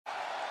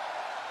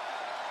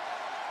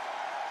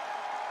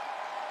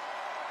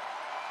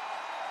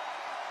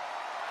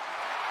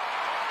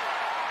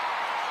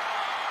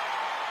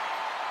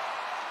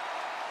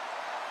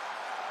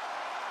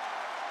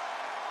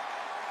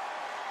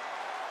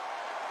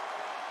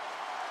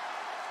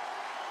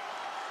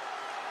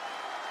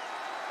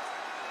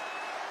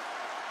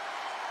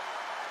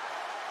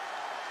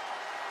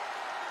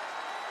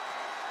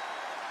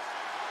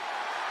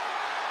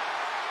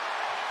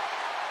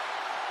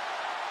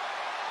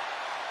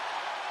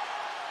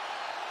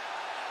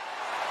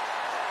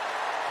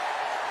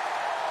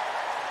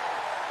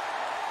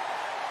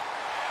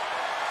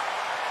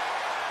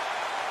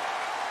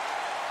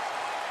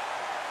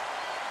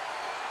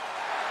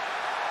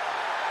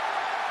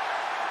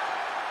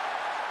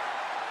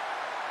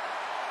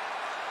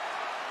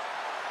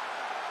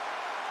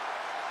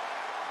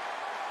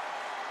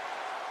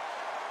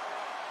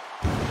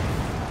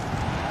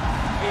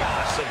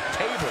of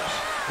tables,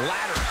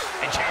 ladders,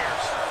 and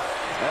chairs.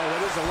 Oh,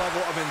 it is a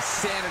level of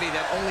insanity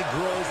that only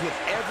grows with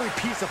every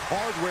piece of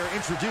hardware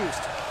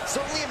introduced.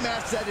 Certainly a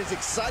match that is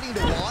exciting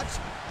to watch,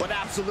 but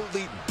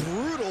absolutely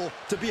brutal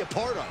to be a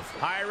part of.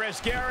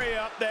 High-risk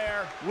area up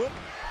there. Whoop.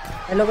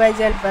 Hello guys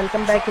and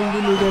welcome back in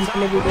the new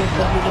gameplay video of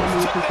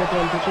WWE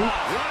 2k22.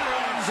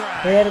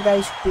 Here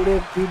guys,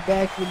 today we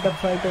back with the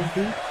fight of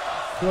the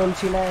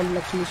Cena and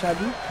Lakshmi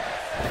Shahaji.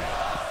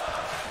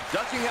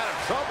 Ducking out of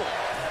trouble.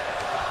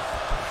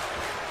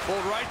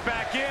 Pulled right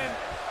back in.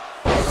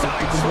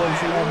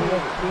 Cena having a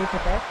great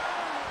attack.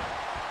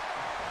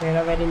 Here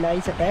a very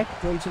nice attack.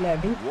 Cena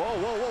having.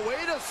 Whoa,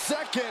 wait a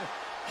second.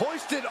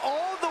 Hoisted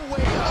all the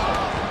way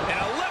up. And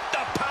a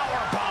lift-up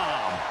power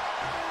bomb.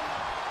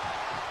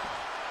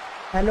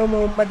 Hello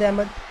Muhammad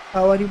Ahmed.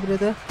 How are you,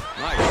 brother?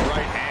 Nice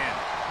right hand.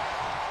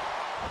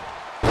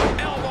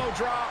 Elbow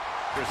drop.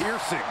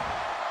 Piercing.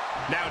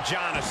 Now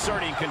John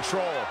asserting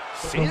control.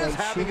 Cena's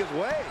having his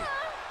way.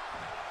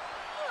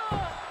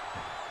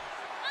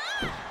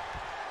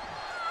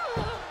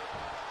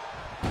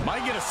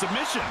 Might get a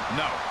submission.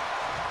 No.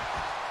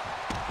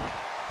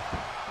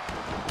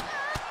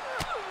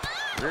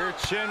 Rear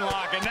chin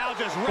lock, and now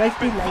just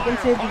rapid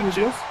fire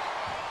punches.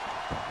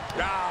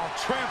 Now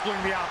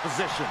trampling the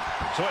opposition.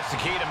 So what's the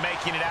key to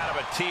making it out of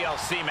a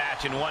TLC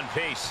match in one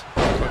piece?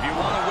 If you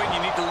want to win,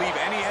 you need to leave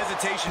any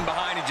hesitation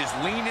behind and just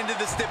lean into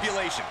the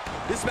stipulation.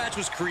 This match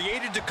was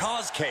created to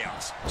cause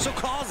chaos, so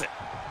cause it.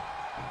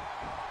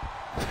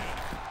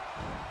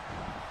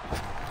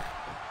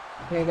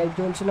 Here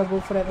guys, Cena go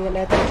for having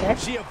another attack.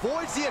 She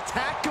avoids the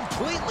attack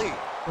completely.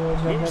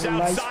 Moves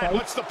outside.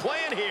 What's the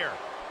plan here?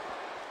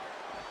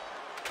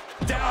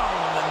 Down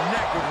on the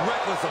neck with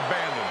reckless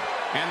abandon.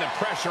 And the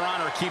pressure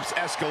on her keeps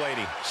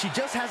escalating. She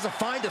just has to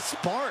find a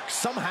spark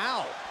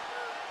somehow.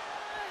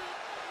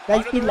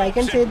 Guys, please like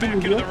and share the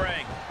video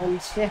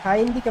and say hi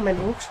in the comment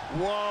box.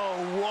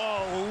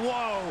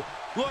 Whoa.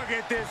 Look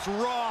at this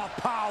raw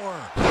power.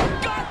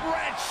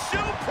 Gut-wrench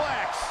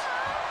suplex.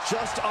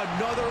 Just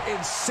another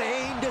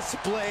insane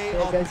display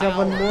of guys, power.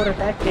 one more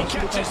attack. He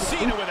catches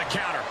Cena with a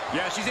counter.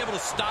 Yeah, she's able to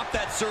stop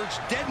that surge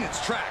dead in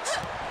its tracks.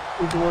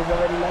 It was a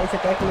very nice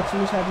attack.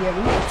 Lakshmi Shahaji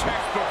having.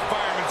 Textbook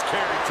fireman's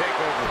carry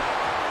takeover.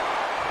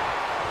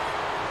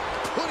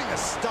 Putting a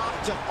stop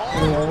to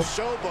all her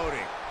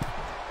showboating.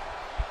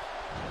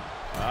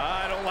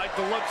 I don't like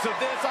the looks of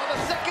this on the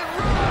second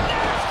round.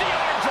 Nasty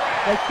arm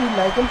drag. Guys, please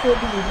like and share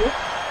the video.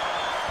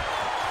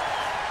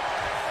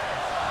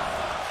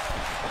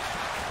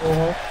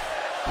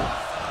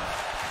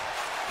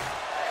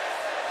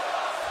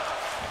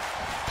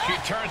 She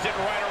turns it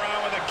right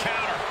around with a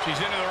counter. She's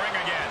into the ring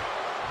again.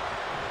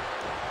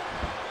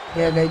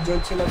 Yeah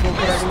guys, Cena go for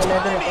having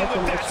another attack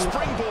on Lakshmi.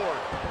 Springboard.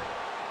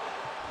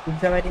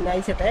 It's a very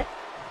nice attack.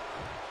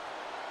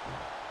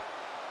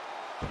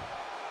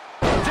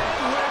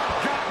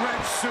 Deadlift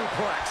gut-wrench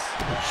suplex.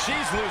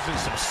 She's losing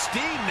some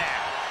steam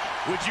now.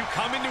 Would you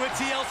come into a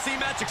TLC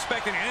match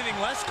expecting anything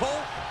less,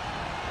 Cole?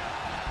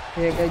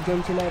 Here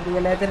guys, Cena having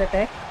another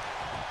attack.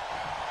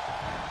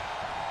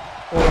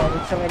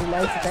 Oh, it's a very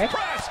nice attack.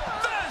 Press.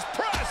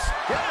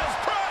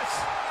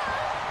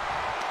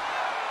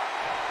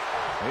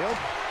 Yep.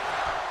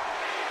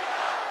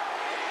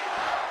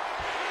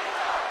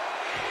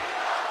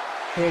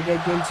 Here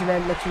guys, Cena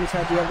and Lakshmi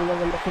Shahaji having a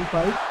wonderful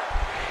fight.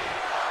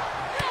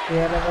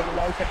 Here a very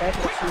nice attack.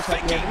 Lakshmi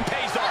Shahaji having.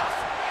 Pays off.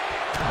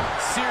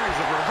 Series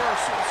of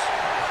reversals.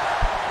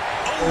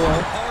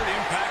 Hard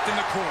impact in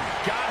the corner.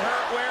 Got her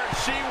where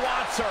she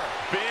wants her.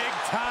 Big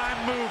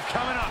time move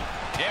coming up.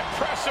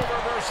 Impressive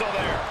reversal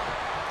there.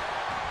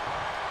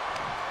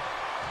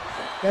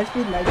 Guys,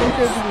 please like and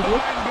share the video.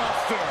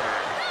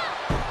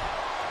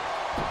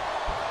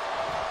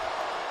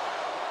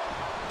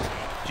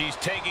 She's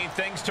taking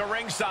things to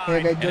ringside.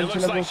 Here guys, and it looks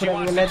Cena like go she for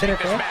wants to another take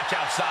this attack. match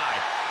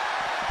outside.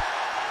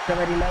 It's a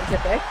very nice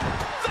attack.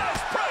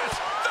 Fast press.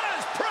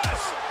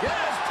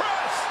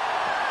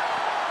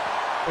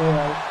 Oh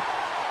wow.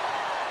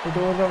 It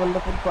was a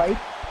wonderful fight.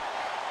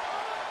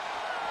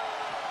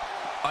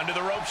 Under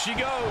the rope she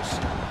goes.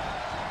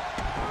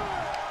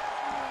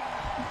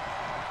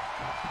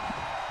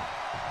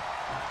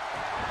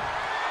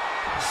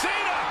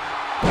 Cena!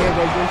 Here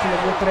guys, Cena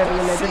go for having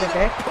another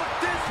attack. Put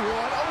this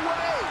one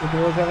away. It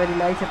was a very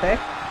nice attack.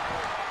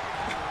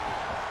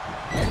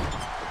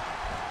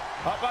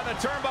 Up on the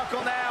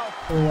turnbuckle now.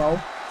 Oh wow.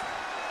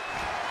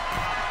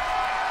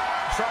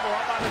 Trouble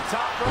up on the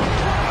top rope.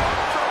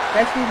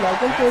 Guys, please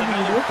like and share the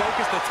video.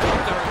 Focus the top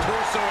of her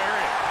torso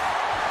area.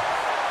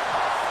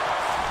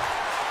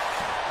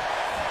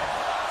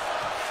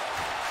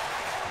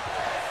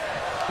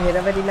 Here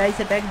a very nice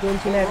attack, Cena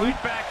having.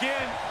 Right back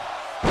in.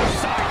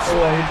 Oh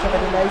wow, it's a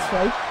very nice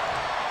fight.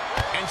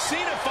 And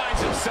Cena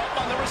finds himself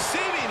on the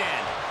receiving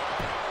end.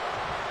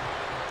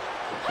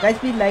 Guys,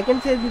 please like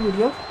and share the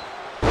video.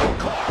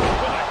 Caught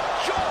with a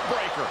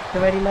jawbreaker. It's a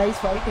very nice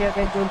fight. Here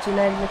guys,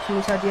 Cena and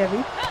Lakshmi Shahaji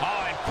having.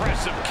 Oh,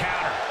 impressive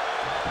counter.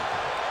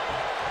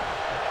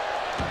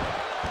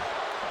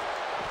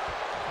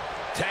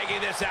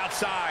 Tagging this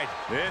outside.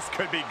 This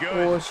could be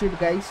good. Oh shit,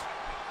 guys.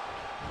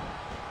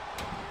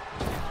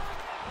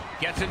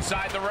 Gets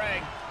inside the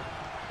ring.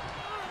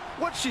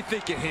 What's she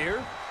thinking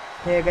here?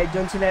 Here guys,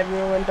 John Cena having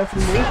a wonderful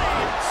move. Sit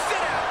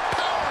out,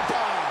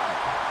 powerbomb.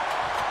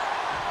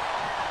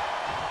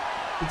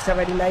 It's a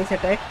very nice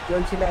attack.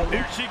 John Cena having.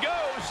 There she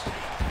goes.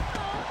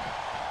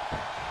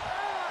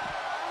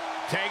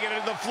 Taking it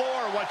to the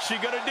floor. What's she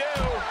gonna do?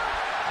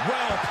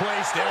 Well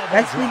placed elbow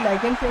Guys, drop. please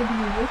like and share the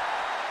video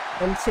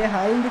and say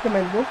hi in the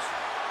comment box.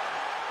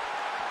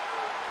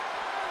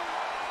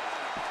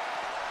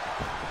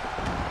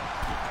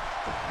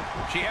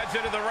 She heads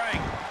into the ring.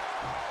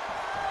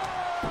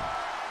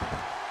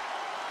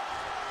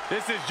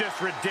 This is just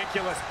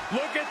ridiculous.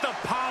 Look at the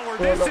power.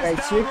 This is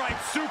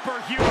downright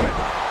superhuman.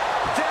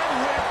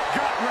 Deadlift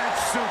gut-wrench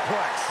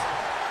suplex.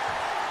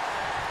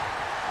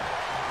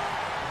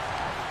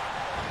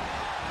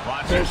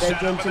 Watch her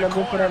set up in the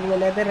corner.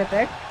 Another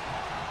attack.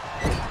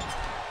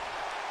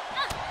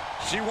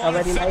 She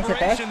wanted very nice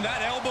separation. attack.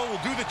 That elbow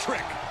will do the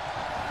trick.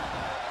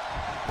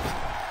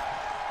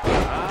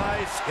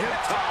 Nice hip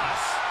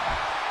toss.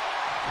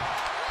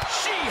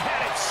 She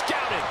had it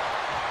scouted.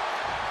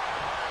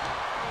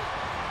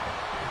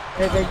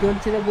 Hey guys,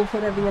 John Cena go for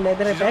having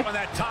another She's attack. up on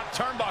that top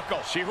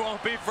turnbuckle. She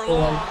won't be for Oh,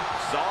 long.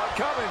 wow. Saw it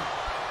coming.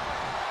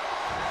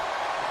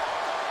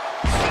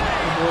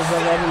 It was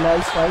a very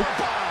nice fight.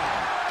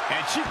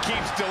 And she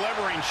keeps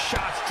delivering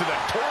shots to the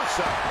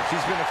torso.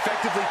 She's been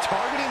effectively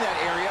targeting that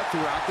area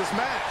throughout this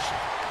match.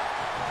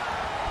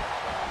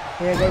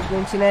 Here guys,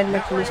 John Cena and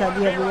Lakshmi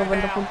Shahaji having a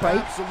wonderful fight.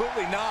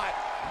 Absolutely not.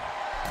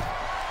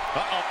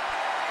 Uh-oh.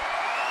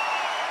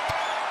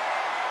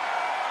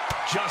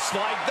 Just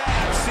like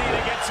that,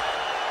 Cena gets...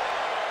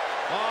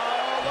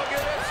 Oh, look at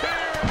this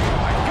here. Oh,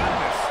 my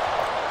goodness.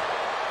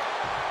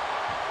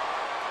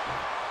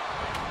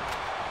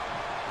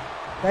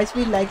 Guys,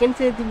 please like and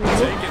share the video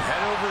Taking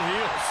head over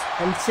heels.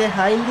 and say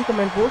hi in the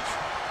comment box.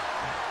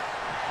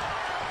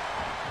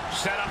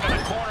 Set up in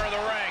the corner of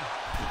the ring.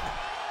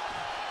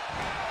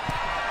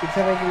 It's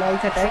a very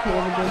nice attack here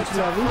with John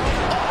Cena. Almost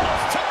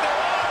took their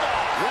elbow.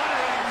 What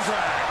an arm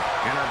drag.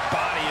 And her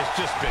body has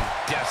just been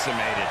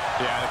decimated.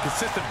 Yeah, the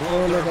consistent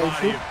blows to her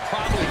body have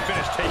probably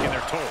finished taking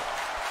their toll.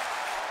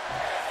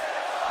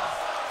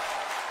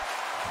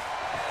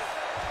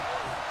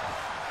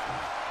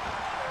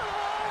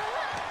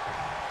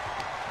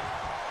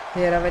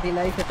 Here a very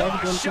nice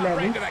attack, John Shot Cena.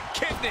 right to the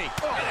kidney.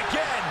 And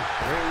again.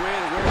 Great way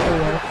to wear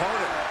your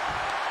opponent.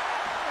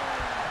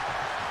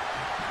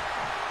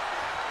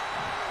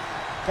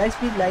 Guys,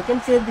 please like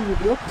and share the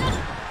video.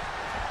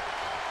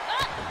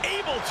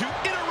 Able to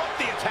interrupt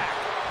the attack.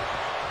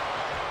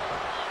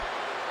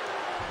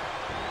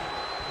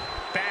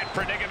 Bad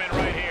predicament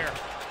right here.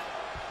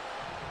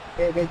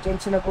 Here guys, John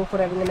Cena go for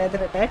having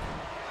another attack.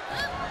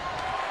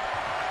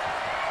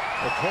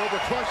 The Cobra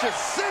Crusher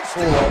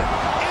 60 into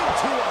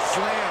a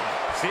slam.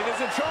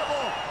 Cena's in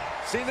trouble.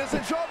 Cena's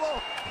in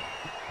trouble.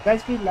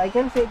 Guys, please like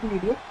and share the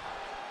video.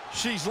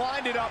 She's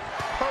lined it up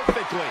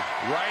perfectly,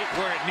 right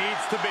where it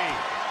needs to be.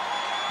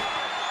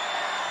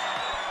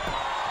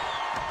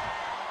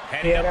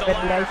 Heading Here up a the very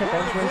ladder. nice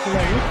attack, John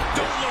Cena.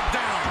 Don't look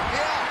down.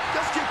 Yeah,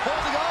 just keep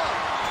holding on.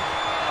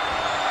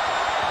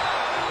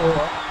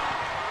 Oh,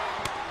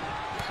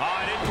 Oh,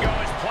 it didn't go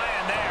as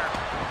planned there.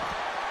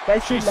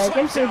 guys, She please like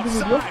and slips share the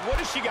video. outside. What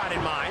has she got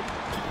in mind?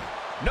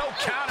 No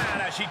count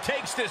out as she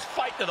takes this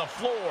fight to the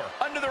floor.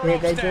 Under the Here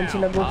ropes guys, down. John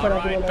Cena go for All having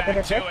right, another back to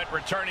attack. it,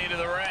 returning to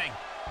the ring.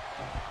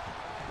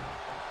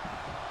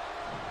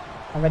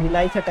 A very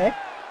nice attack.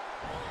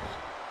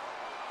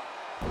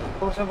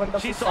 Was a wonderful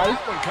She saw fight.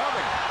 that one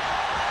coming.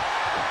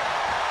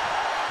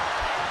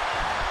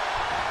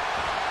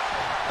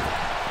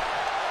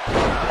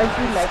 Guys,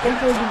 please like and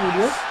share the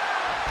video.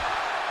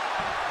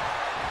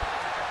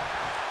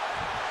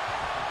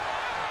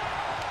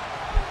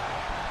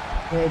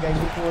 Hey guys,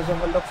 it was a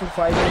wonderful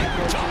fight.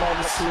 John Cena and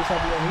Lakshmi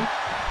Shahaji.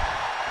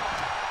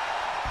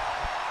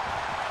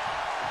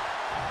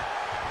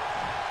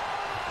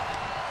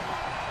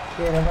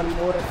 Here, one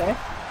more attack.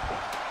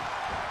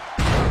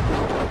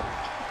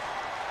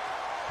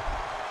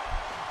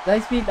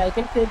 Guys, please like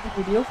and share the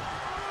video.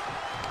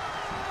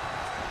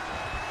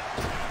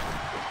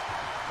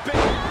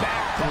 Big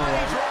back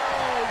body drop.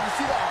 Oh, you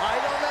see the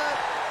height on that?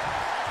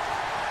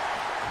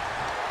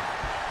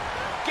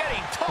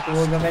 Getting It tossed.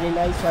 was a very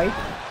nice fight.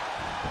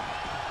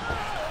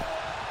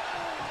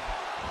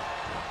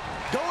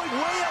 Going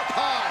way up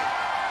high.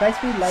 Guys,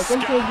 please like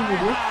and share the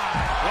video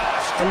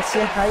and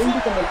say hi in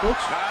the comment box.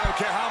 I don't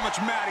care how much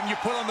matting you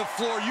put on the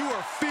floor, you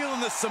are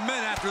feeling the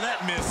cement after that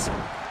miss.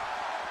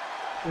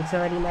 It's a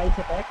very nice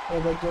attack. Hey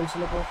guys, John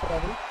Cena go for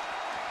having.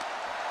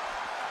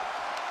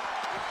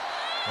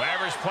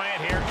 Whatever's playing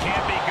here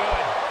can't be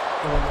good.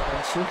 Oh my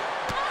God, shoot.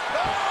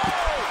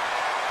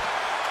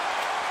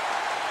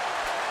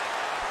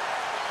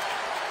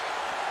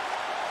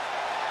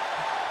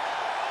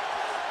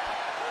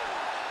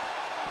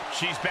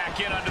 She's back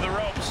in under the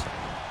ropes.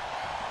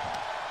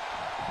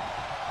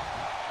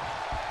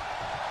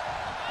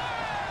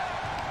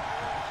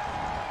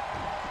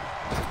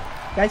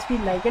 Guys, please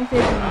like and share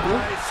the video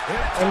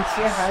and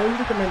say hi in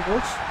the comment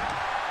box.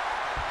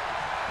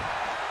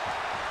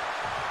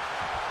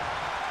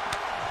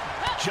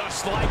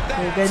 Just like that.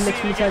 Hey guys,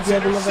 Lakshmi Shahaji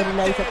having a very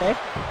nice attack.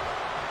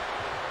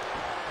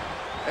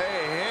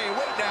 Hey,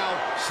 wait now.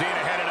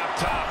 Cena headed up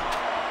top.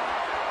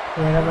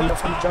 Here a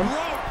wonderful jump.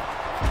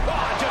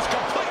 Oh, just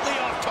completely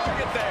off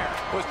target there.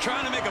 Was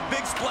trying to make a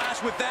big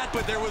splash with that,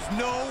 but there was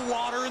no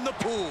water in the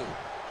pool.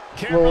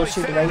 Can't really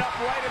set it up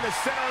right in the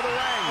center of the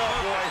ring.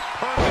 Oh boy,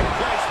 perfect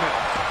placement.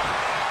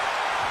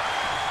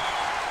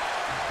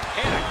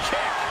 And a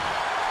kick.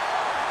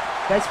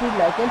 Guys, please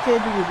like and share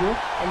the video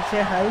and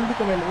say hi in the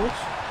comment box.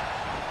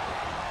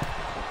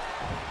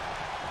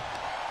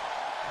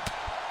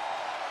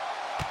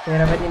 Here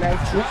a very nice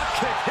kick.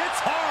 Kick hits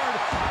hard,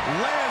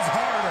 lands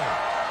harder.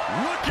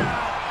 Look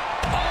out!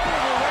 All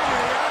the way to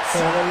the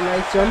outside. Here a very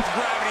nice jump.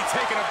 Gravity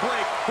taking a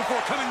break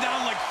before coming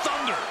down like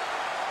thunder.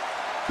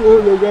 Oh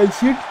no guys,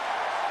 shit.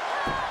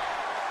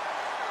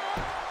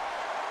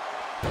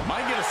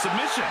 Might get a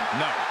submission.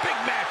 No. Big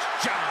match,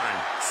 John.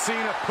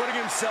 Cena putting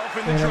himself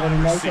in the Here a very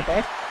driver's nice seat.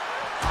 attack.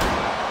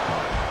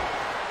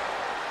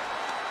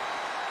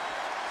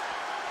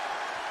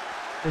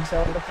 It's a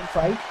wonderful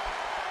fight.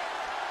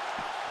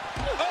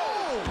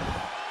 Oh!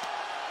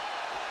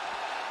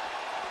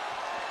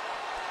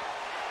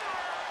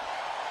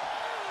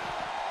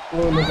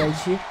 Oh no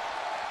guys, shit.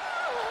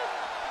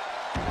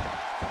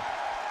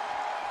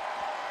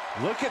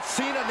 Look at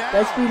Cena now.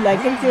 Guys, please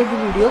like and share the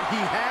video. He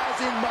has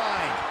in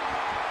mind.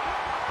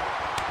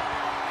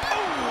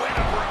 Oh, and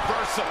a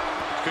reversal.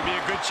 Could be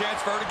a good chance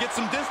for her to get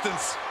some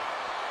distance.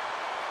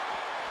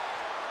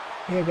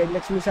 Here guys,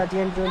 Lakshmi Shahaji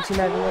and John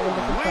Cena having a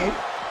wonderful fight.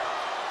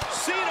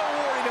 Cena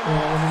warding him Here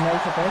a off. very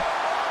nice attack.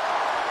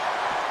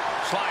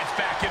 Slides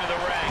back into the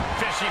ring,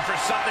 fishing for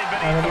something A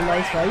beneath very the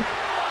nice ring. fight.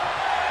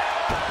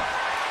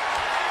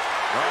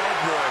 Oh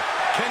boy,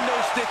 kendo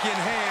stick in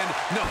hand,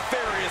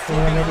 nefarious Here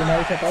a looking very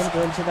nice eyes. attack.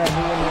 John Cena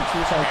having a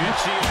Lakshmi Shahaji. And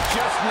she is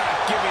just not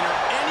giving her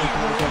any It's a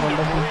room to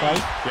wonderful breathe.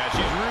 fight. Yeah,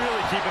 she's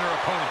really keeping her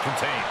opponent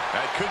contained.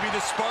 That could be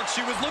the spark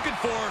she was looking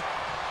for.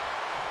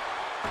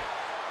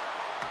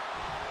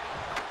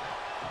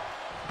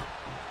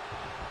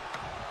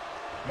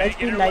 Guys,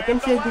 please like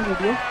and share the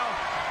video.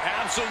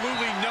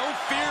 Absolutely no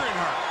fear in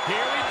her.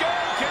 Here we go.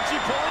 Can she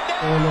pull it down?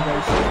 Oh no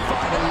guys, shit.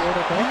 One more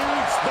attack.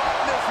 Huge spot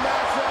in this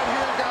match right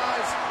here,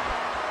 guys.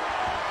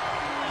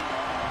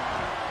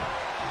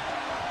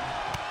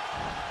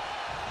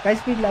 Guys,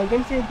 please like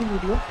and share the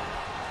video.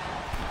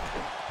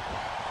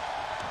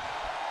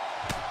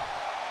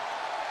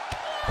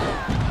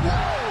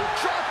 Whoa,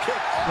 drop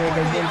kick. Here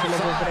guys, John Cena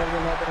Outside. goes for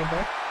another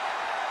attack.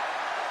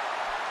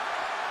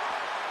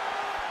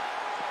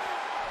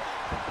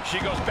 She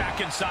goes back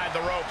inside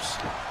the ropes.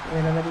 Here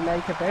a very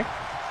nice attack.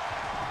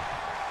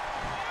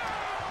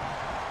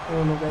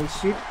 Oh no guys,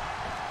 shit.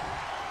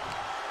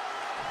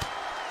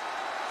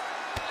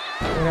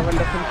 Here a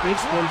wonderful kick.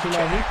 John Cena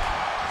having.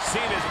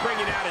 Cena's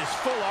bringing out his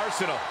full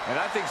arsenal. And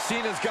I think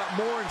Cena's got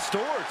more in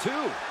store,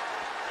 too.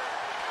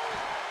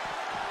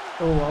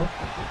 Oh wow.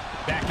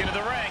 Back into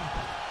the ring.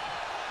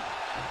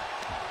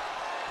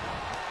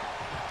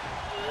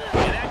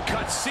 And that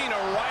cuts Cena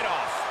right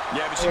off.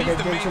 Yeah, but she Okay,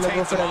 needs to John Cena maintain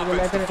goes for some another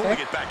offense before we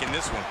attack. get back in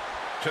this one.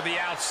 To the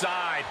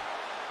outside.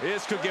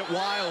 This could get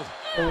wild.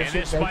 Oh And shit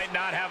this guys. might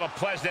not have a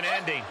pleasant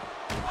ending.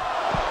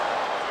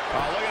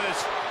 Oh, look at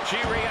this. She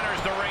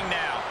re-enters the ring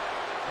now.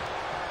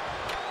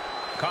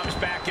 Comes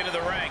back into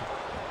the ring.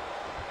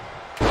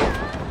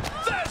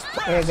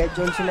 Here guys,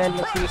 John Cena and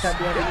Lakshmi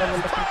Shahaji having a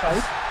wonderful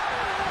fight.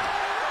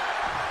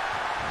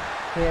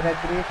 Here a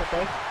great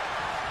attack.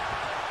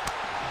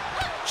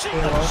 She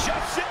wow.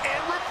 shuts it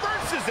and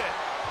reverses it.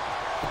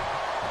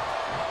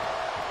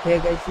 Here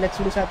guys,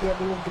 Lakshmi Shahaji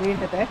having a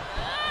great attack.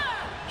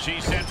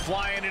 She's sent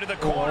flying into the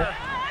corner.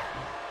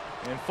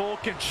 In full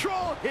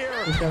control here.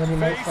 It's a very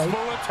nice Face fight.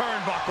 full of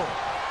turnbuckle.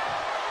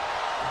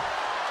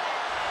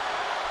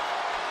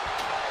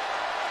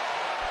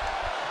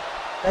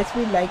 Guys,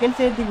 please like and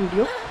share the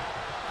video.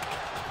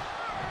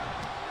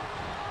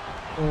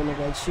 Oh no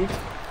guys, shit.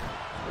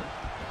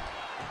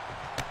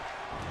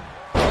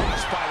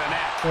 Crossed by the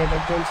neck. Here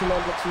guys, John Cena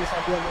and Lakshmi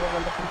Shahaji having a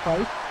wonderful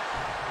fight.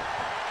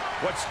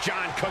 What's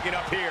John cooking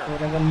up here?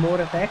 Here one more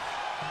attack.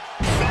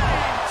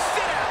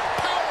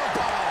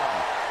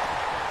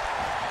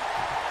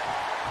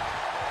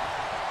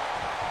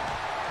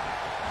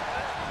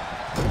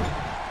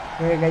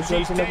 Here guys, John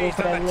She's Cena goes dazed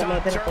for on the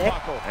another top attack.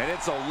 turnbuckle. And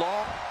it's a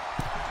long...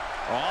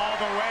 All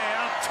the way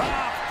up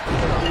top.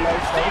 Very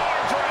nice fight.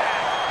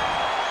 Drag.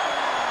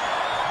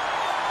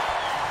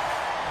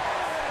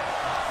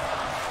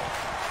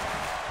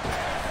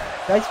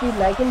 Guys, please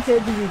like and share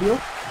the video.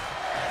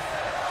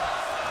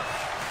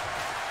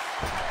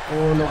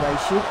 Oh no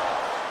guys, shit.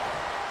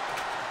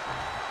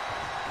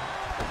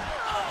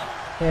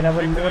 Here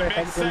one more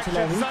attack, John Cena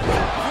having.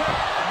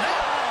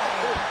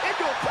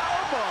 Into a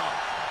powerbomb.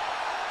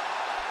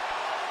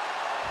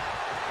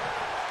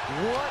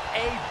 What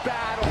a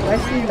battle.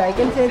 Guys, please like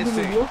and share the It's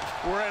video.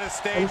 We're at a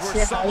stage And where say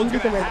hi someone's in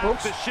the going to comment have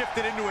box. to shift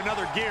it into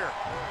another gear.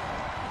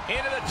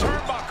 Into the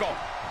turnbuckle.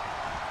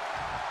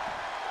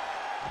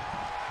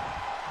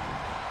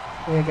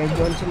 Yeah, guys,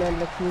 John Cena and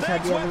Lakshmi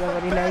Shahaji having a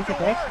very nice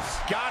attack.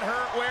 Got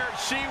her where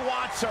she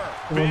wants her.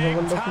 It was a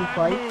wonderful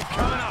fight. Move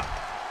coming up.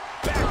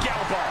 Back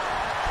elbow.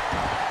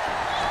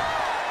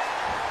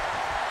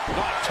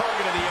 Not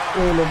target of the arm.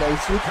 Oh no,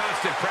 guys.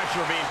 Constant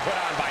pressure being put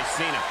on by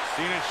Cena.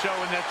 Cena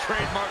showing that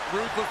trademark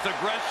ruthless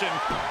aggression.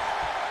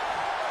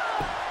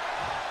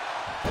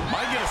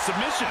 Might get a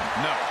submission.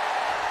 No.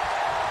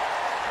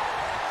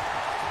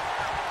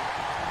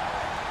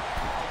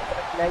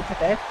 Nice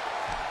attack.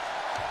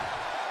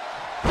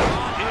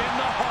 In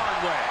the hard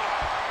way.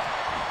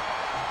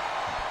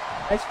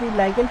 Guys, please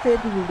like and share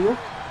the video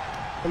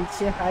and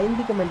say hi in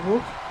the comment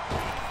box.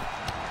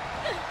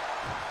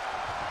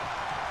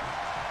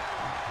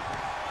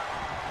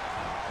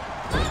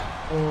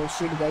 Oh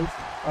shit, guys.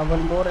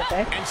 One more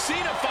attack. And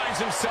Cena finds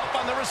himself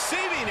on the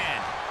receiving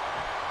end.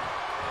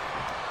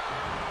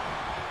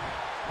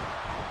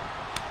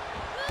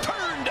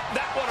 Turned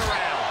that one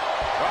around.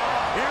 Oh,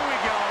 here we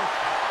go.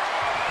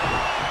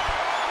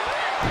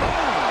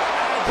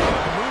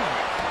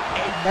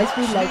 Guys,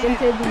 please like and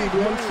share the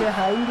video and say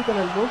hi in the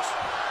comment box.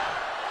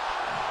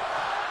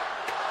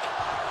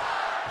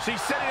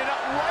 She's setting it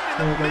up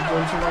right in the Guys, middle.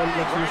 John Cena and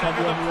Lakshmi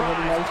Shahaji having a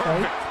very nice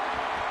fight.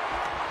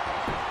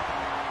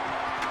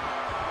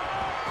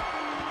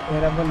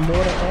 There are one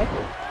more attack.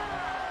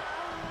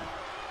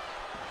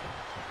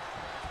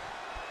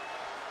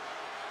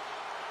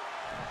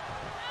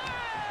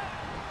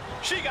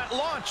 She got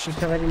launched.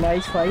 It's a very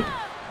nice fight.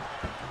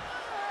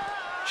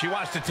 She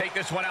wants to take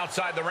this one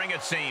outside the ring,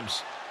 it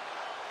seems.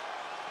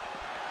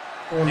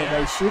 Oh no,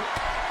 guys, shit.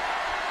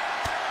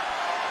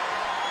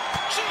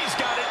 She's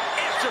got an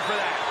answer for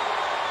that.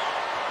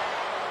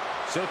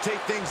 She'll take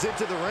things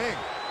into the ring.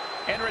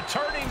 And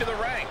returning to the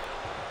ring.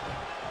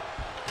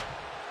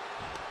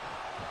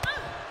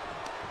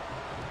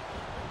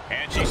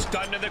 And she's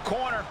stunned in the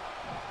corner.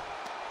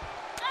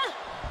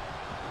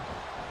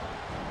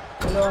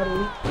 Hello,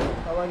 Arun.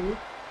 How are you?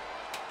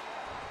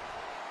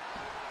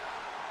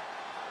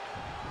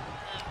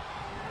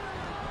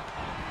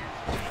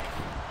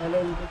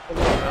 Hello,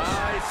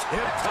 Nice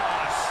hip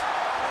toss.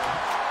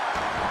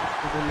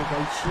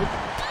 guys, shit.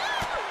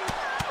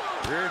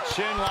 Rear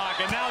chin lock,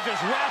 and now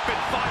just rapid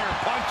fire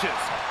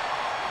punches.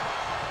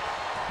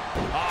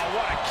 Oh,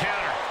 what a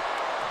counter.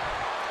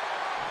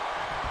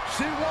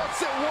 She wants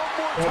it one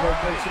more Yeah, time.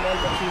 guys, Cena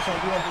and Lakshmi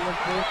Shahaji having a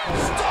great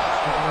fight.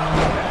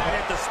 Right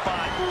at the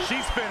spot.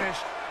 She's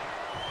finished.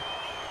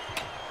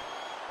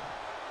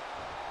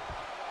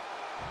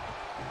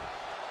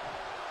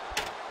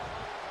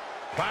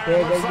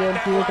 Yeah, guys, they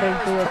are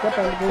trying to wake up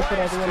and go for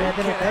having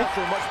another attack.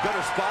 For a much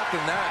better spot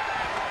than that.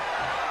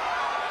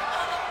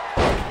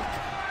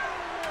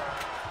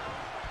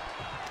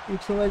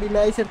 It's a very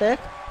nice attack.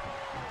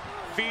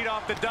 Feed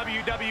off the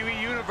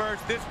WWE Universe.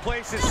 This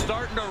place is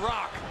starting to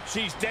rock.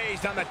 She's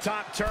dazed on the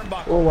top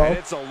turnbuckle. Oh wow. And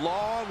it's a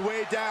long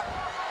way down.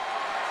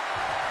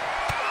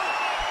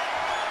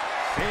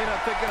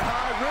 Cena thinking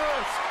high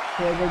risk.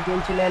 Yeah, guys,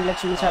 John Cena and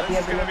Lakshmi Shahaji This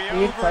is having going a to be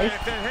great over fight.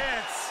 if it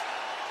hits.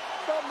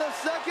 From the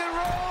second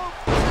rope.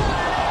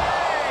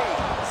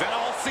 Is that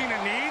all Cena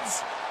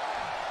needs?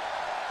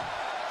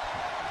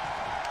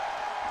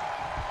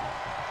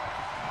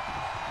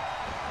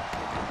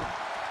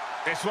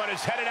 This one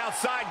is headed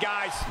outside,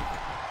 guys.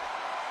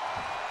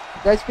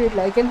 Guys, please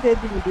like and share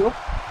the video.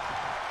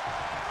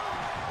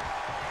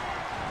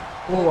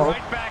 Oh wow.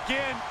 Right back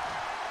in.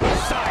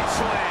 Side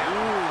slam.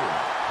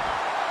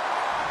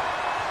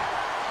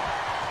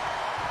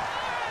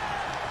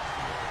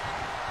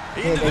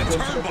 Yeah, Into guys, the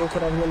John Cena go turnbuckle. for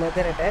having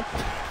another attack.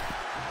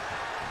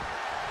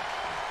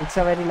 It's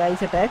a very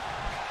nice attack.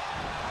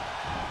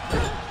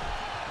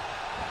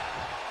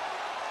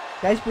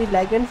 Guys, please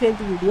like and share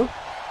the video.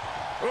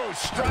 Oh,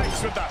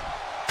 strikes with the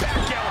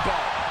back elbow.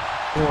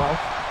 Oh wow.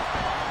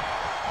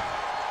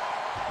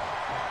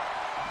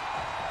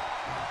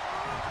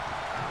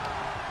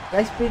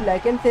 Guys, please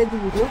like and share the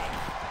video.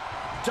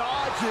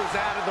 Dodges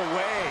out of the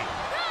way.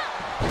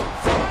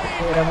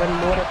 There are one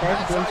more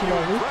attack, John Cena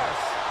having.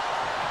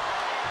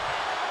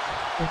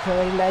 It's a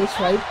very nice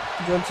fight,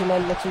 John Cena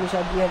and Lakshmi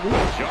Shahaji having.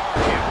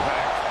 Jarring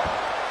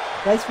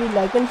impact. Guys, please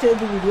like and share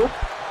the video.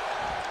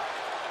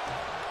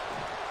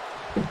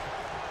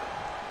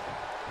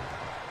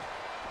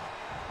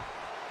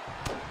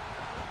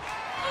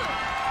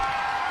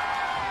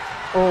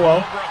 Oh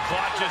wow. Cobra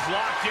clutch is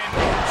locked in.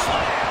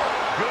 Slam.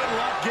 Good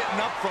luck getting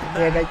up from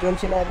Yeah, that. guys, John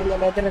Cena having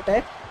another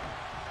attack.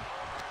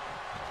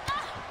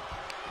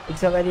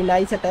 It's a very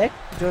nice attack,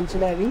 John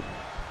Cena having.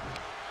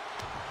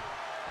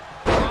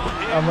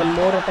 One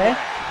more attack.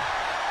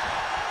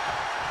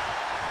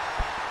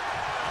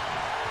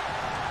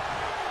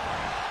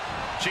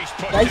 She's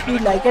pushed Guys, into please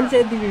the like and corner.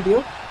 share the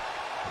video.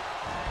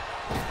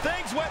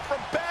 Things went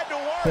from bad to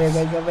worse. Yeah,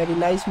 guys, a very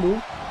nice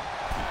move.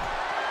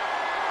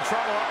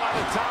 Trouble up on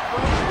the top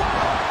rope.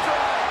 Wow,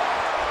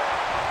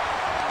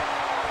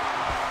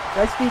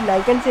 Guys, please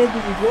like and share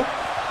the video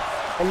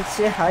and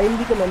say hi in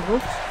the comment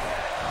box.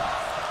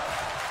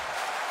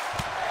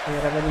 Here,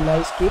 a very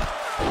nice kick.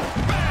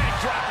 bang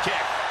drop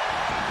kick.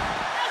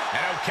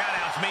 And no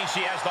countouts means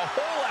she has the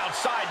whole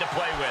outside to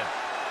play with.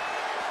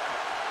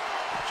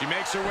 She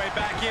makes her way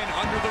back in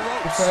under the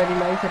ropes. It's a very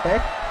nice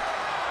attack.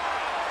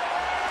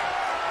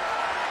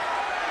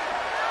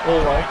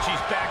 Oh wow. Right,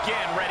 she's back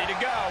in, ready to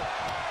go.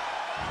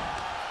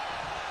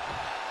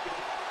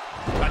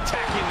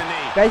 Attacking the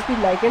knee. Guys,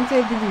 please like and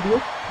share the video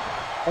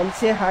and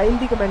say hi in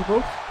the comment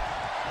box.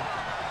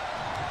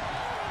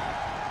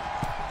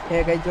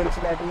 Here guys, John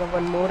Cena adding up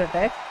one more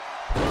attack.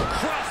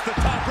 Across the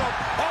top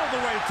rope, all the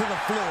way to the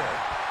floor.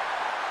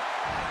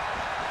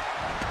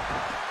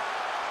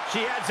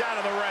 She heads out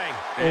of the ring.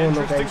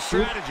 Interesting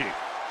strategy.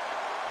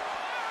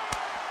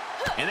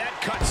 And that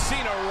cuts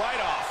Cena right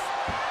off.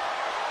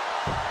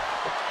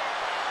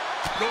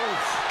 Oh,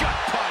 gut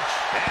punch.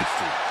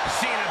 Nasty.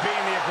 Cena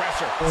being the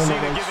aggressor.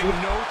 Cena giving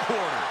no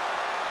quarter.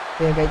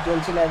 Here guys,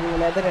 John Cena having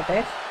another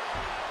attack.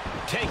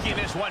 Taking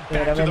this one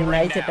Here back a to the very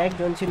ring nice now. attack,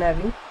 John Cena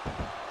having.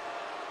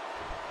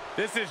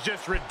 This is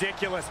just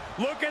ridiculous.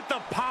 Look at the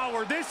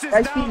power. This is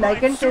Guys, please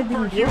like and share the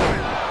video.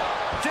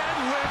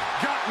 Deadlift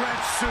gut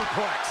wrench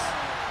suplex.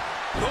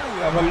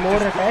 One more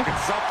attack.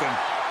 Something.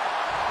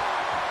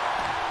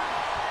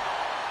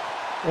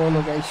 Oh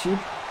no guys, shoot.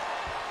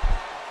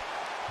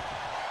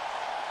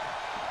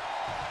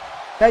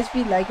 Guys,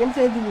 please like and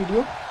share the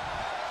video.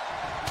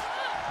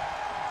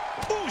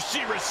 Ooh,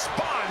 she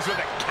responds with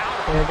a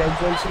counter. Here guys,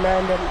 John Cena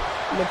and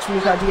Lakshmi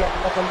Shahaji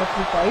ending up on the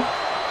full fight.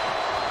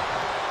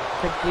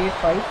 It's a great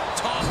fight.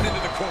 Tossed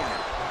into the corner.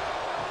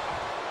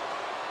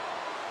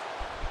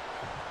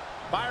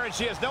 Byron,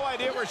 she has no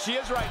idea where she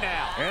is right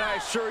now. And I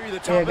assure you the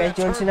top Here of guys,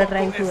 that John Cena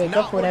trying turnbuckle to is wake up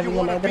not for where having you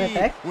want to another be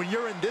attack. when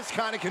you're in this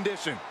kind of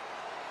condition.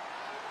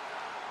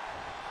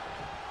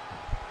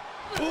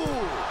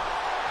 Ooh.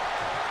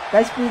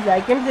 Guys, please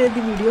like and share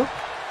the video.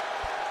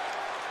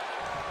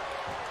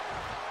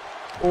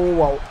 Oh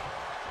wow.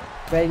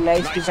 Very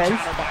nice defense.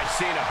 Counter by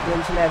Cena.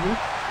 John Cena having.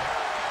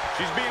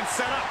 She's being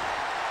set up.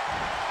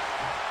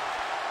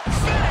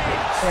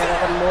 Here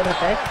one more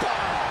attack.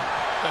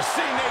 The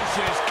C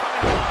Nation is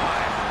coming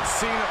alive.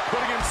 Cena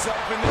putting himself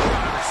in the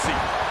driver's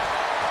seat.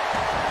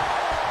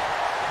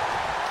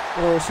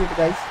 Oh shoot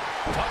guys.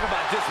 Talk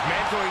about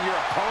dismantling your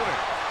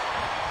opponent.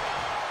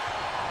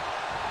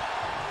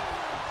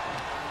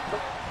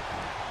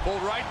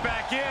 Pulled right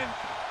back in.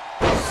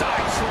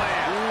 Side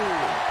slam.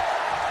 Ooh.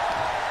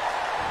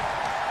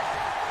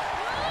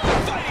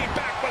 Fighting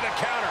back with a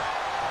counter.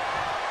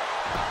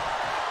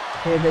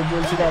 Here guys,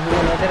 John Cena having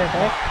another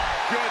attack.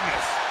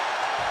 Goodness.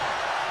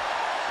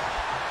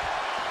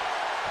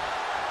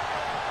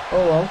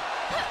 Oh wow.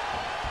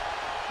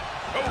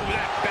 Oh,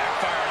 that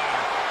backfired on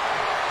her.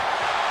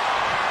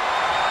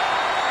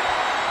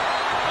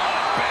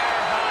 Bear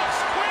hug,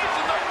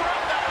 squeezing the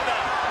breath out of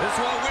them. This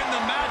won't win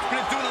the match,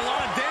 but it's doing a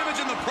lot of damage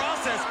in the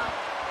process.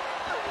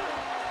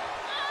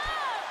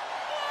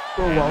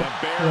 Oh wow. And the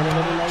bear Here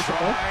a very hug nice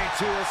attack. Trying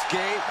to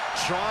escape,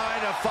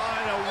 trying to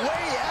find a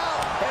way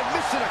out, and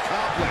mission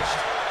accomplished.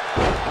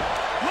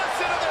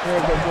 Listen to this.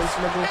 Here guys, John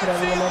Cena go for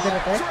having another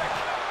attack.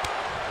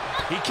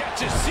 He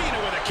catches Cena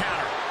with a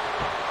counter.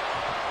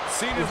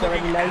 Cena's It's a very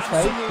looking nice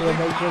fight. Here absolutely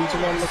guys, John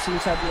Cena and powerless. Lakshmi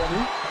Shahaji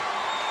having.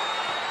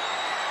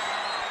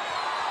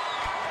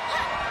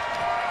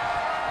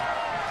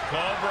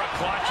 Cobra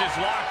clutch is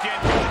locked in.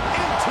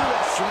 Into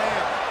a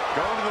slam.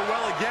 Going to the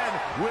well again.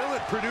 Will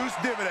it produce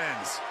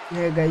dividends?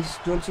 Here guys,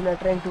 John Cena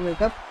trying to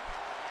wake up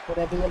for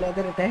having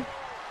another attack.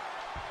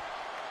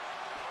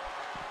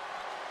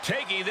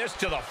 Taking this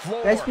to the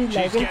floor. Guys, please She's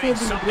like and getting share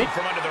the something video.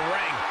 from under the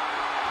ring.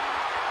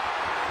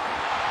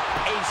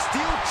 A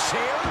steel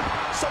chair?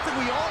 Something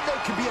we all know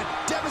can be a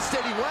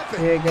devastating weapon.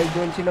 Here guys,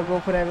 John Cena go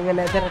for having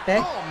another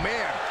attack. Oh,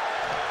 man.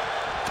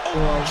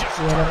 Wow, Just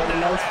here a turned very it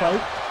nice around.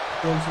 fight.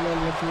 John Cena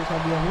and Lakshmi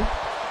Shahaji having.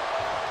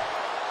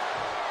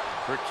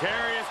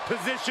 Precarious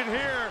position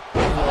here.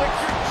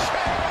 Electric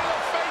chair with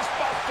a face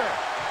buster.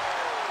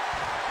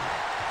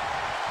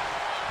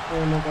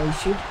 Oh no guys,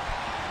 shit.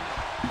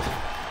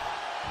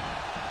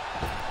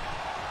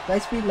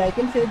 Guys, please like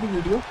and share the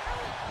video.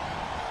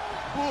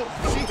 Ooh,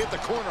 she hit the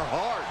corner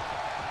hard.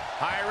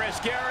 High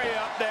risk area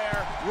up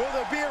there. Will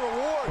there be a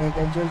reward? Here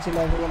guys, John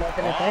Cena having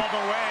another All attack.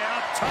 the way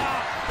up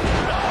top.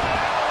 Oh,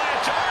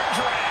 avalanche arm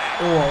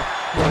drag. Oh wow,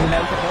 very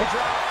nice attack.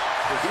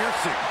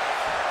 Piercing.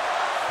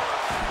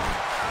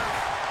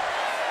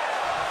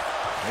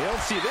 They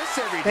don't see this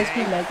every Guys,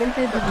 please day. like and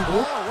share the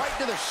video. Oh, right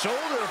to the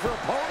shoulder of her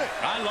opponent.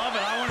 I love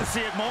it. I want to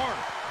see it more.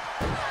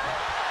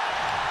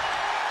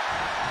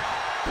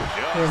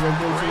 Here guys,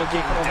 John Cena go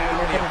for having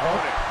another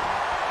attack.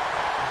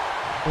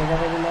 Here a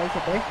very nice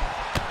attack.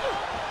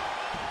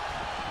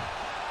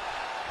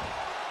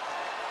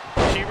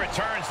 She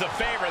returns the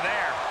favor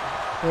there.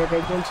 Here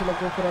guys, John Cena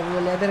go for having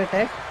another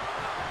attack.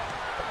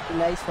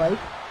 Nice fight.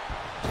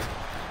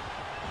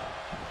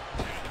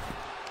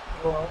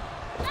 Wow.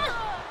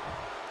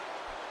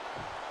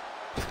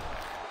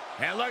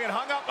 And look, it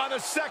hung up on the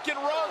second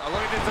rope.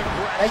 Look at this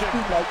Guys, aggression.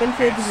 please like and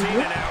share the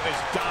video. Cena now is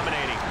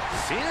dominating.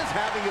 Cena's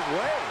having his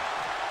way.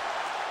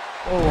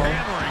 Oh wow.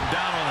 Hammering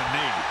down on the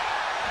knee.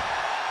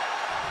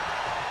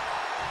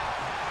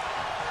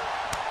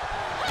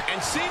 And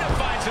Cena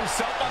finds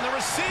himself on the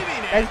receiving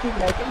Guys, end. please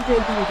like and share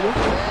the video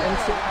and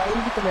say hi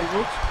in the comment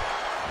box.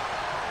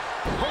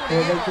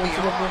 cutting in on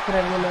the arm. Go for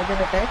another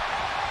attack.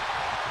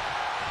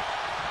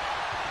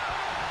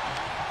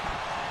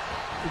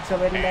 It's a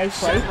very nice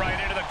fight. Right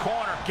into the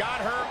corner.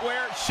 Got her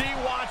where she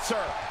wants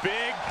her.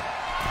 Big.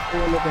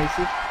 Oh, look, I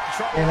see.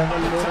 There are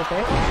one more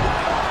attack.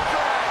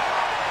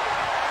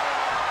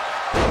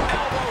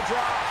 Elbow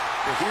drop.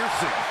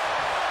 Piercing.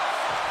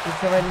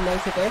 It's a very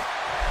nice attack.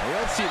 You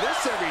don't see this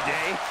every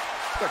day.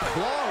 The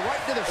claw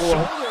right to the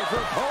shoulder of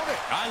her opponent.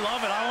 I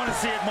love it. I want to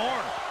see it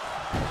more.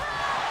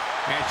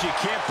 And she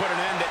can't put an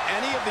end to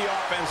any of the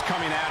offense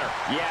coming at her.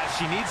 Yeah,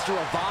 she needs to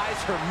revise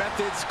her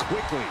methods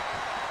quickly.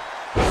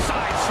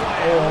 Side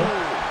slam.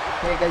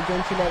 Hey guys,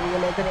 don't see that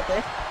another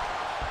attack.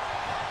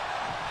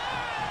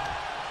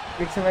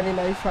 It's a very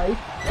nice fight.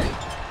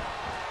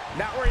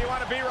 Not where you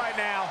want to be right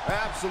now.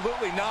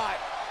 Absolutely not.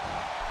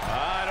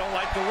 I don't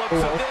like the looks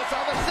of this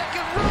on the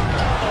second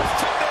round.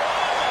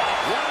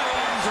 What an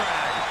arm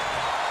drag.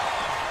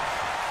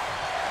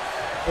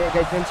 Hey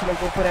guys, don't see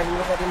go for having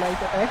a very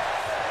nice attack.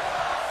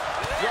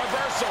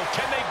 Reversal.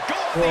 Can they go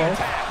up the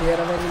attack? Here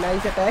a very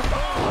nice attack.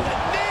 Oh, the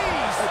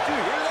knees. Do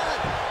you hear that?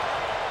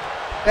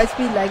 Guys,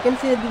 please like and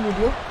share the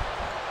video.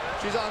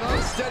 She's on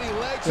unsteady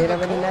legs Here in a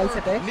the very corner. nice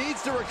attack.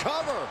 Needs to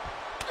recover.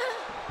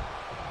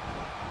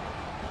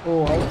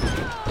 Oh, wow.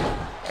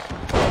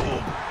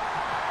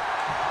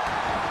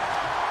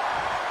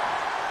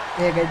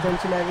 Here guys, don't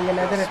see having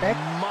another attack.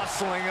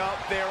 Muscling up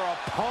their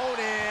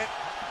opponent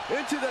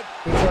into the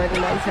It's a very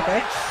nice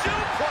attack.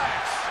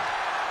 Suplex.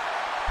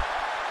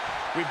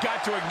 We've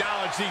got to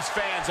acknowledge these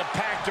fans, a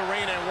packed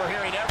arena, and we're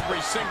hearing every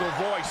single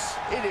voice.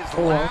 It is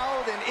Oh, wow.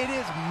 loud and it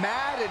is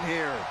mad in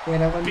here. Here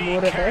are one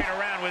Being more carried attack.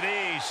 around with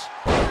ease.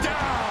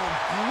 Down.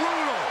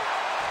 Brutal.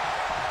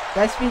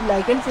 Guys, please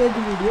like and share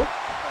the video.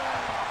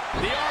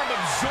 The arm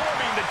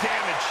absorbing the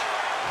damage.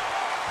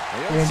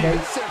 You don't Yeah, see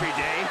guys. this every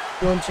day.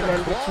 Don't see that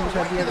Claw Lakshmi right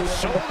Shahaji to the having a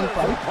shoulder wonderful of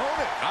her fight.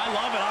 opponent. I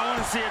love it. I want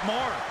to see it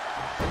more.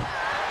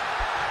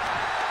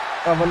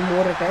 One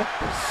more attack.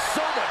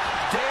 So much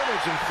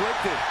damage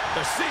inflicted.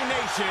 The C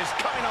Nation is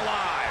coming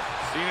alive.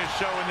 Cena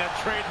showing that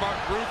trademark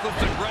ruthless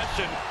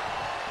aggression.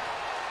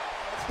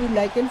 Please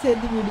like and share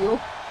the video.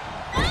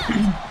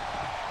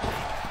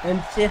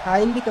 And say hi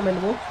in the comment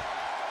box.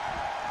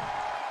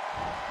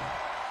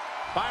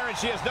 Byron,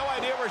 she has no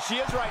idea where she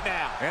is right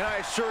now. And I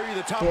assure you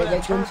the top Yeah, of that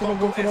guys, don't see the turnbuckle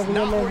go for is a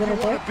not where you another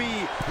want to attack.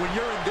 be when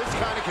you're in this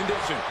kind of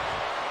condition.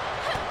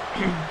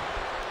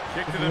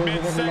 Kick to the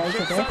Very, very nice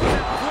midsection. attack.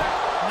 Sunset flip.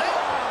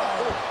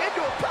 Oh,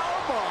 into a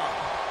powerbomb.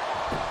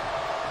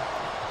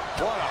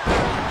 What a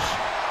punch.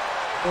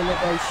 Oh,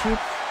 look, I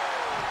shoot.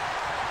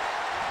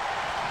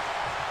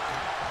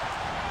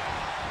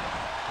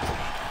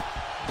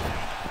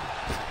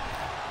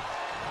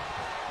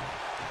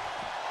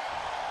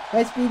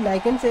 Guys, please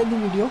like and share the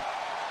video.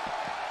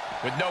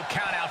 With no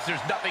countouts,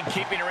 there's nothing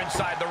keeping her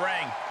inside the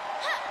ring.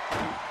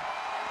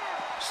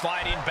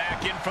 Sliding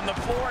back in from the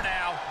floor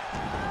now.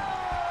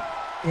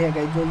 Yeah,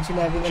 guys, Johnson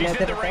having She's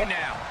another in the ring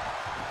attack. now.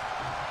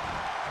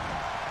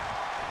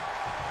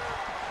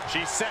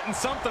 She's setting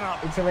something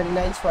up. It's a very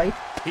nice fight.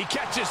 He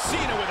catches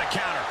Cena with a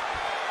counter.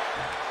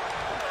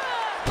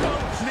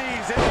 Both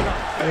knees into the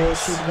Oh,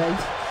 face. shit,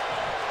 guys.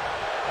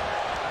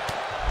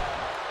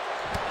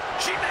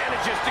 She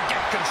manages to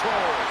get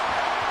control.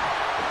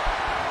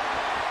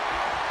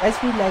 Guys,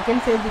 please like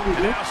and share the And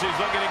video. now she's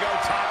looking to go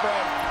top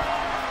rope.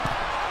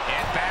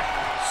 And back,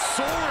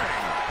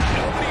 soaring.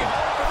 Nobody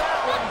home for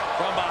that one.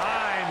 From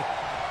behind.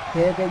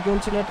 Here, guys,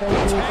 Johnson are trying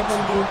to wake up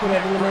and go for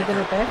having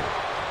another attack.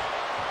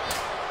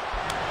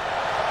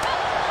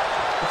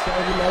 It's a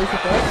very nice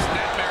attack.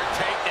 Snapmare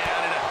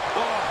takedown and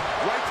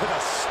Right to the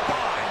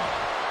spine.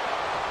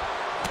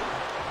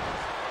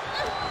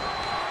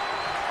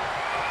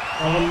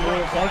 One more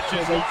attack.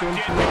 Here, guys,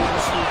 Johnson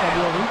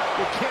having.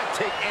 You can't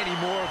take any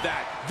more of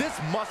that. This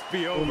must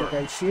be Oh, over. look,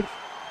 I shoot.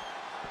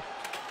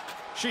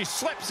 she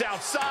slips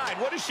outside.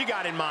 What has she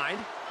got in mind?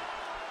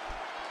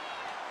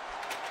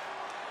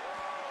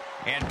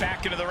 And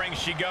back into the ring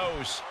she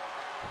goes.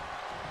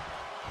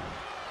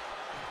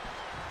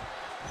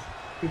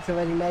 It's a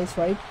very nice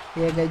fight.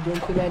 Here, guys,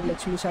 Johnson and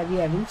Lakshmi Shahaji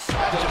having. That's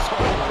just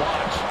hard to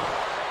watch.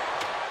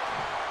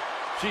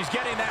 She's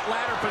getting that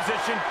ladder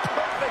position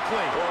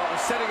perfectly. Well,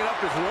 setting it up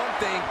is one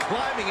thing.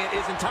 Climbing it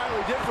is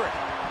entirely different.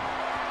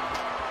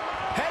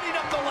 Heading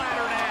up the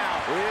ladder now.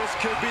 This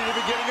could be the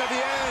beginning of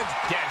the end.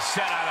 Dead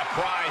set on a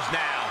prize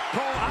now.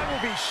 Cole, I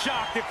will be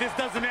shocked if this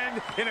doesn't end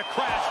in a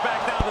crash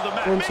back down to the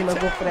mat. Johnson will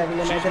go for having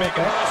She's another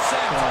making attack. her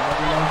ascent. Yeah,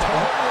 very nice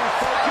attack. Totally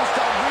focused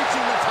on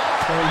reaching the top.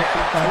 So,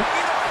 wonderful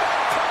fight.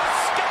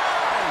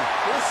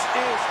 This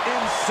is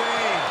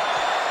insane.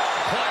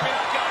 Climbing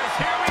up, guys.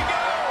 Here we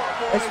go.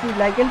 Guys, please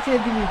like and share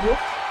the video.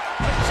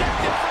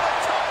 Ejected from the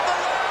top of the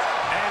ladder.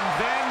 And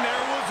then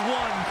there was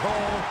one,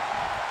 Cole.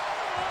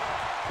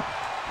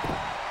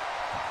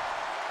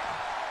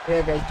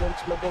 Here, guys,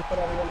 Johnson will go for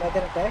having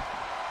another attack.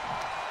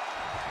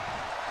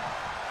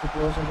 It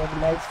was a very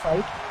nice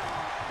fight.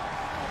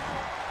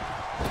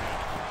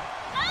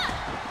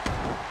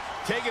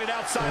 Taking it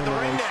outside the Oh,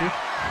 ring I see. now.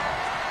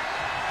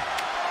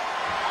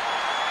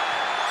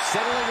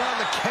 Settling on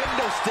the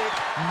kendo stick.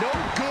 No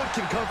good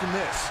can come from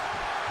this.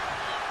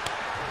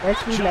 Guys,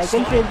 please like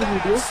and share the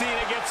video.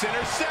 Cena gets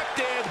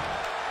intercepted.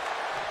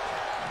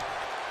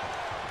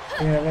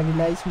 Yeah, very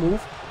nice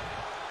move.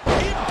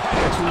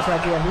 Lakshmi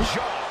Shahaji.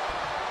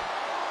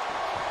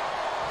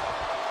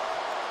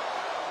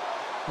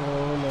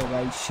 Oh no,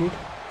 guys, shit.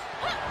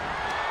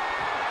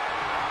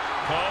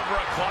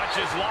 Cobra clutch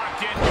is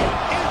locked in.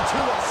 Into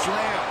a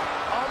slam.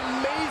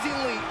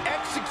 Amazingly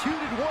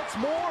executed once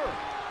more.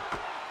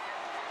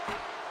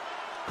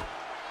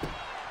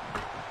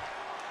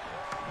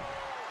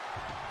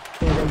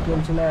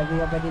 Cena having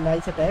a very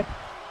nice attack.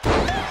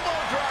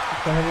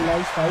 It's a very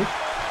nice fight.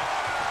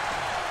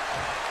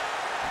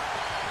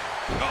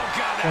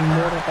 One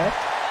more attack.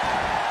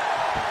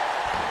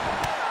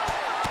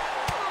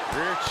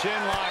 Rear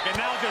chin lock, and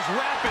now just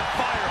rapid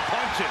fire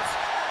punches.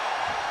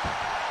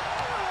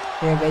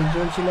 Yeah,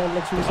 guys, Cena and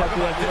Lakshmi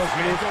Shahaji having a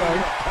great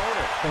fight.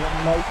 It's a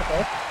very nice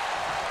attack.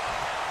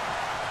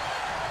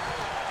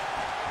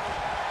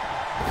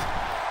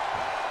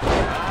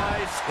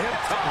 Nice hip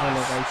toss. Oh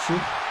no, guys,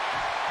 shit.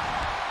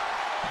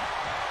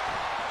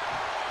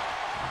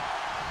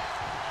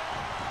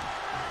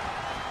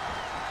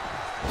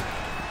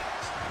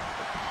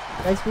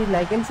 Guys, please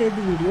like and share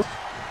the video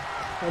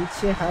and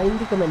say hi in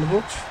the comment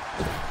box.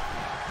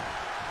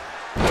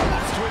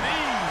 Lost with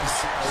ease.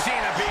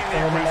 Cena being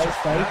the Very nice aggressor.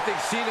 fight. I think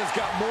Cena's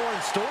got more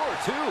in store,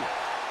 too.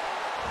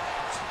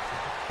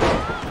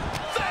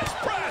 Fast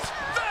press!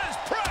 Fast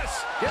press!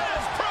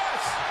 Fast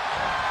press!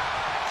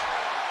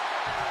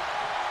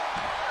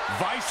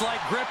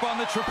 Vice-like grip on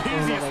the Oh no,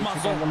 trapezius guys,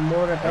 muscle. one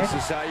more attack.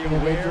 This is how you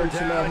Yeah, wear guys,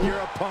 Cena down having- your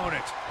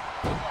opponent.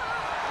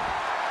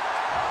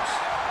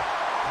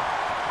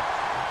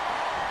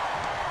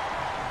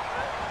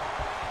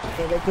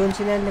 John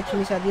Cena and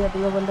Lakshmi Shahaji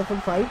having a wonderful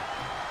fight.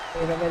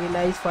 It was a very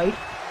nice fight.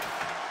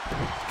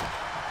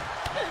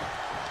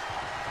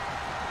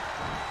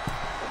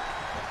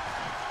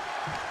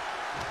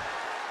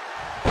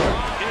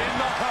 In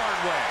the hard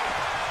way.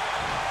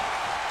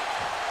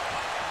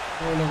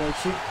 Oh no, guys,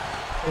 shit.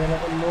 There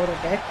are one more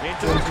attack.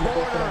 Into John the Cena goes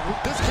for corner. a hit.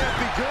 This can't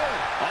be good.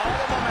 All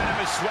the momentum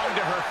is swung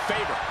to her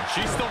favor.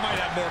 She still might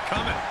have more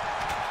coming.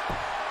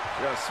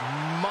 Just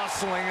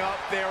muscling up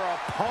their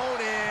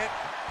opponent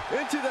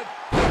into the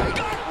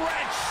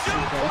Gut-wrench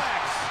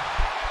suplex!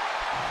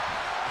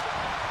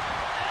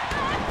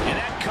 And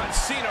that cuts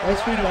Cena Guys,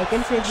 please right like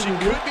and share the She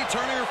video could be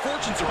turning her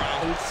fortunes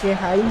around. and say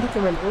hi in the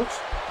comment box.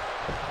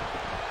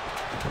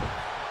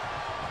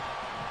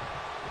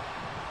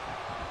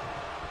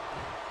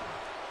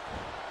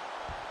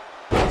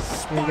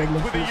 Spiked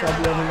with Lakshmi a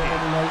Shahaji having a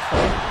very nice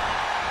fight.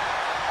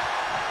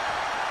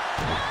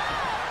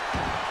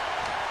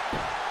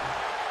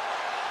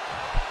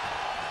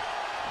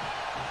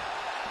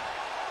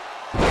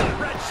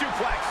 red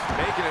suplex.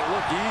 Making it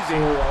look easy.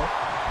 Oh wow.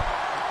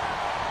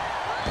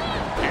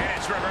 And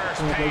it's reverse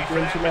pain Guys,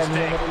 for John that Cena having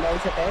a mistake. very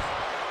nice attack.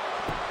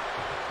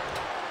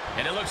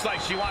 And it looks like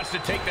she wants to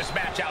take this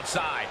match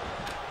outside.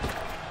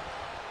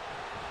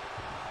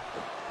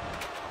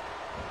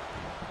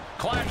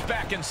 Climbs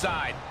back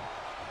inside.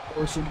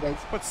 Oh shit, guys.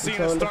 What's It's a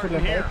Cena wonderful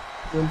starting attack. here?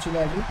 John Cena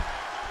again.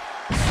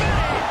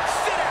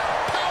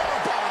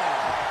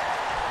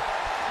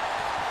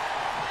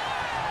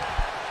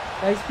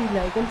 Guys, please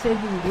like and share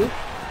the video.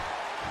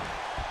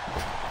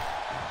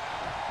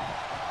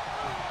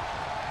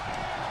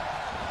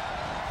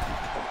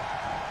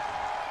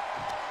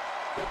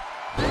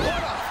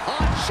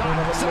 Shot. One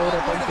more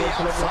attack. To the John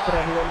Cena goes for outside.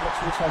 everyone.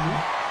 Lakshmi Shahaji.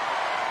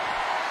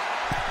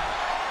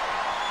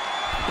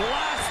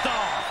 Blast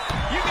off!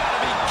 You gotta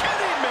be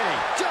kidding me!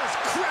 Just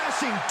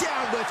crashing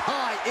down with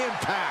high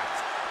impact.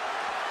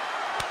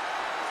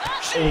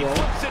 She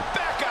flips it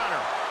back on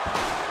her.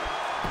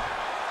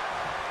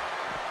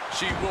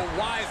 She will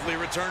wisely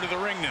return to the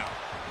ring now.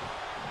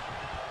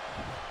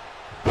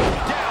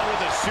 Down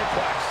with a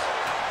suplex.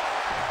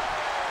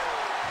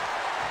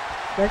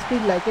 Guys,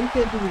 please like and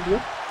share the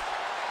video.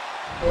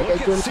 Look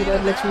Guys, at John Cena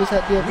and Cena Lakshmi now.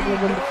 Shahaji having We a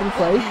know wonderful what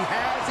fight. he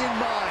has in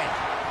mind.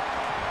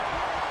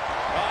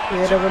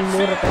 Here are one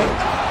more attack.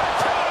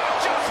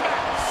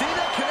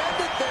 Cena can end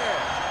it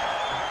there.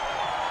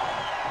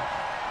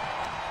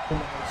 Oh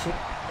my God, shit.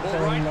 It's a Well,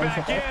 very right nice back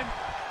attack. in.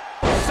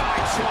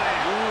 Side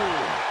slam.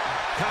 Ooh.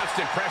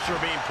 Constant pressure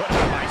being put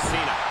on by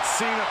Cena.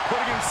 Cena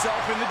putting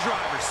himself in the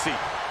driver's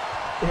seat.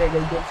 Here,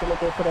 guys, John Cena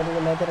goes for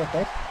another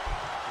attack.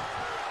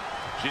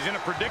 She's in a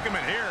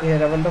predicament here. Here,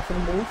 a wonderful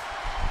move.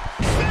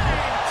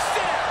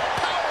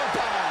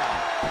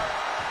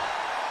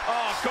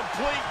 Oh,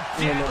 complete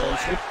Yeah, no,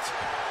 deadlift. shit.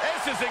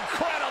 This is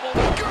incredible.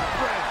 Gut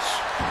wrench.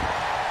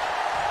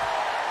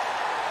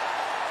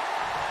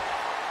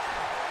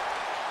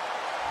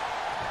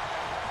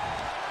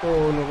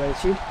 Oh no,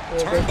 guys, shit.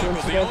 Guys, John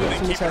Turnbuckle's the Cena only and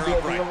thing Lakshmi keeping her Shahaji having a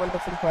upright.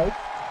 wonderful fight.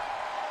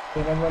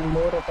 Here are one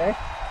more attack.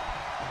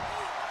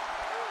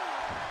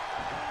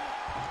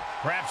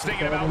 Perhaps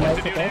thinking Okay, about nice what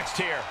to do attack. next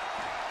here.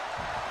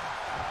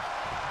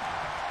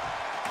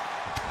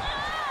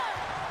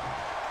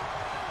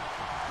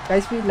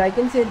 Guys, please like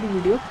and share the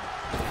video.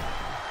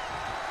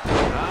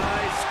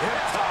 Nice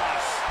hip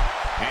toss.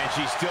 And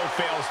she's still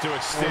fails to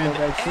extend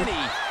any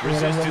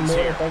resistance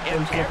here.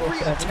 And every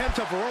attempt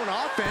of her own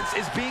offense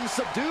is being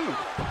subdued.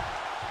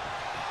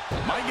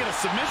 Might get a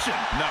submission.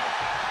 No.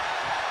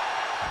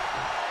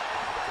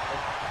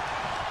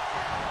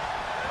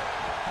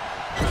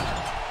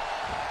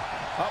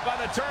 Up on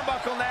the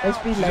turnbuckle now. Guys,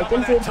 please like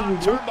and share the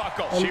video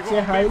and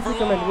say hi in the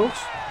comment box.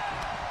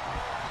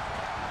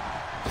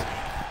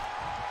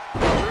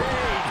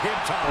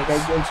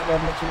 Guys, Johnson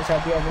and Lakshmi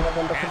Shahaji having a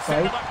wonderful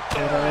fight.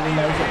 They are very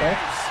nice attack.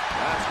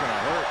 That's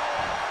gonna hurt.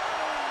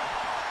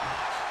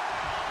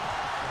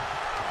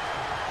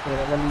 They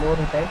have one more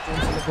attack.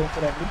 Johnson will go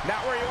for every.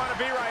 Not where you want to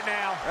be right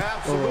now.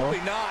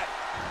 Absolutely not.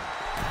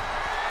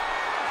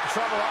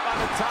 Trouble up on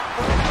the top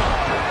rope.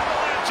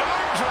 Avalanche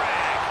arm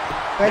drag.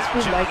 Guys,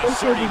 please like and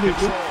share the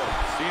video.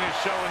 Cena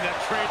showing that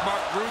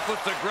trademark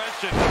ruthless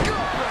aggression.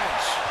 Gut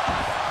wrench.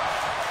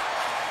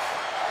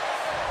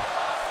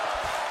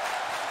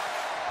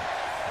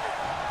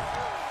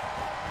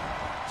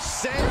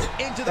 Sent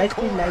into the Guys,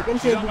 please like and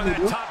share the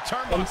video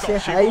and say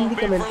hi in the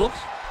comment box.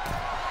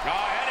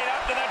 Heading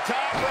up to the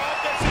top rope.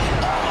 This is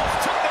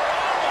almost took their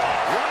arm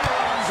off. Running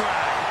arm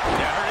drag.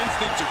 Yeah, her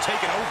instincts are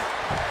taking over.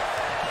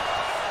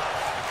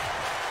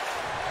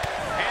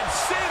 And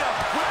Cena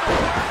with the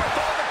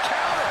wherewithal to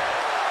counter.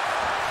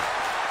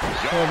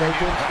 So guys,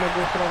 Johnson will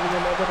go for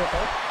another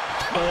attack.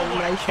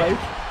 Nice fight.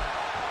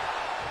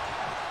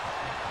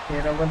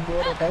 Here are one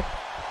more attack.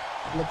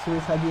 Lakshmi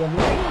Shahaji having.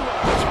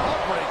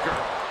 Jawbreaker.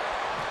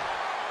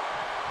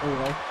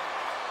 Alright.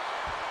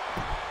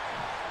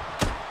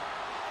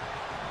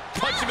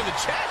 Punch him in the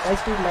chest.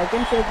 Guys, please like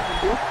and share the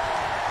video.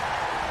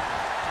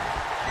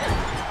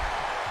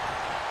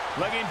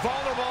 Looking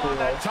vulnerable on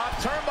that top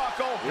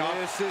turnbuckle.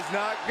 This is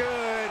not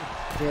good.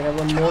 There are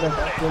one more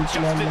attack.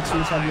 Johnson and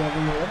Lakshmi Shahaji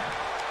having over.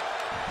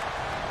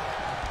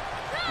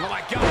 Oh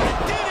my God,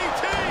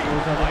 DDT! It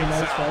was a very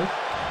nice fight.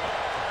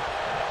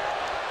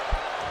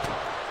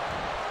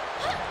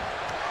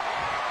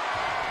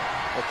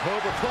 The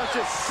Cobra Clutch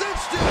is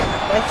cinched in.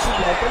 Guys,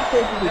 please like and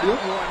share the video.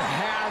 That one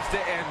has to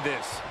end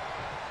this.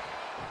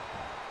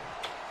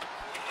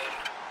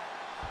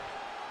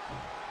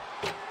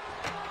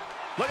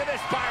 Look at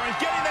this, Byron,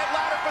 getting that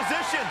ladder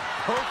position.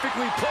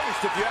 Perfectly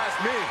placed, if you ask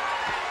me.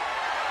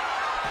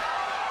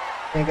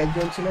 Hey guys,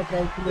 Johnson is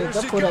trying to make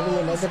up for having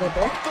another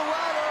attack. Up the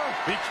ladder.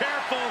 Be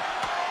careful.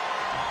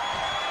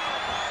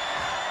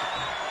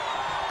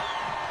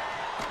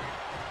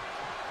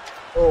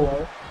 Oh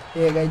wow.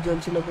 Hey guys,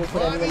 Johnson will go for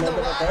having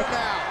another attack.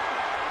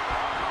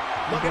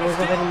 It was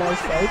a very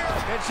nice fight.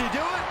 Can she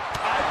do it?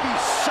 I'd be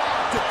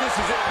shocked if this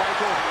is it,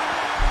 Michael.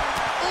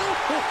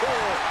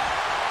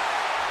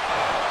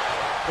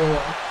 Oh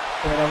wow.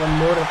 There are one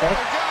more attack.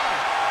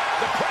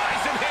 The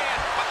prize in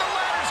hand, but the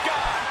ladder's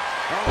gone.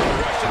 Only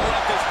question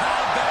left is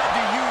how bad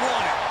do you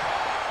want it?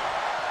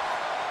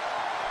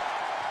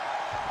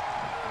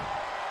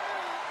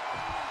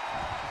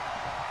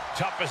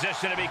 Tough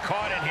position to be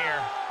caught in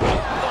here.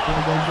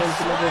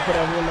 Johnson will go for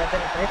having another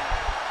attack.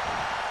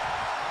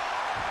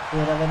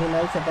 There are very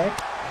nice attack.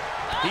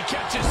 He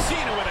catches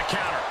Cena with a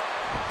counter.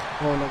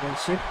 Oh no, guys,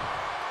 shit.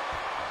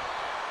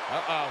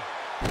 Uh-oh.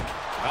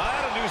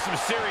 That'll do some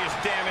serious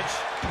damage.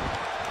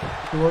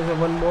 There was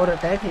one more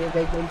attack. Here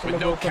guys, Johnson will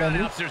With no go for having.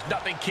 countouts, there's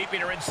nothing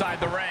keeping her inside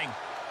the ring.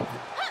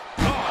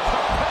 The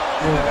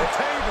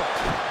table.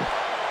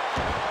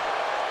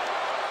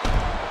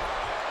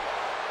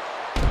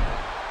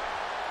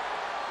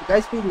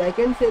 Guys, please like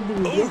and share the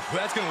video. Oof,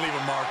 that's going to leave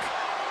a mark.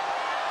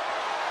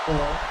 Oh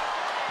wow.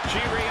 She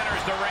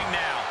re-enters the ring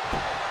now.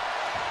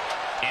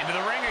 Into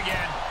the ring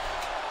again.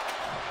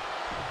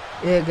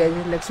 Yeah guys,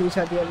 Lakshmi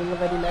Shahaji having a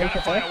very nice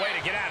Gotta find attack. a way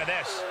to get out of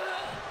this.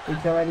 It's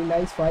a very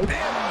nice fight.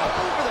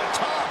 Over the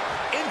top.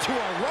 Into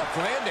a rough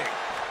landing.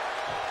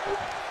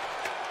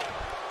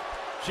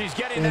 She's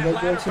getting Yeah that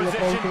guys, ladder Johnson is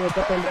trying to position. wake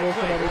up and go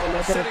for having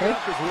another Setting attack.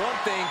 up is one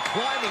thing.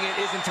 Climbing it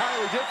is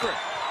entirely different.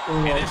 Oh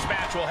And wow. this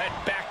match will head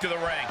back to the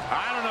ring.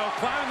 I don't know,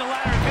 climbing the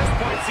ladder at this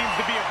point seems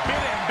to be a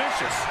bit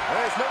ambitious.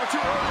 Hey, it's never too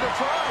early to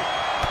try.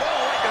 Oh,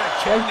 right to the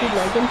Guys, please kidneys.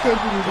 like and share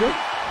the video.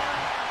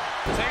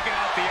 Taking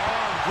out the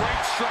arm,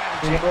 great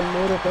strategy. There are one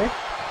more attack.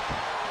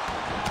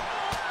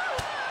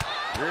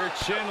 Rear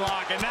chin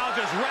lock, and now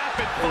just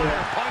rapid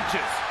fire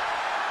punches.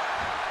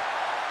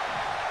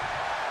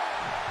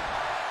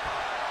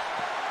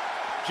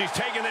 She's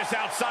taking this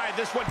outside.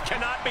 This one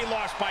cannot be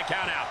lost by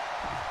count out.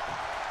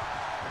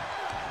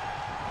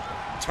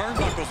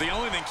 Turnbuckle's the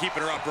only thing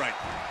keeping her upright.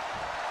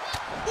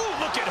 Ooh,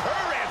 look at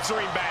her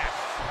answering back.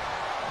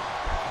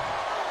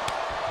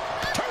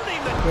 Turning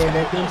the Yeah,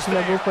 that tables Johnson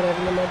will go there. for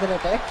having another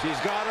attack. She's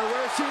got her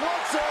where she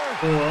wants her.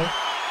 Oh wow.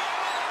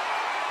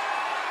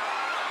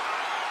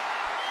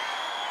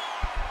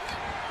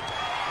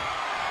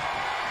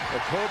 The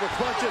Cobra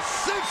Clutch is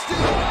cinched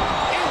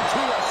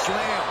into a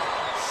slam.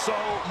 So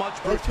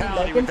much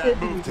brutality with that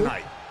move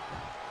tonight.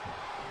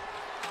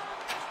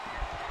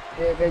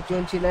 Yeah guys,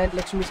 Johnson and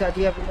Lakshmi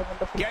Shahaji having a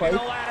wonderful Getting fight. the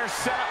ladder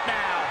set up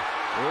now.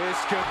 This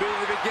could be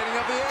the beginning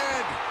of the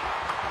end.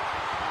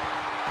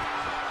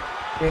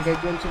 guys,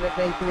 John Cena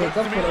trying to wake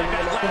up for a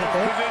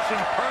position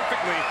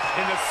perfectly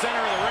in the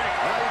center of the ring.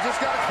 You just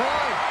gotta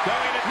climb.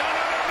 Going in. No.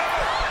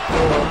 Oh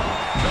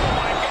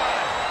my God.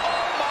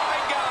 Oh my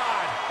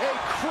God. A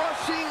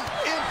crushing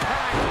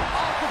impact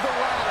off of the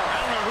ladder. I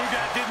don't know who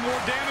that did more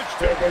damage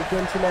to. Guys,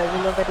 John Cena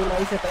having a very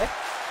nice attack.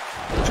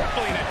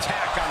 Tripling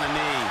attack on the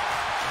knee.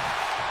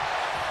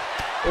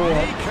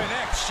 Knee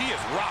connects. She is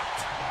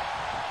rocked.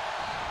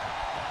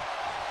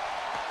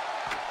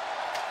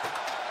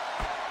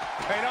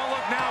 Hey, don't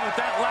look now, but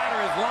that ladder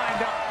is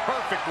lined up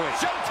perfectly.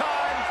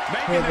 Showtime!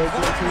 Making the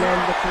climb.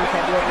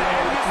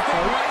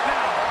 Right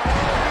now.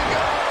 Here we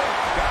go.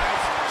 Guys,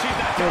 she's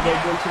not done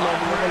yet.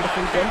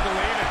 Can't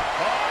believe it.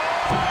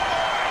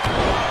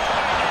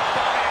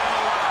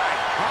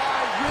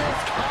 High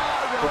risk,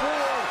 high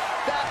reward.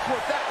 That's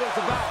what that was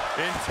about.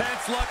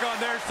 Intense luck on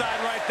their side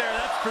right there,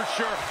 that's for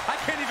sure.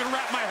 I can't even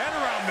wrap my head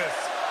around this.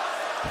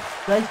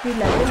 Guys, please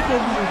like and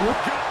share the video.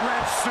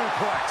 Gut-wrench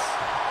suplex.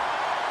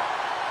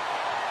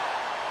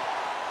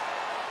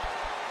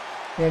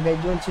 Yeah,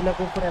 guys, John Cena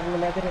go for having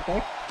another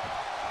attack.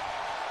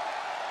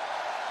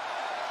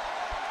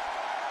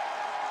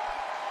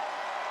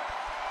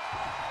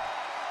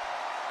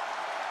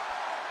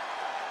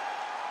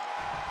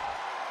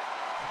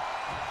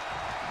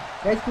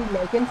 Guys, please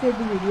like and share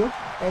the video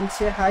and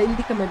say hi in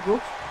the comment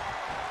box.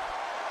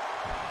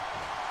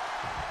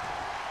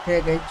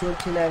 Hey guys, John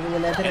Cena having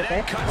another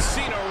attack. Cut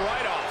Cena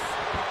right off.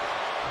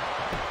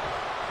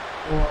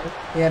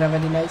 Oh, here a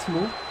very nice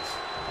move.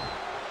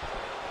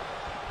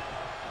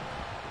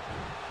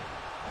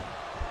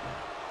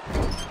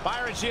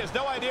 Byron, she has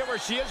no idea where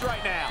she is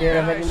right now. Here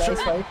a very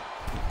nice fight.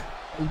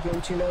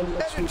 John Cena and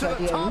Lakshmi Headed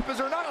to the top. Shahaji. Is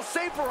there not a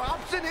safer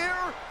option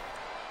here?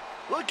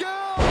 Look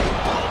out!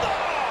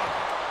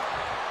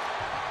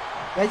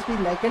 Guys, please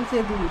like and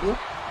share the video.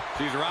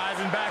 She's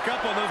rising back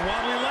up on those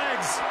wobbly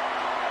legs.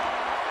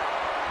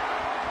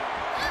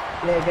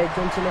 Yeah, guys,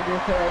 John Cena go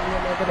for having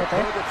another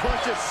attack. The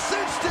clutch is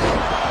cinched in. Here a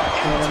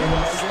very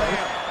nice Slam.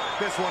 fight.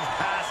 This one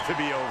has to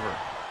be over.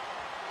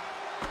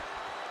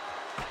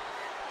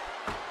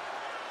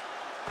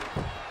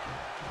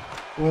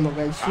 Oh no,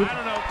 guys, shoot. I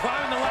don't know.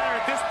 Climbing the ladder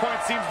at this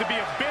point seems to be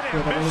a bit Here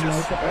a very ambitious.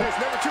 nice attack. It's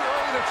never too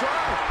early to try.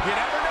 You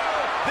never know.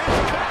 This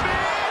could be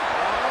it.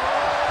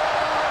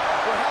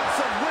 Perhaps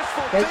some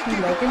wishful Guys, thinking.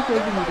 please like and share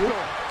the video.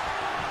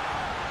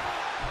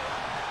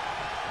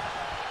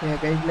 Yeah,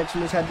 guys,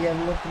 Lakshmi Shahaji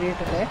having a great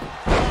attack.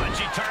 Oh, and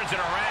she turns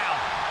it around.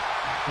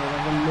 Here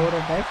having more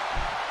attack.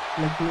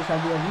 Lakshmi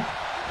Shahaji having.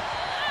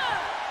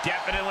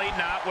 Definitely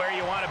not where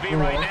you want to be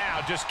right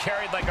now. Just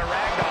carried like a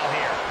ragdoll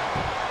here.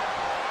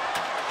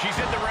 She's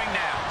in the ring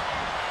now.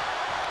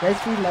 Guys,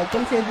 please like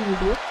and share the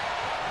video.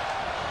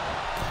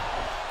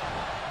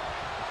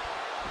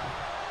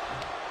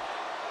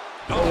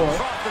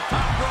 Off the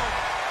top rope.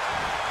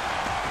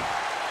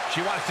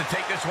 She wants to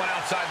take this one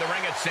outside the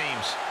ring, it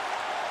seems.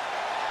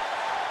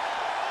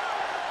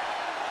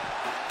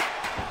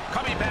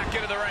 Coming back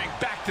into the ring,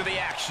 back to the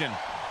action.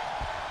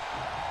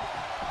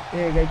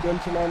 Here, guys, John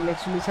Cena and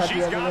Lakshmi Shahaji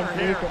She's having got a her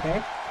great here.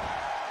 attack.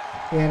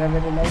 Here a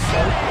very nice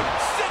fight.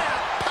 Sit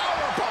out,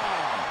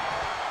 powerbomb.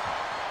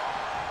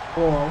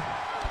 Oh wow.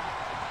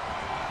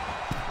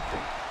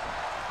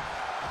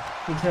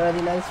 It's a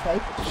very nice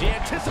fight. She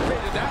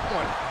anticipated that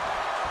one.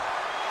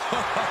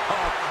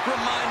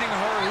 Reminding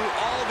her who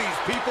all these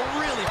people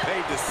really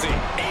paid to see.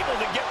 Able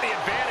to get the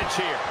advantage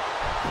here.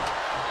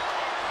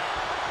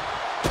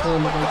 Oh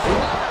my God.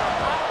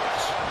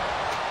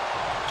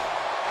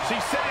 She's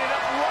setting it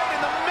up right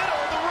in the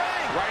middle of the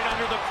ring. Right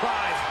under the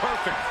prize.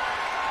 Perfect.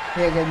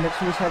 Here, guys,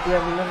 Lakshmi Shahaji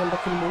having a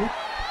wonderful move.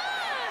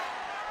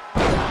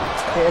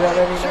 Here a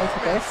very nice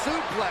attack.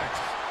 Suplex.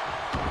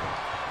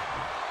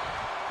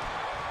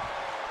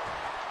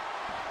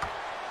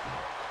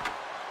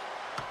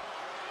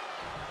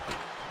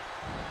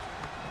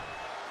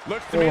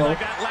 Looks to me like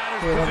that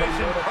ladder's Yeah,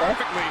 positioned okay.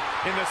 perfectly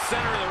in the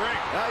center of the ring.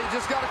 Now you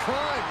just gotta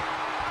climb.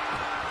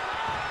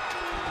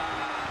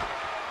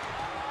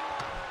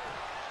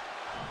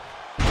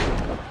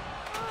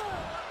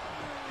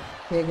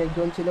 Here, guys,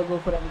 John Cena go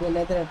for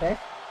another attack.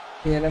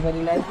 Here a very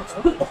nice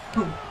attack.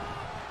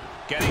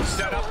 Getting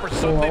set up for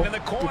Oh, something wow. in the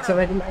corner. It's a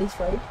very nice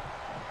fight.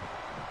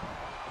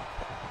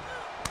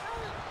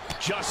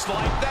 Just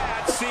like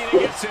that, Cena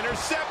gets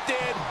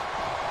intercepted.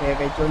 Here,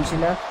 guys, John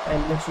Cena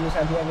and Lakshmi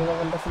Shahaji having a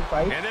wonderful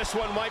fight. And this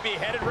one might be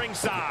headed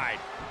ringside.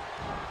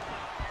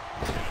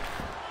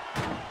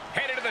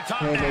 Headed to the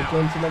top Here, guys, now.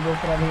 John Cena go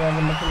for having a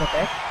wonderful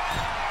attack.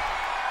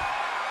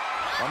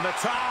 On the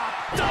top,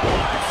 double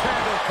axe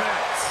handle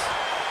connects.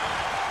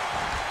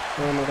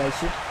 Oh no, guys,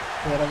 shit.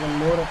 Here one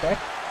more attack.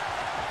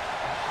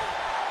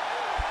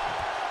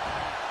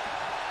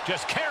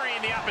 Just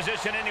carrying the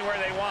opposition anywhere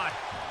they want.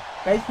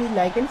 Guys, please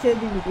like and share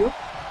the video.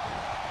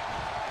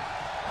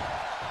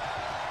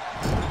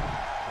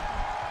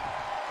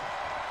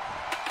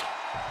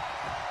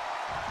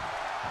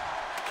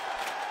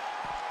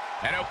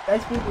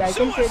 Guys, please like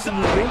and share the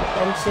video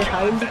and say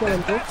hi in the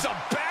comment box. That's a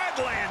bad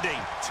landing.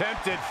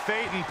 Tempted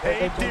fate and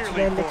paid Okay,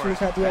 dearly Lakshmi for it.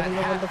 Shahaji having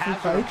a wonderful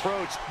Haphazard fight.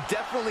 approach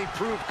definitely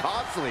proved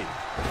costly.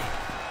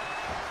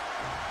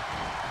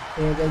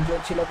 Here guys,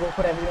 John Cena go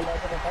for having a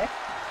nice attack.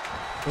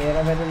 Here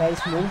a very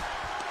nice move.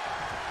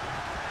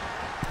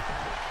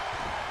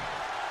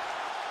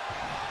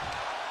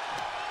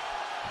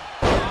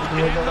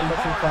 Here is a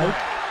wonderful fight.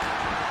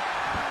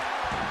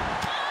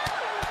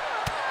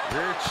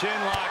 Rear chin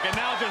lock, and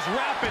now just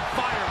rapid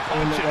fire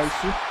punches.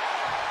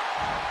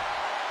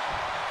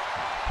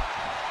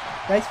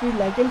 Guys, please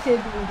like and share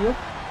the video.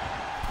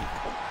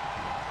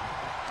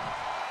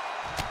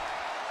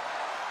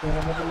 Here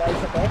a very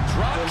nice attack.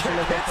 Drop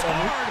kick hits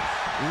hard,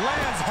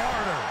 lands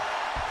harder.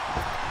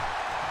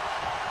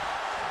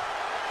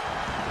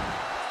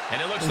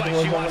 And it looks like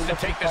she wants to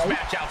take this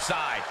match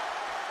outside.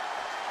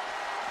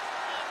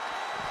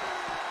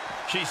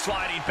 She's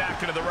sliding back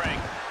into the ring,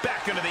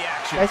 back into the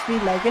action. Guys,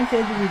 please like and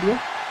share the video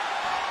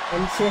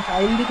and say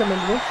hi in the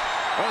comment box.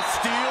 A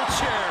steel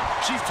chair.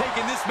 She's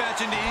taking this match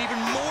into even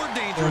more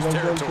dangerous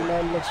territory.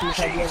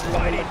 She's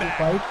fighting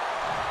back.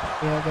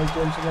 Here guys,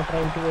 John Cena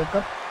trying to wake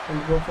up and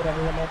go for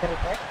another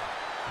attack.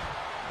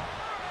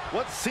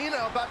 What's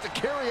Cena about to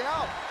carry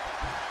out?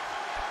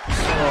 Oh,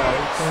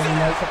 it's a very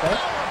nice attack.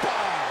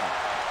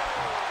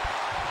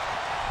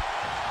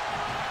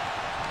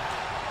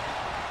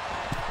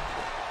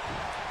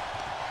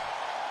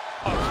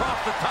 Across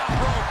the top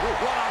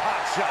rope, what a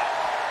hot shot.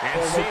 And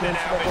Cena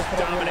now is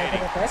dominating.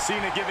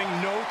 Cena giving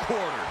no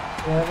quarter.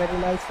 Yeah, very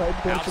nice fight.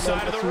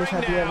 Outside of the ring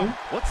now.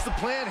 What's the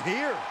plan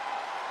here?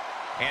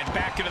 And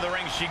back into the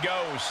ring she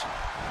goes.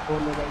 Oh,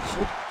 no, right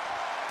shoot.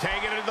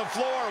 Taking it to the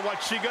floor.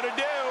 What's she going to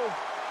do?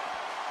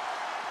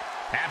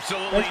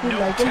 Absolutely Guys, no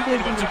like and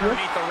share telling the what's video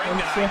underneath the ring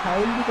and say tonight. hi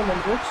in the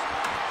comment box.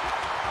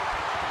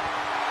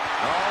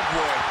 Oh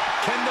boy,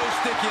 kendo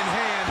stick in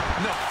hand,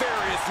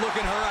 nefarious look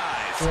in her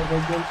eyes. Here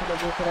guys, John Cena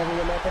go for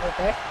another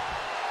attack.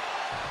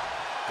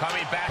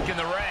 Coming back in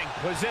the ring.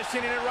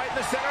 Positioning it right in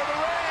the center of the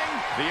ring.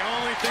 The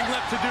only thing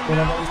left to do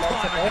Here now a is very nice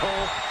climb it, attack.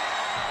 Cole.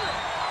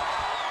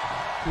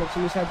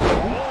 Lakshmi Shahaji.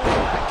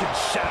 That can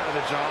shatter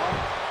the jaw.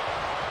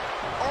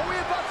 Are we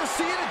about to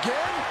see it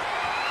again?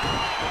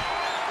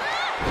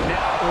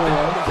 Now, Oh,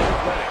 that was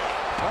athletic.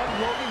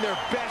 Unloading their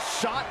best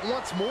shot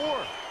once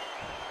more.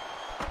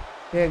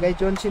 Here guys,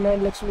 John Cena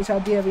and Lakshmi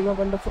Shahaji having a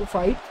wonderful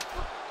fight.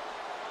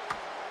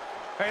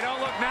 Hey, don't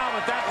look now,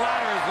 but that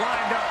ladder is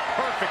lined up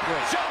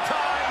perfectly.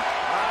 Showtime!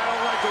 I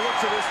don't like the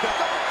looks of this stuff.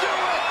 Don't do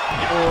it!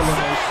 Oh, no,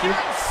 right shoot. You're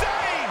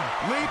insane!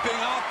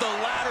 Leaping off the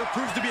ladder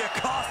proves to be a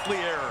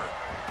costly error.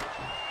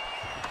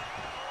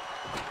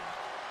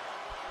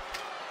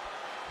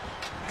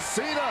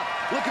 Cena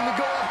looking to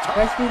go up top.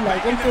 Guys, please like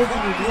and share the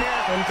video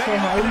and say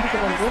hi in the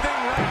comment box.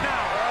 Right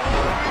now.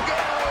 Here we go.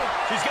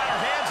 She's got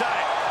her hands on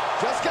it.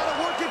 Just gotta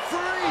work it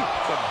free.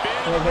 It's a bit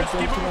Here of a guys,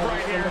 risky John Cena move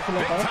right having a here. wonderful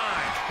Big attack.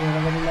 time. Here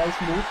a very nice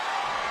move.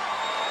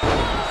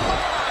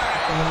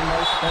 A very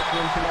nice attack,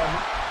 John Cena.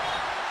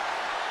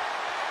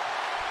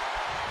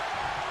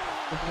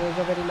 It was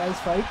a very nice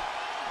fight.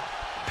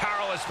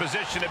 Powerless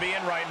position to be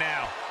in right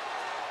now.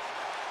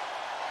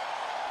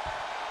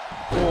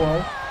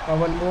 Oh wow,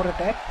 one more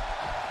attack.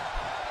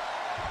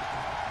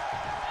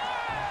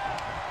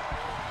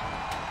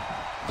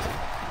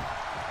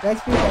 Guys,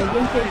 please like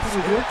and share the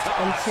video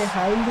and say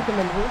hi in the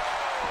comment box.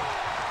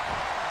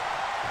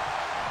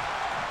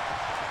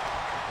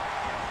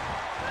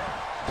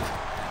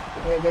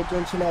 Here guys,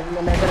 John Cena having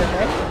another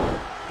attack.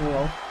 Oh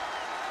wow.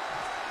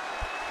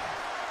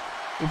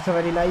 It's a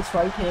very nice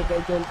fight. Here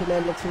guys, John Cena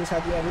and Lakshmi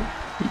Shahaji having.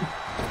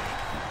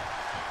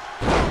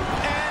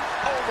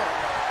 And over.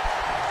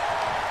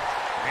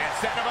 And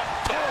set him up.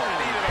 Oh,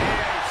 knee to the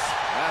face.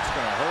 That's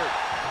gonna hurt.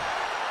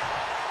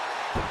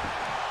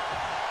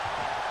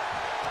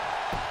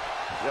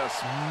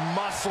 Just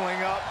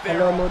muscling up their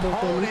Hello, Modo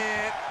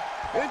opponent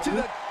into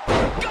the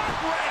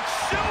Gut-wrench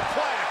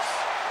suplex.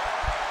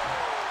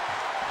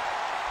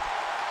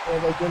 Here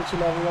guys, John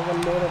Cena having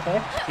one more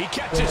attack. He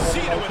catches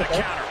Cena with a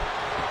counter.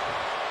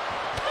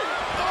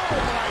 Oh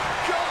my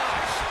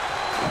gosh.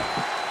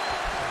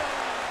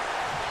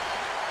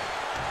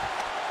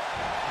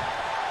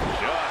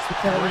 Just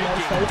It's a very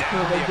nice breaking fight. down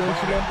Here the guys, John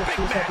Cena and opponent.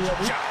 Lakshmi Big Shahaji match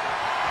having. chop.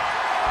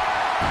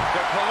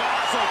 The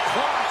colossal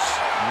clutch.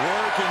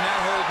 Working that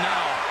hold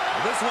now.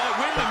 This won't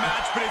win the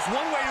match, but it's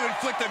one way to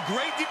inflict a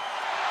great deal.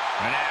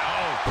 And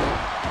now,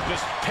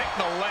 just pick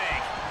the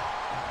leg.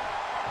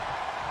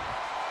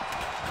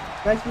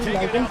 Guys, please Taking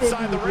like it and share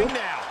outside the the ring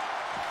video. now.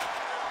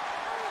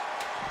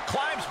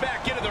 Climbs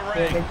back into the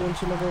Here ring. guys, John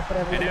Cena go for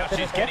having And now another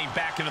she's attack. getting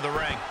back into the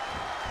ring.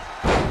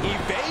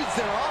 evades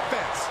their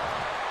offense.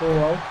 Oh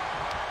wow.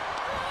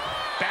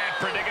 Bad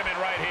predicament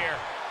right here.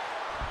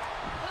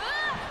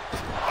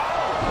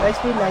 Guys,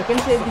 please like and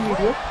share the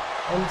video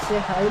and say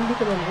hi in the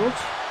comment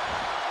box.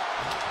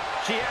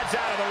 She heads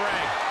out of the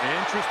ring.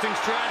 Interesting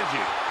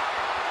strategy.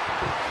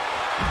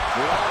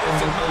 With all this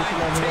in mind,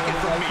 take it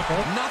from me.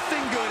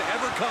 Nothing good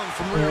ever comes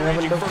from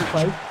rearranging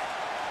furniture.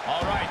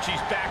 All right, she's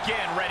back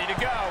in, ready to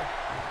go.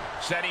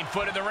 Setting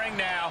foot in the ring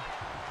now.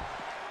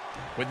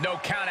 With no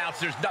countouts,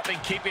 there's nothing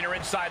keeping her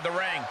inside the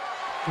ring.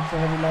 It's a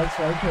very nice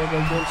fight here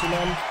by John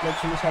Cena and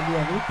Lakshmi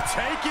Shahaji.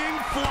 Taking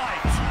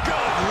flight.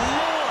 Good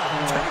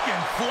Lord.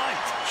 Taking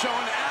flight.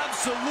 Showing absolute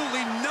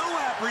Absolutely no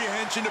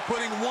apprehension to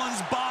putting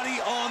one's body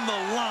on the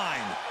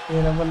line.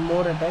 Here, one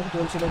more attack.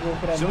 John Cena go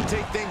for She'll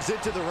take things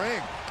into the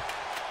ring.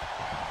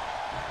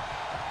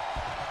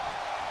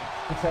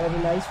 It's a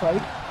very nice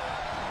fight.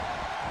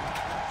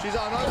 She's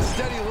on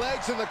unsteady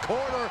legs in the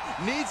corner.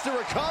 Needs to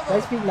recover.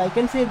 Guys, please like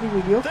and share the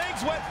video.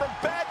 Things went from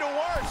bad to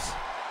worse.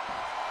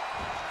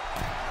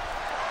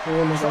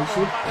 Oh my God,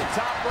 shit. On the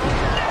top rope.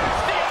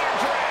 Nasty arm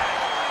drag.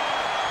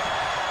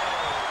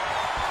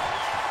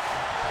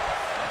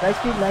 Guys,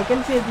 please like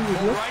and share the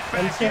video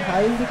and say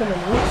hi in the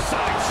comment box.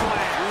 Side slam.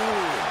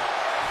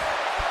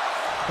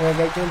 Here,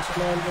 guys, John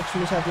Cena and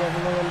Lakshmi Shahaji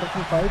having a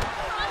wonderful fight.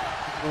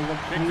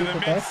 Kick to the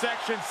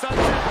midsection.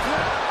 Sunset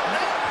flip.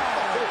 No!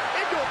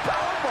 Into a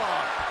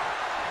powerbomb.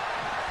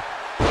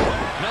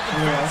 Nothing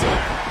fancy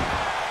there.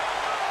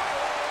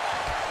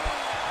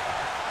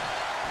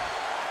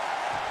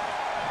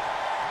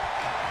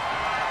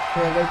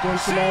 Here, guys, John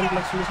Cena and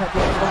Lakshmi Shahaji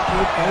having a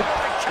great fight.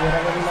 Here,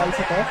 a very nice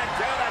attack.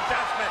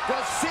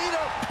 Does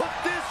Cena put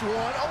this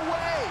one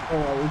away?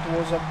 Oh, it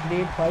was a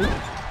great fight.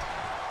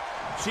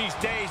 She's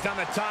dazed on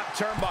the top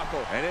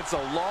turnbuckle. And it's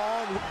a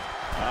long...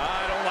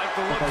 I don't like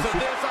the looks of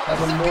this.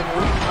 One more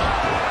move.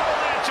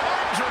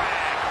 Arm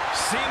drag.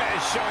 Cena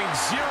is showing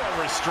zero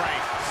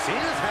restraint.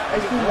 Cena's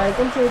Guys, having please like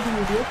and share the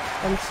video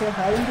and say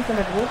hi in the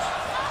comment box.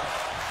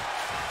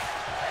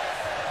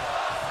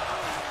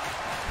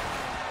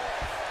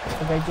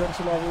 So guys, John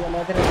Cena having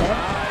another attack.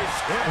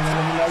 And a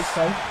very nice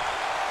fight.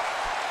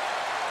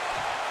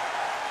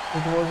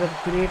 It was a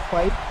great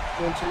fight.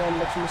 John Cena and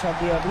Lakshmi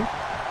Shahaji having.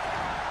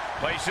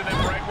 Placing them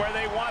right where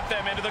they want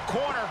them, into the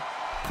corner.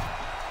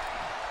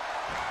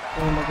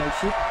 Oh my God,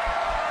 shit.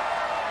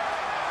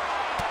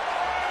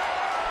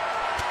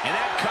 And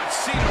that cuts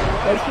Cena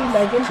Guys, right please off.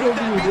 like and share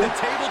the Be video the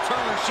table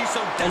turner she so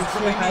and say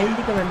desperately hi in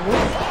needs. the comment box.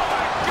 Oh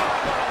my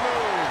God, what a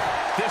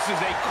move. This is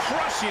a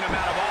crushing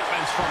amount of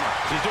offense from her.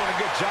 She's doing a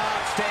good job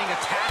staying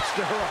attached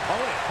to her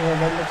opponent. Here,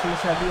 guys, Lakshmi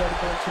Shahaji and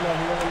John Cena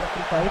having a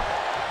wonderful fight.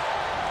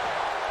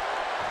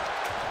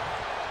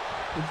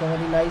 It's a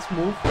very nice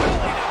move.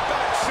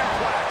 Back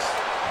suplex.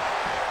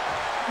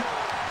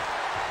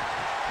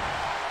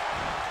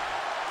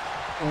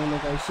 Oh my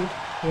God, shit.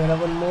 Here are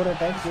one more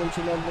attack. John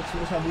Cena and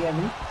Lakshmi Shahaji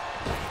having.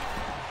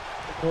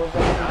 It was a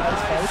very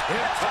nice fight.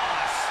 Hip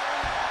toss.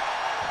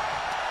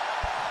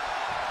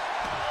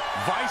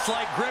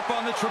 Vice-like grip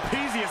on the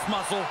trapezius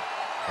muscle.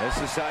 This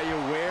is how you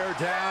wear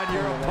down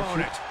your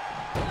opponent.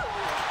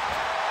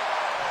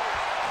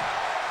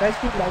 Guys,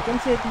 please like and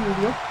share the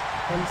video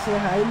and say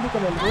hi in the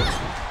comment box.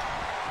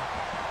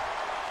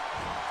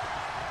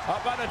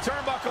 Up on the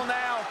turnbuckle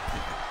now.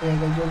 Here,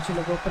 guys, John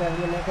Cena go for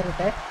having another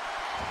attack.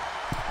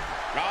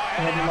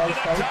 Heading up to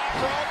the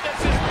top rope.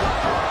 This is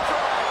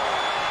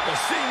the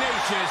C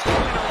Nation is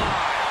coming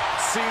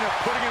alive. Cena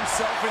putting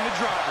himself in the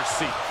driver's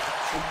seat.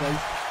 Good,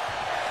 guys.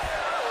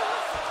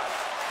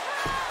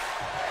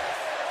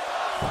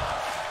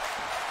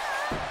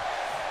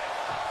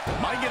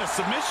 Might get a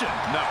submission.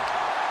 No.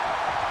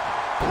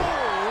 Oh,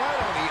 right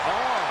on the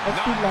arm. Guys,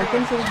 please like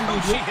and share the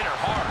Oh, she video hit her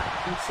hard.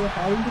 and say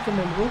hi in the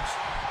comment box.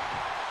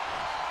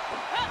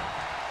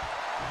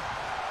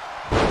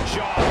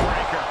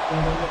 Jawbreaker.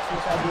 Here, guys, Lakshmi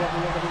Shahaji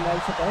having a very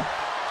nice attack.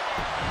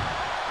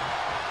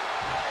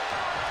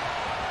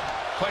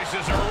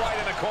 Places her right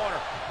in the corner.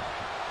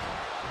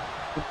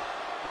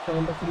 It's a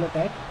wonderful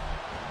attack.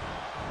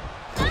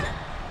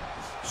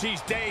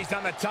 She's dazed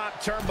on the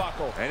top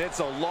turnbuckle. And it's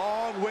a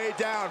long way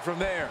down from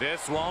there.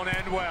 This won't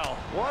end well.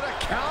 What a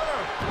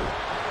counter.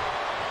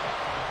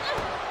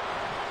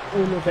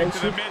 Oh no, guys, To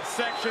the shit.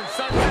 midsection.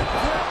 Sunset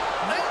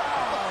flip.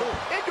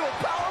 Oh, into a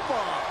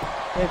powerbomb.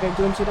 Here, guys,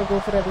 John Cena go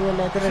for having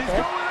another She's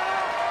attack. going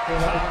up.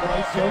 Here, having a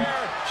nice jump.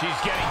 She's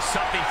getting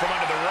something from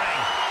under the ring.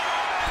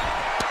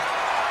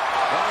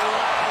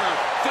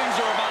 Things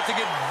are about to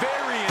get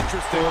very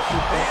interesting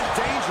and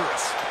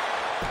dangerous.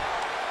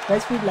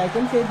 Guys, please like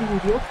and share the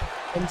video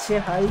and say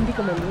hi in the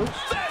comment box.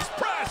 Fez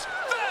press.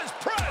 Fez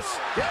press.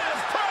 Fez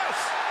press.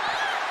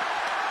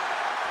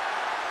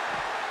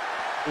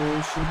 Oh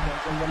shit,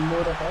 guys, and one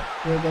more attack.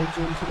 Here, guys,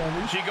 John Cena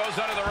having. She goes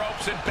under the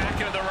ropes and back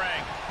into the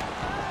ring.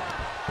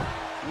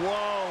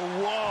 Whoa,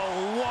 whoa,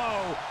 whoa.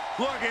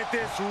 Look at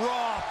this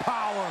raw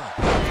power.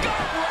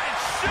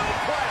 Gut-wrench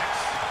suplex.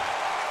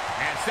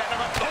 And setting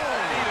him up to the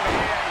knee to the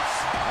face.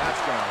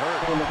 That's going to hurt.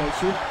 Oh my God,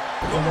 shoot.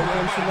 And then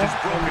John Cena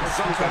and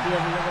Lakshmi Shahaji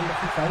having a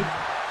wonderful fight.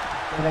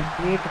 Here, a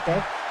great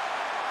attack.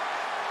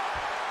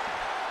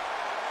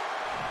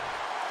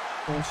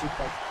 Oh shit,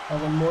 guys. And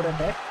one more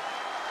attack.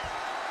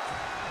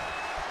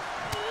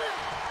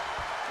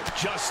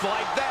 Just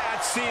like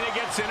that, Cena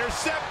gets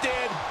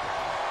intercepted.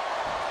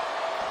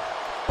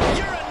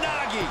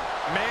 Uranagi.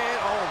 Man,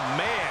 oh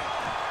man.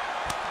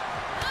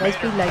 Guys,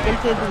 please like and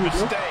share the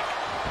video Mistake.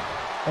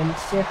 and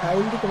say hi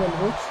in the comment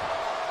box.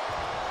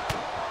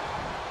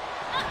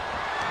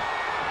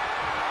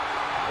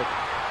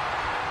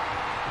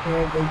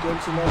 Here, guys, John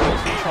Cena and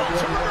Lakshmi Shahaji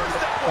having a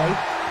wonderful fight.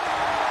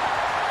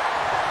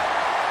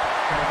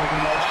 Here, a very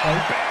nice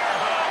fight. Bear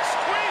hug,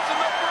 squeezing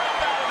the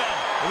breath out of him.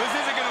 Well, this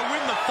isn't going to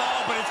win the fall,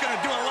 but it's going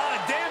to do a lot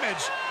of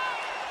damage.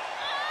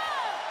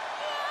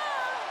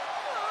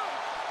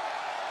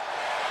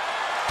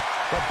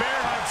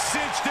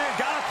 cinched in.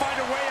 Gotta find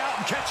a way out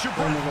and catch your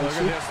breath. Look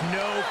at this.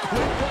 No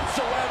quit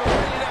whatsoever.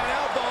 Laying down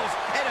elbows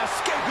and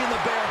escaping the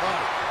bear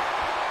hug.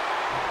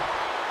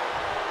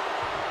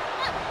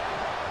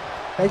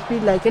 Guys,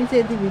 please like and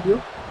share the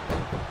video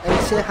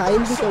and say hi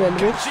in the comment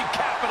box. She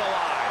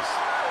capitalized.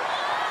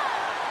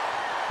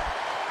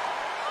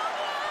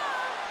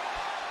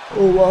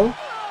 Oh wow,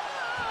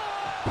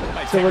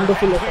 it's a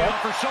wonderful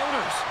attack. For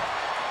shoulders.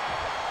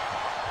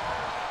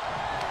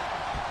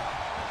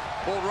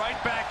 Pulled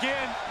right back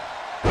in.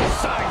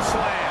 Side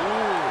slam.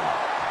 Ooh.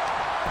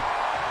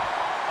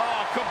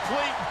 Oh,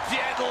 complete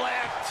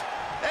deadlift.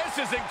 This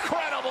is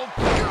incredible.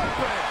 Gut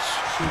wrench.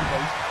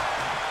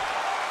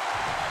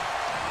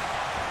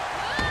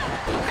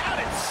 Got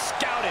it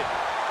scouted.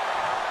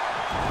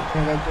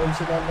 John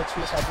Cena and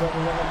Lakshmi Shahaji are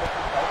number 5.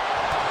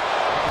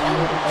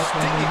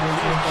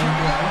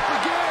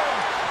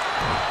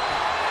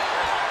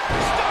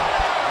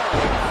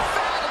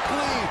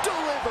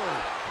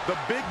 Delivered. The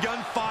big gun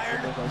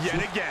fired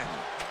yet again.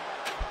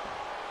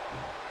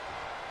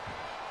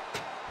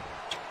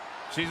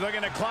 She's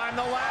looking to climb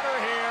the ladder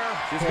here.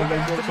 She's going to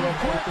have to move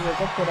quick.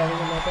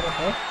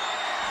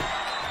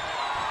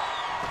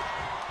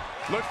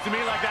 Looks to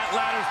me like that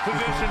ladder's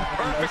positioned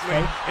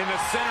perfectly in the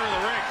center of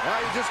the ring. Now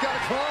you just got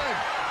to climb.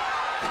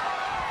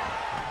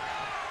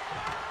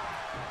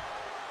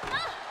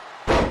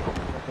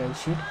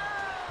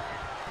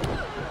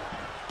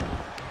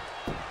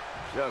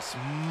 Just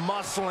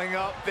muscling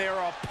up their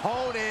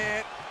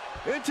opponent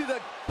into the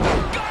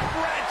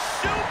gut-wrench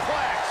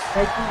suplex.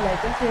 Guys, please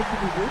like and share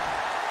the video.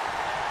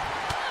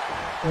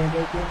 John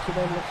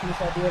Cena and Lakshmi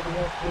Shahaji are doing a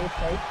great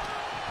fight.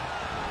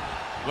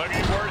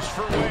 Looking worse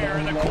for wear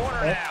in the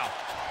corner now.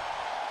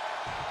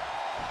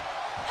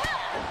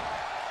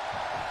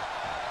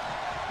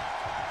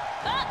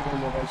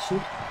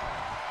 Shoot.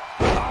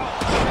 Your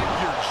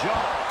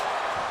jaw.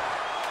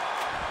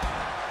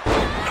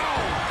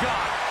 Oh,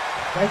 God.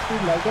 Guys,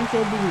 please like and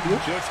share the video.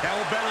 She looks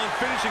hell-bent on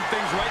finishing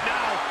things right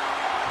now.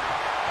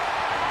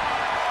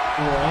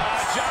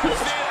 John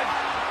Cena.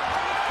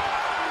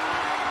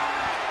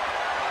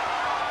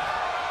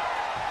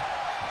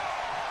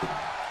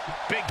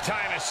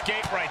 Big-time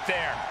escape right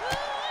there.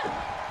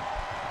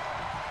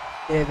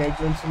 Yeah, guys,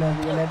 John Cena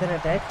doing another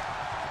attack.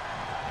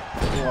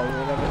 Wow,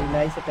 a very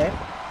nice attack.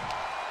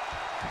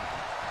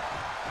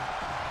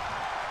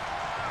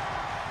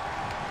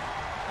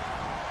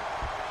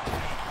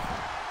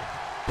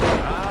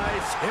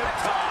 Nice hip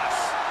toss.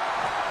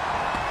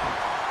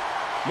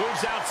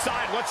 Moves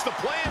outside. What's the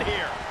plan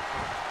here?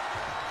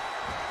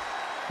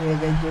 Yeah,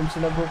 guys, John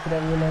Cena go for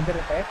another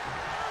attack.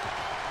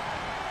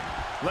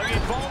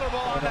 Looking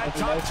vulnerable on that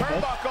top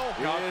turnbuckle.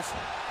 Yes.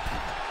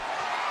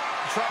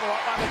 Trouble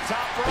up on the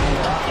top rope.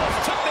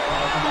 Almost took their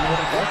arm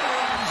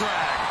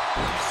drag.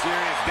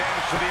 Serious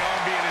damage to the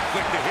arm being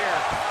inflicted here.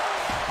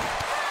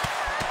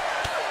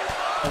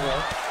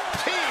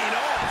 Teed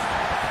off.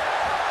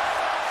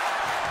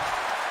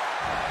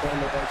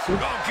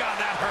 Oh, God,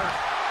 that hurt.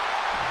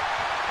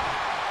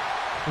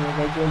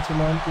 John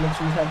Cena and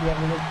Lakshmi Shahaji are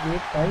in a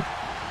great fight.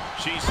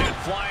 She's sent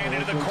flying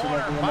into the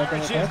corner.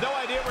 Myron, she has no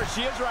idea where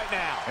she is right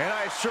now. And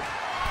I sure...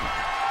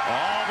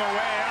 All the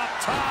way up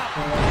top.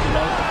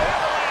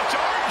 Avalanche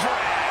arm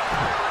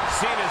drag.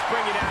 Cena's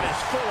bringing out his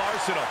full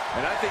arsenal.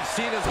 And I think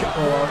Cena's got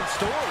more in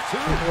store,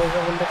 too. It was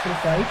a wonderful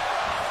fight.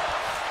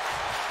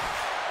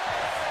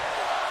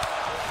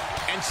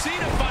 And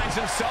Cena finds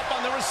himself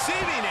on the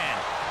receiving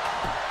end.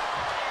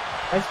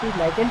 Guys, please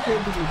like and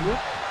share the video.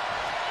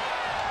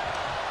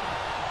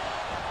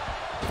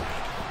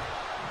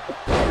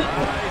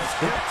 Nice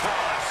hip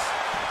toss.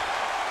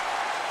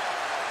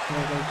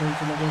 John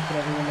Cena goes for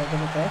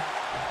another attack.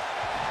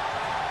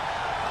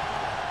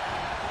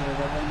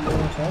 One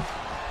more attack.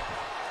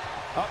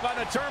 Up on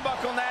the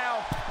turnbuckle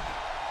now.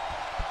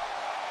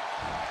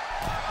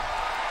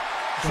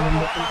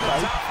 Wonderful Up on the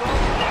fight. top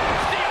rope.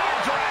 There's the arm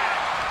drag.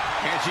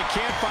 And she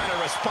can't find a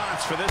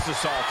response for this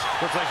assault.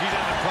 Looks like she's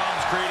having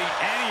problems creating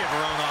any of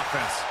her own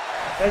offense.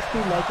 Guys,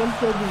 please like and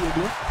share the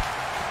video.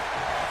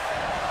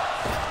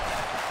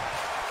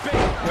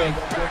 Big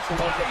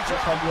body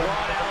drop.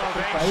 Broad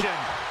elevation.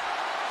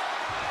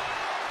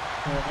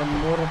 One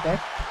more attack.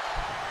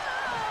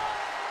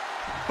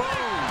 Boom.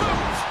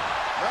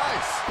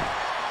 Nice.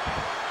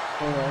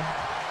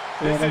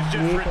 This is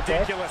just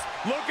ridiculous.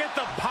 Look at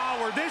the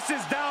power. This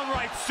is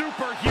downright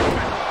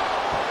superhuman.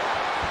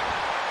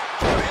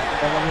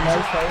 A very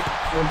nice fight.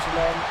 John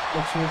Cena and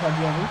Lakshmi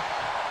Shahaji.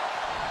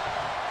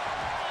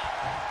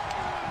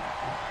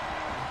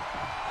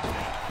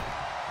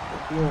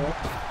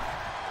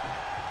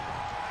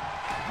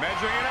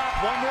 Measuring it up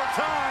one more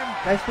time.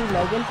 Guys, please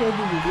like and share the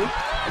video.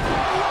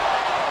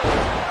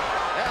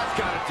 That's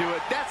got to do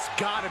it. That's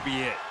got to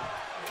be it.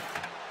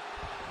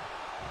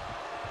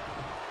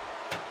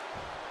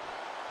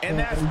 And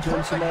that's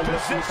perfect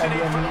positioning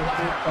for the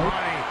ladder.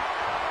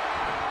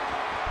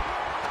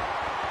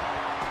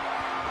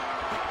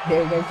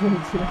 Here guys, John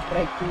Cena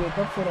trying to wake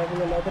up for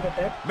having another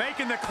attack.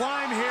 Making the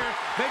climb here.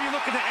 Maybe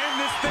looking to end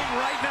this thing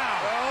right now.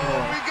 Oh,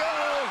 here we go.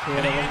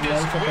 And he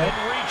just within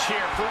reach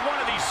here for one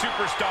of these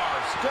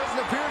superstars. Doesn't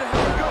appear to have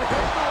a good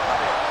handle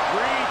on it.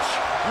 Reach,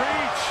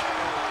 reach.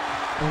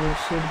 Oh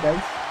shit,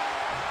 guys.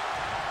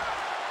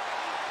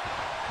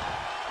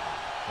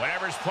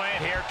 Whatever's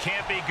playing here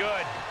can't be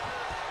good.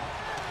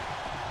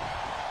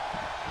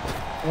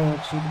 Oh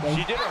shit, guys.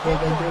 She did her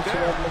homework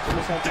there.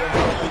 Down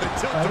with a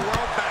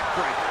tilt-the-world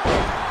backbreaker.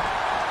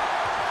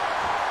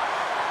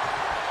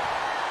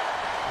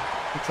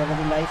 It's a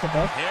very nice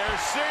attack. Here's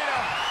Cena.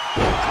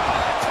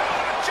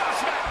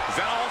 Adjustment. Is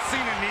that all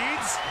Cena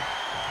needs?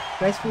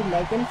 Guys, please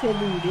like and share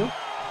the video.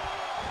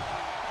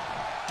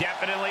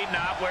 Definitely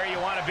not where you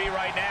want to be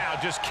right now.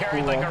 Just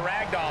carried like a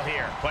rag doll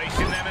here.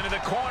 Placing them into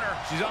the corner.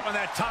 She's up on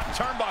that top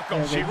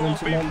turnbuckle. She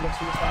won't be. I don't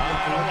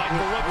like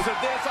the looks of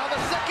this. On the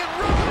second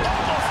row.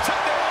 Almost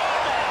took their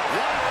arm off.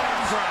 One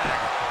arm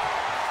drag.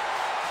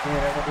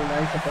 Yeah, very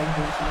nice attack.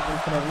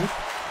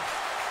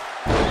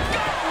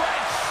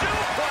 Gut-wrench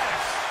suplex.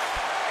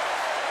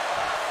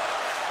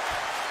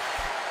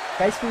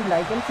 Guys, please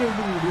like and share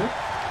the video.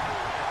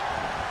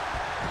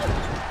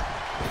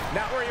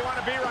 Not where you want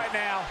to be right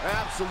now.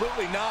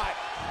 Absolutely not.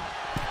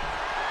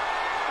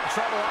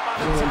 Trouble up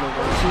on the top.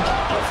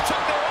 Almost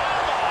took their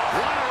arm off.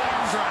 One arm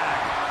drag.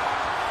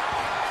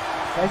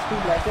 Guys,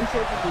 please like and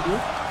share the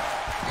video.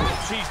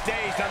 She's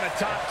dazed on the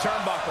top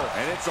turnbuckle.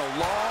 And it's a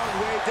long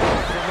way down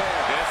from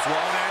there. This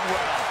won't end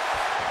well.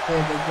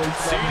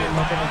 Seated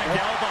bionic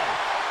elbow.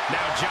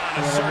 Now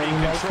John asserting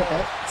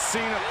control.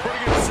 Cena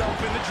putting himself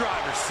in the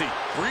driver's seat.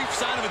 Brief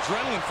sign of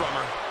adrenaline from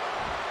her.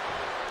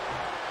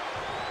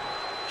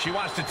 She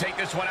wants to take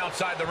this one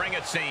outside the ring,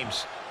 it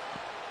seems.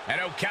 And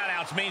no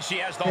countouts means she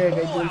has the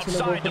whole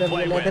outside to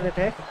play with.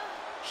 Attack.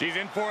 She's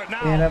in for it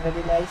now. Yeah,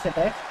 very nice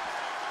attack.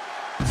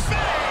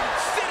 Bang!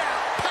 Sit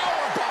out!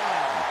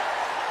 Powerbomb!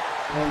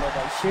 Oh my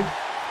god, shit.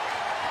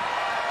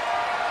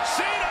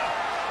 Cena!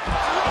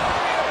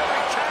 Throwing over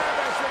the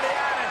canvas for the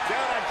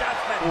attitude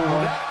adjustment.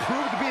 Well, that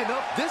proved to be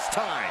enough this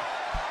time.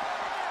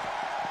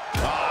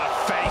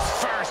 Face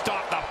first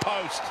off the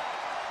post.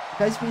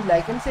 Guys, please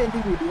like and share the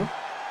video.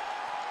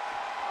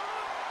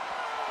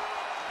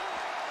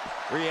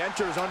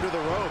 Re-enters under the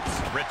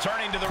ropes.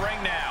 Returning to the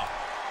ring now.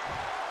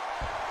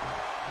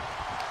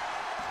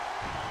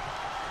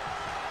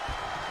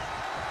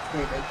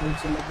 Okay, guys,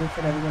 we'll look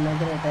for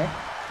another attack.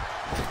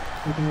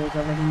 It was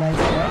a very nice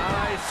attack.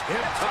 Nice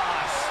hip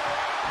toss.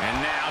 And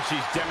now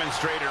she's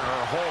demonstrated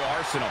her whole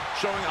arsenal,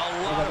 showing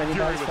a lot of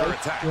fury with her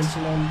attacks.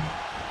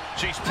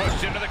 She's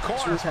pushed into the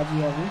corner.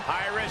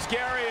 High-risk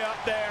area up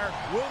there.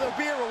 Will there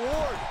be a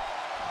reward?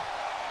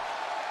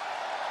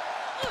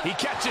 He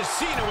catches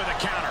Cena with a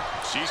counter.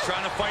 She's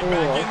trying to fight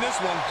back in this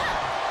one.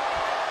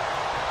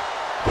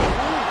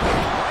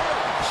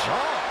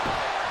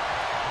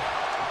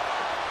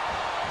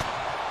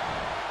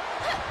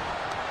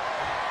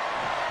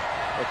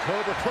 The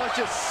Cobra Clutch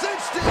is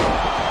cinched in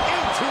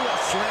into a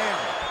slam.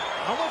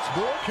 How much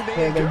more can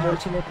they endure?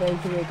 Trying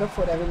to wake up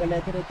for another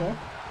attack.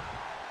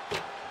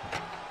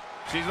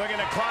 She's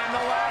looking to climb the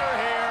ladder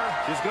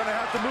here. She's going to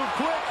have to move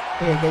quick.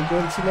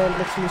 Cena and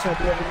Lakshmi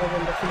Shahaji are in a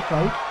wonderful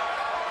fight.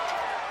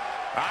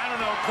 I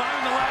don't know.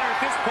 Climbing the ladder at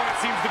this point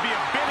seems to be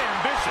a bit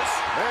ambitious.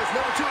 It's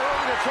never too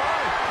early to try.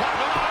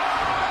 Oh,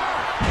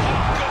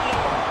 good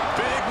Lord.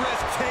 Big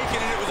risk taken,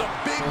 and it was a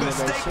big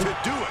mistake to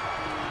do it.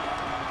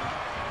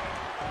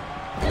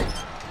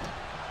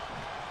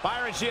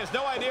 Byron, she has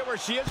no idea where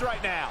she is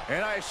right now.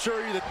 And I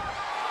assure you that...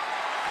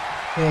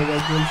 Cena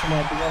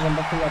a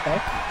wonderful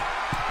attack.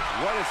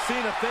 What is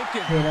Cena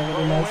thinking? Wait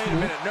a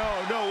minute.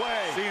 No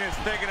way. Cena's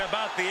thinking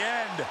about the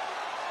end.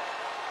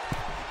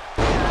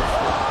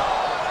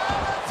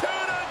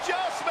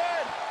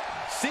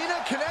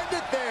 Cena can end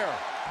it there.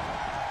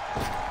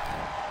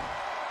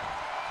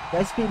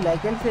 Guys, please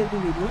like and share the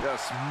video.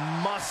 Just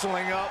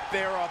muscling up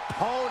their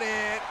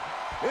opponent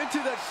into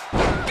the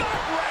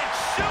gut-wrench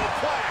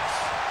suplex.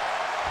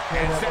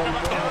 Instead of a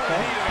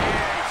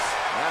ace.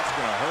 That's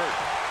gonna hurt.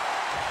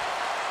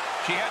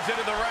 She heads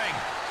into the ring.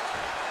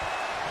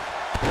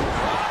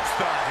 Drops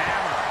the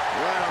hammer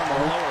right on the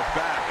lower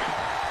back.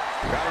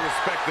 Gotta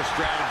respect the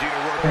strategy to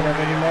work. A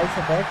very nice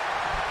attack.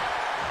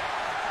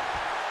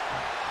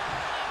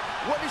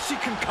 What is she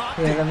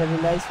concocting? A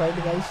very nice fight,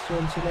 guys. Cena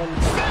and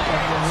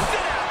powerbomb.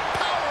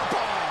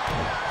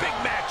 Big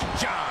match,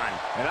 John.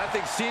 And I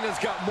think Cena's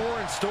got more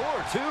in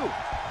store too.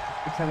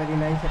 It's a very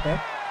nice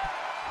attack.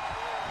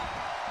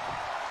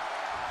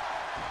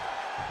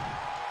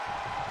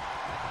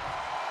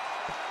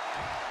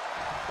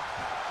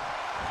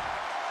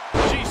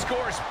 She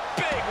scores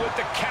big with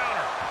the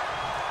counter.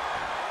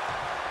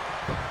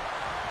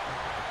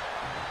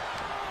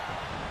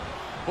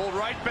 Pulled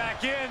right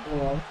back in.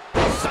 Wow.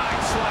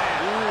 Side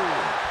slam. Ooh.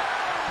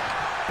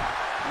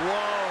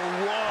 Whoa.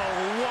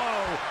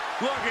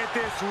 Look at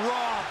this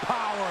raw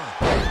power.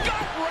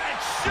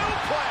 Gut-wrench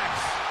suplex.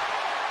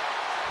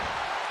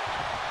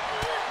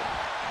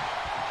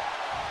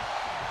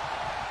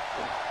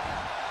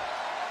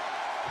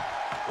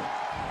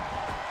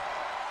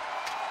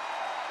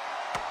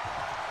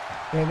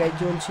 Hey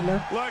guys, Cena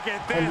Look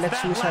at this. and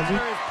Lakshmi Shahaji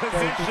trying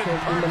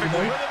to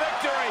save the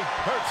victory.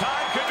 Her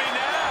time could be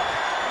now.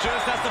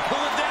 Just has to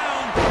pull it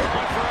down.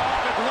 One for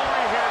all the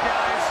glory here,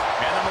 guys.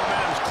 And the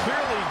momentum's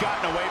clearly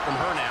gotten away from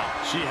her now.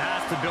 She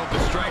has to build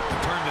the strength to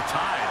turn the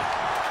tide.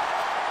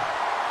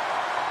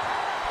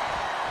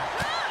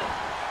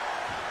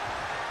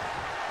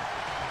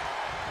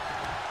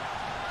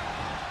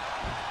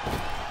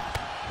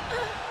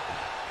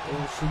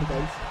 Oh shit,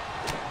 guys.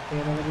 They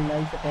have a very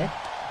nice attack.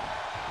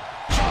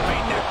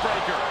 Jumping neck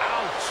breaker.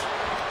 Ouch.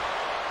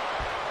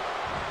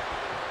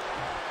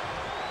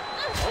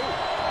 Oh.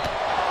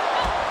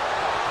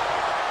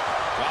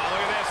 Wow,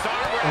 look at this.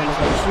 Arm Oh my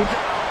god, shit.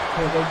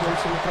 They're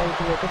Johnson trying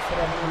to wait for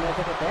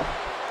another attack.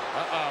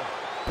 Uh-oh.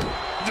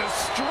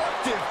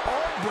 Destructive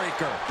arm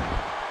breaker.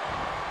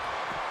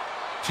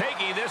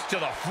 Taking this to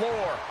the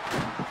floor.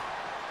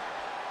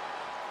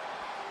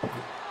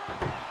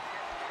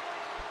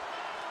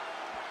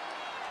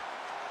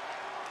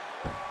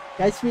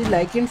 Guys, please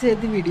like and share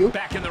the video.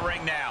 Back in the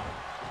ring now.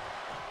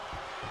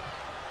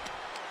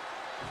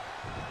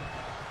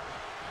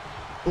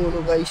 Oh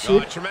no, guys, Oh,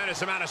 a shit.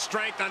 tremendous amount of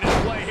strength on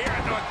display here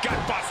into a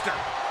gut buster.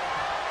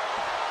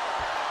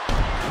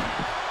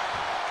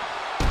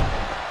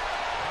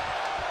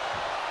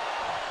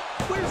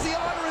 Where's the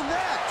honor in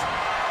that?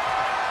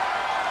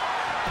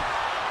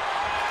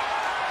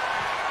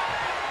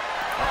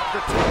 Off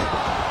the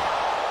top.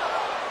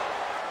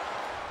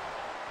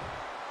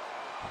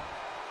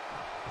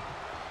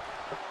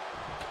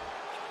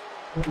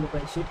 Oh no,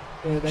 guys, shit.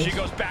 Guys, She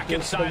goes back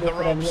let's inside go the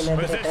for ropes,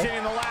 another attack.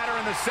 positioning the ladder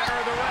in the center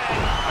of the ring.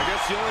 I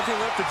guess the only thing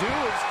left to do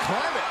is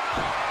climb it.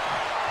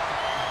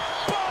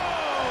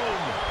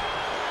 Boom!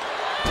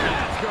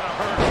 That's gonna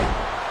hurt.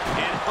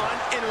 An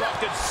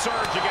uninterrupted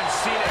surge against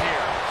Cena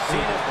here.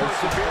 Cena's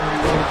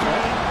perseverance is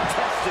being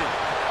tested.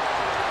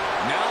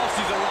 Now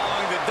she's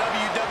allowing the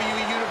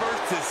WWE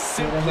Universe to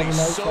simply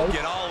soak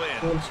it all in.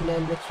 John Cena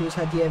and Lakshmi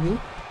Shahaji having.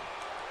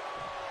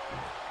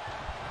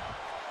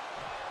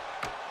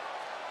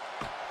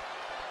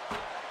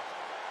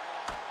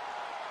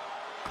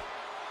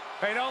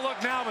 Hey, don't look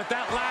now, but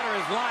that ladder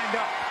is lined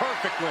up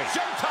perfectly.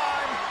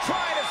 Showtime!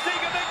 Trying to sneak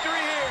a victory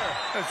here.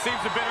 It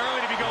seems a bit early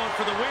to be going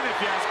for the win, if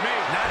you ask me.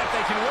 Not if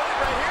they can win it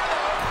right here,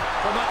 though.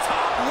 From the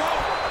top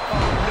rope.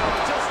 Oh no,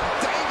 just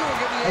dangling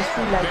in the Guys, air.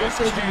 please like and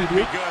share the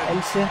video and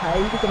say hi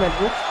in the comment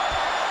box.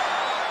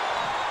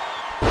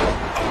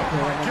 They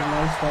have a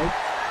nice fight.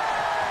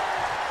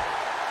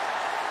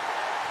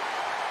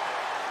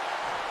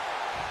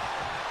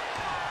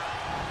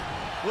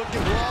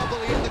 Looking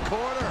wobbly in the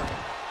corner.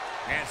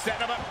 And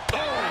setting him up. Oh,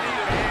 knee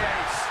to the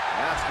face.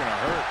 That's gonna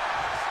hurt.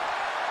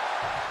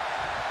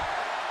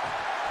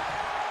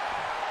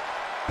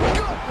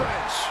 Gut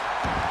wrench.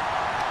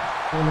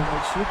 Oh no,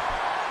 guys, shit.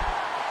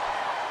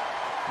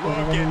 They have a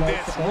Look very at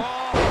nice this attack.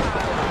 raw.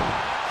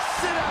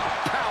 Sit out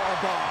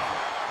powerbomb.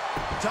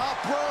 Top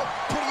rope,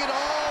 putting it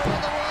all on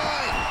the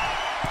line.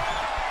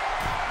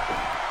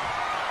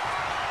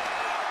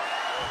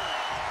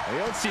 You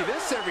don't see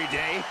this every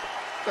day.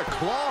 The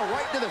claw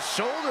right to the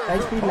shoulder.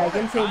 Guys, please like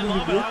and share the I love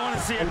it. video I want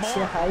to see it and say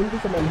more. hi in the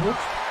comment box.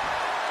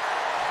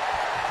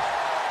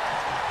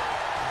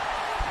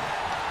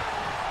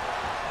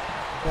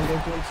 And they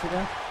John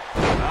Cena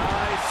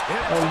Nice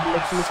hit. and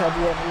Lakshmi Shahaji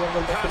having a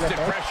wonderful Constant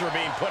attack. pressure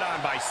being put on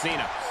by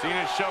Cena.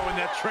 Cena's showing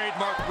that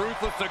trademark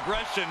ruthless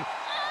aggression.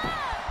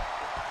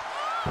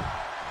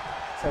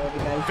 So very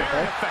nice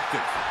Very attack.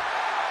 effective.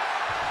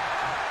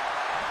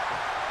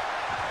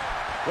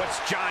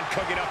 What's John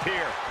cooking up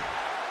here?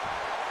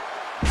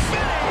 Sit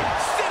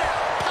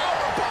out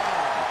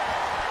powerbomb.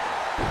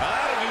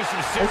 That'll do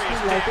some Guys, serious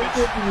please like and damage.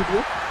 share the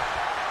video.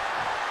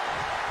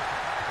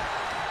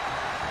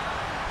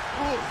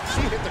 Ooh,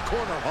 she hit the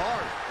corner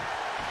hard.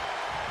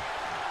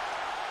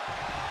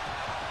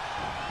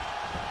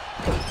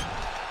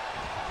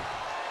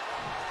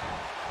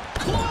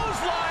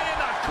 Clothesline in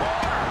the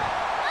corner.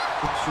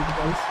 Good shit,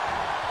 guys.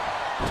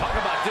 Talk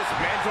about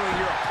dismantling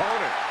your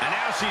opponent. And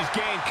now she's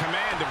gained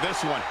command of this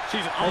one.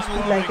 She's Guys,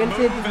 please unloading like and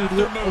share the move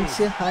video after and move.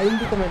 say hi in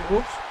the comment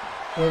box.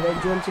 When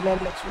John Cena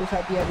and Lakshmi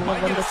Shahaji having a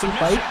Might get a wonderful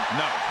submission. fight.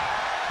 No.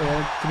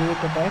 Great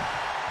attack.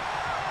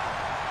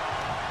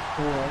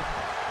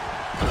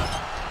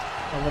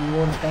 And one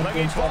more attack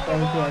Looking John Cena trying to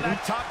vulnerable on have it.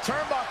 that top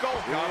turnbuckle.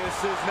 This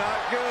is not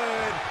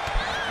good.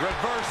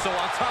 Reversal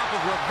on top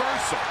of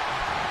reversal.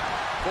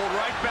 Pulled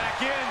right back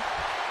in.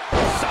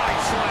 Side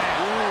slam.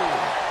 Ooh.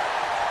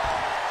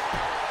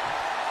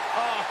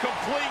 Oh,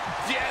 complete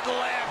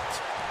deadlift.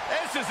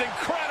 This is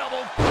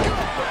incredible.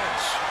 Gut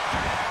wrench.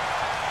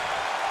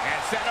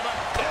 And set him up.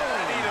 Oh,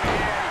 knee to the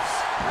face.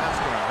 That's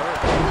gonna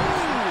hurt.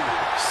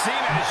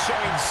 Cena is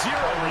showing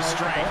zero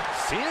restraint.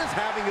 Cena's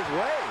having his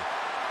way.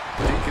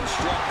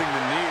 Deconstructing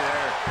the knee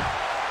there.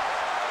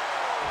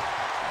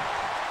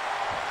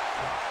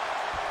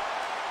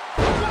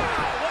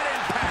 Wow, what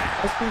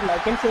impact. Guys, please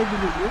like and share the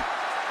video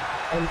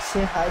and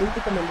say hi in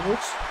the comment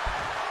box.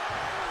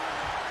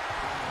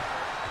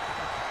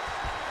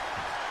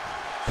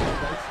 So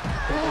guys,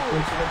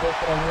 John Cena go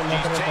for He's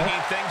another attack.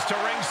 taking things to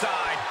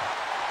ringside.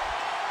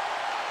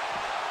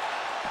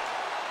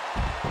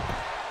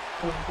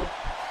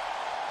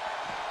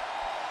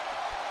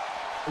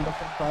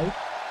 wonderful fight.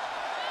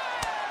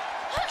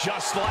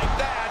 Just like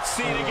that,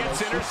 Cena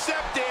gets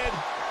intercepted.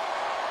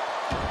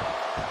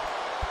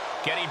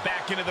 Getting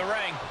back into the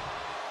ring.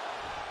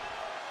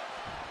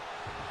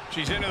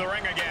 She's into the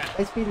ring again.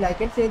 Guys, please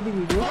like and share the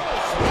video. And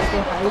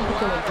say hi to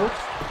the folks.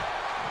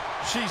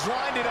 She's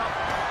lined it up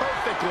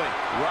perfectly,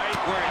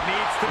 right where it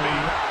needs to be.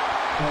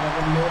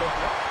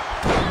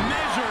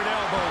 Measured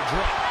elbow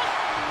drop.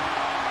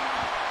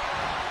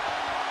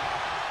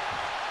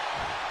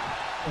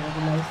 A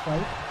nice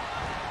fight.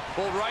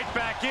 Pulled right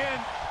back in.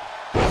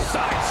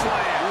 Side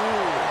slam.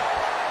 Ooh.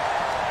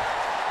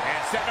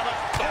 And setting him up.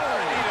 Into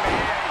the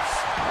ace.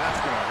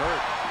 That's going to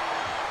hurt.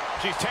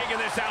 She's taking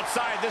this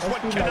outside. This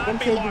one cannot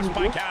be lost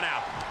by count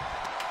out.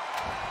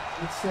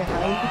 Let's say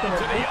hi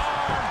to the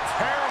arm.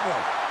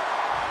 Terrible.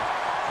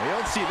 You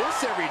don't see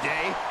this every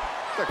day.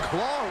 The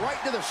claw right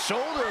to the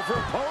shoulder of her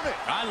opponent.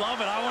 I love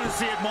it. I want to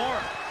see it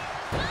more.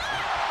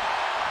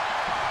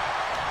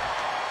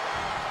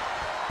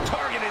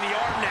 Targeting the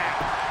arm now.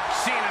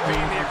 Cena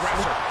being the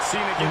aggressor.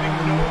 Cena giving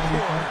no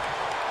quarter.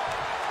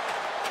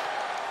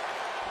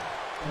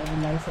 Very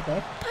nice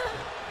attack.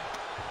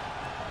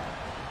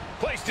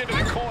 Placed into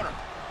the corner.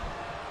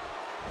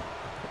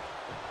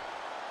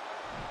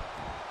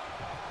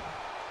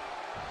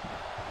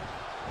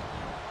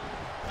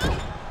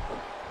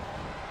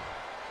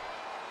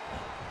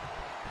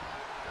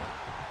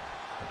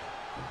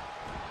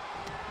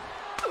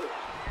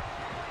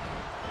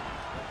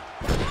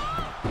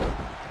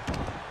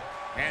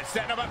 And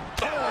setting him up.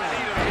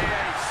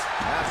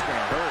 That's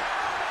gonna hurt.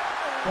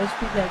 Guys,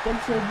 please like and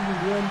share the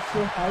video and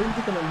say hi in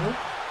the comment.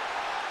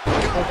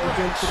 Lakshmi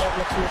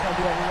Shahaji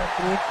having a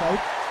great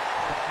fight.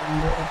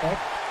 No attack.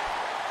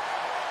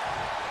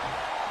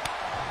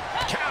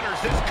 Counters.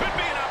 This could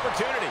be an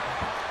opportunity.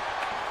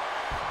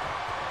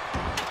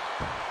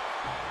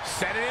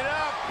 Setting it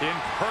up. In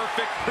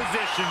perfect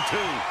position,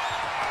 too.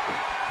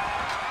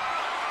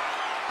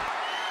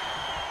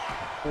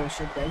 Oh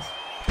shit, guys.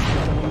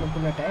 It's a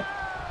wonderful attack.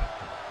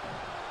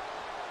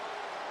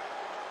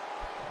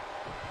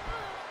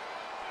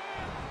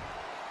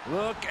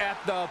 Look at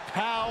the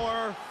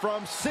power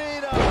from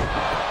Cena.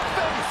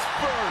 Face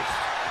first.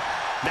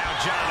 Now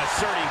John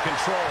asserting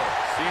control.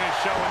 Cena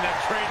showing that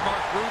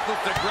trademark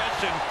ruthless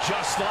aggression.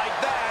 Just like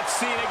that,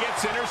 Cena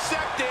gets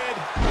intercepted.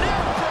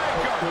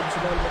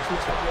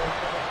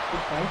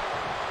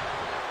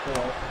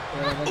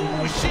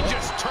 Ooh, she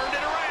just turned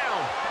it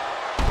around.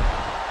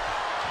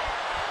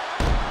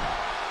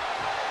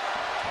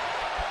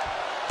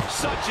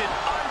 Such an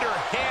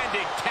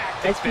underhanded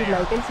tactic there.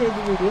 Guys, like and share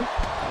the video.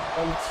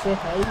 And say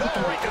hi in the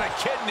comment. Right to the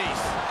kidneys.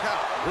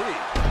 Golly.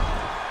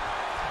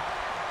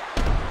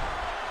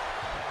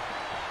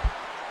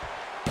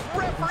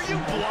 Ref, are you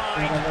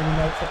blind? Very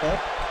nice attack.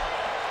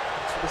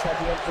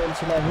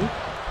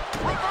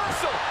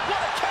 Reversal. What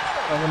a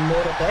counter. One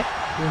more attack.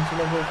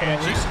 And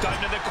she's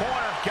stunned in the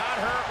corner. Got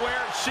her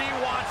where she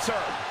wants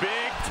her.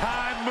 Big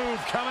time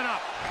move coming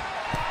up.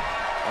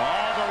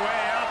 All the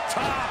way up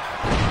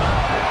top.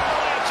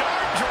 Avalanche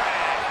arm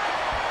drag.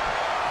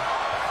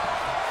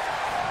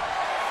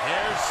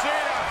 Here's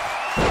Cena.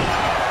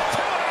 To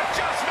an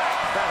adjustment.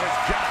 That has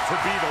got to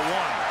be the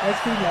one. Guys,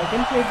 please like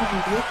and share the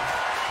video.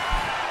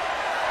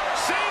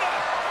 Cena.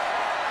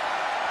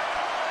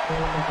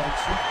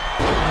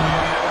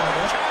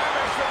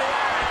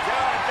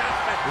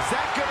 Is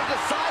that going to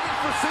decide it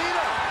for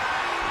Cena?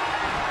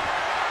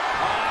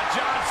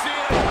 John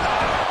Cena.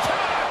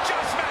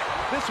 Adjustment.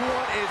 This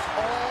one is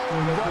all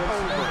but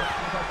over.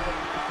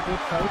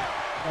 Good fight.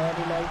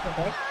 Very nice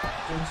attack.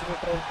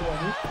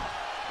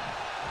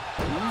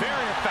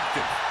 Very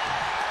effective.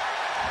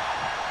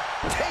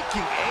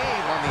 Taking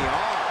aim on the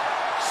arm.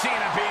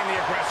 Cena being the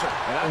aggressor.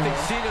 And I think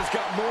Cena's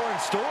got more in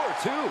store,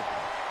 too.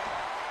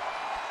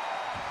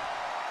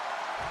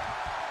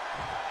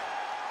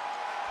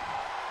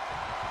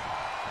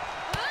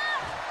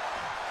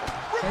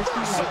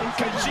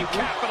 Can she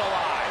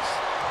capitalize?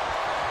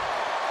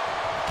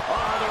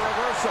 The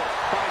reversal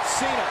by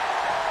Cena.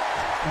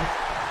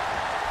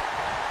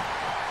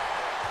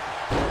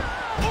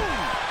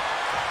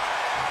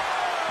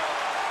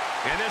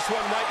 And this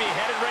one might be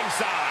headed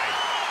ringside.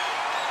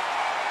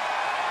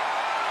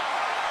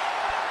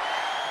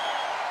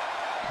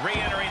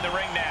 Re-entering the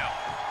ring now.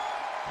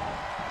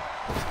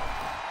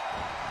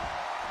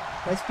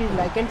 Guys, please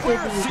like and share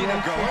the video.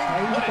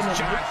 What is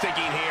John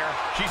thinking here?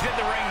 She's in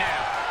the ring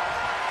now.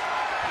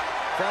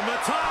 From the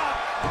top,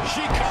 she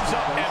comes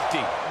up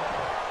empty.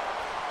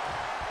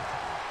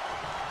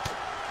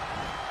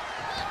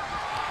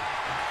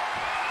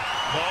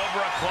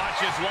 Cobra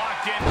clutch is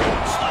locked in.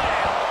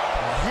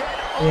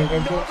 Yet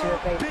another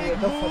big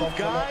move,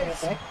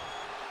 guys.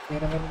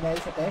 Very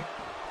nice attack.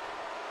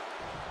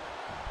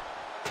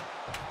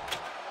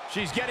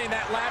 She's getting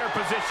that ladder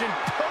position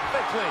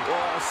perfectly.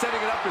 Well,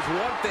 setting it up is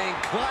one thing.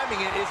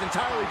 Climbing it is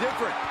entirely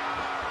different.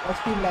 Guys,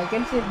 please like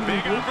and share the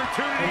Big video.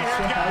 opportunity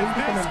here, guys.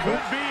 This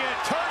could be a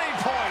turning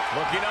point.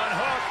 Looking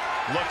unhooked.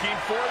 Looking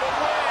for the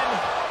win.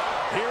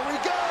 Here we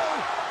go.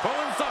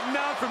 Pulling something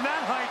down from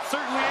that height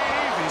certainly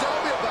ain't easy. Tell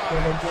me about it.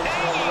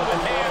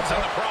 with hands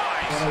on the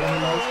prize.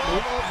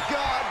 Oh,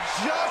 God,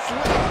 just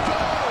let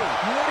go.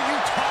 What are you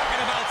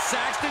talking about,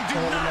 Saxton? Do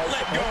not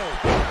let go.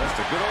 Just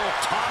a good old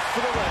toss to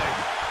the leg.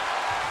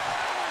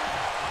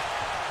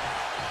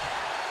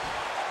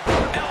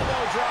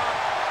 Elbow drop.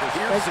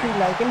 Guys, please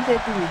like and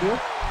share the video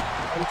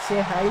and say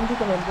hi in the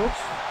comment box.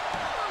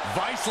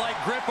 Vice-like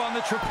grip on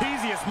the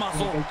trapezius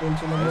muscle.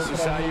 This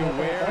is how you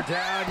wear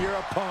down your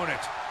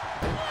opponent.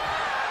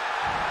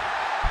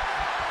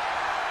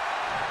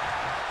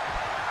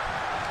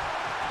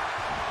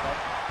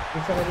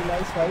 It's a very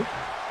nice fight.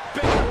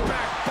 Big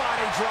back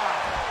body drop.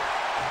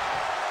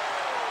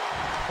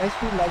 Guys,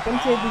 please like and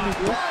share the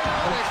video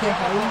and say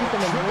hi in the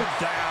comment box.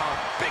 Down.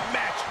 Big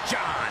match,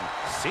 John.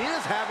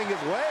 Cena's having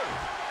his way.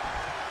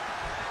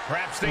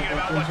 Perhaps thinking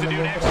about what to do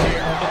next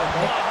here.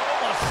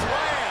 Oklahoma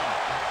slam.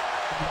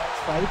 Nice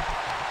fight.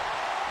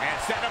 And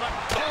set him up.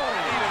 Oh,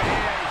 into the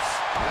hands.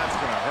 That's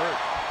going to hurt.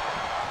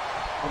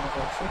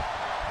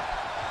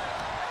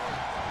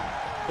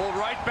 Pulled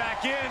right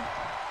back in.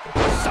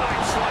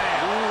 Side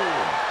slam.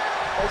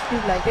 Guys,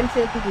 please like and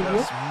share the video.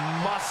 Just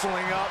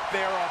muscling up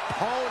their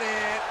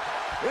opponent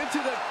into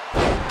the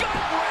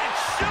Gut-wrench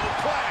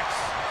suplex.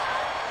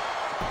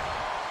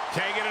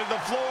 Taking it to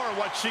the floor.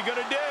 What's she going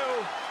to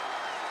do?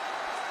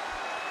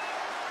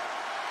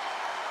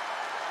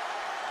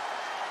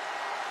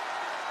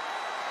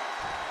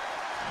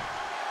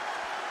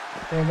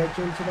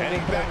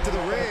 Heading back to the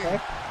ring.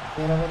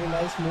 They are a very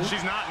nice move.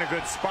 She's not in a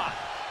good spot.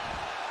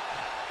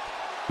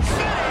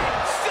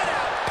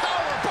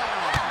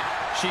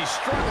 She's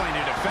struggling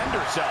to defend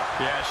herself.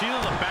 Yeah, she's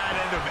on the bad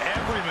end of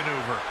every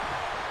maneuver.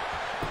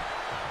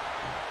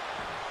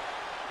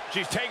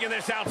 She's taking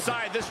this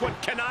outside. This one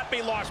cannot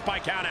be lost by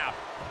countout.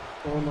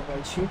 Oh, no,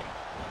 right shoot.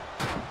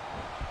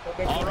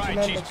 All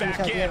right, she's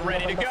back in,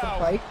 ready to go.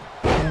 Fight.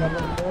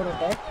 More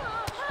attack.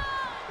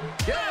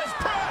 Yes,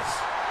 press.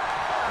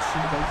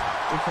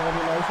 It's a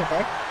very nice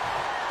attack.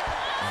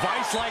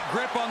 Vice-like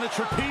grip on the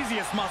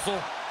trapezius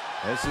muscle.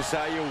 This is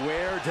how you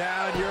wear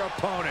down your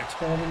opponent. It's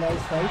a very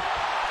nice fight.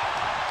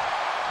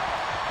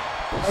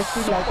 Guys,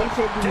 please like and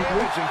share the video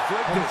Damage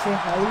inflicted. and say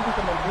hi in the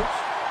comment box.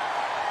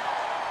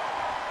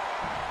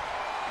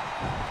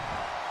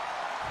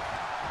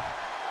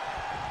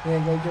 Yeah,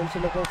 guys,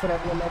 Johnson will go for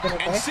another And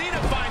attack. Cena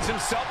finds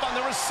himself on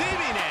the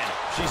receiving end.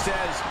 She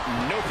says,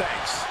 no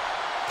thanks.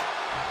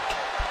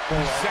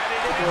 Set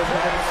it It in. was a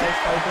very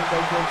nice fight with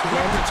guys, Johnson.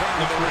 Quick to turn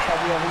to the ring.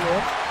 Have you ever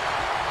here?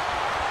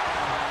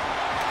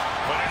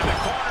 Put into the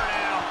corner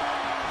now.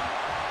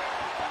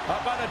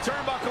 Up on the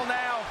turnbuckle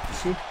now.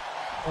 See,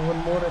 one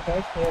more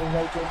attack. Here,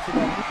 guys, Johnson.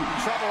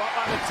 Trouble up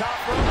on the top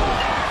rope.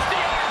 There's the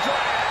arm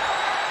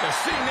drag. The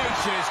C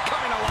Nation is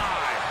coming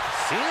alive.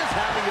 Cena's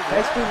having his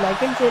Guys, please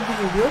like and share the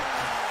video.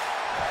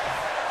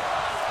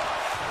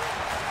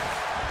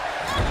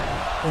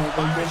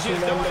 She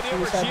has no idea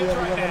where she is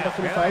right now.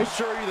 And I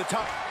assure you the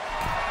top.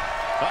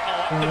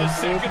 Uh-oh, up to the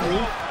second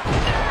rope.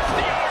 There's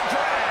the arm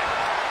drag.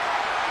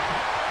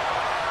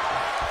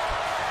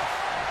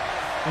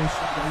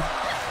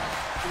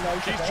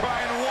 She's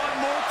trying one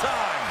more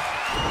time.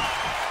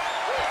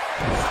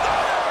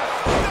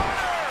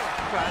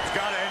 That's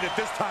got to end it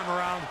this time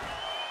around.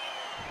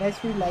 Guys,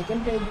 please like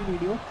and share the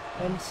video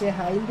and say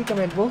hi in the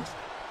comment box.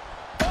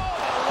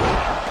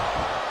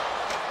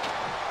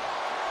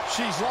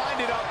 She's lined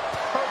it up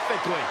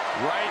perfectly,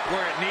 right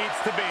where it needs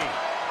to be.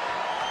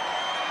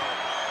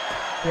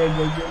 Looks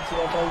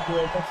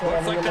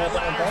like that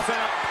ladder set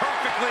up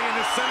perfectly in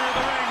the center of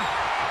the ring.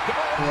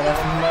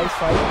 Nice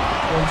fight.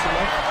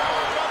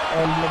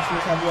 And Lakshmi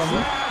Shahaji.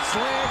 Smash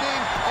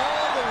landing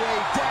all the way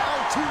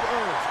down to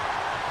earth.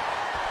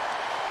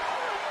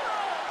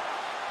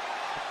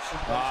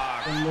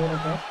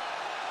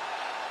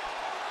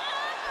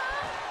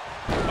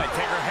 Might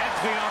take her head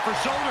clean off her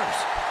shoulders.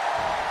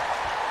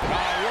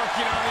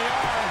 Working on the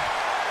arm.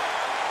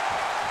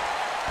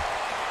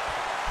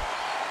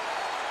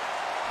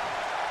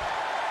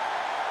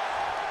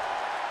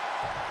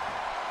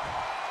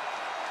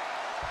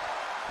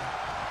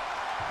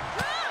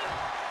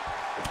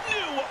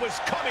 Knew what was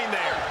coming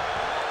there.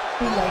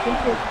 Please like and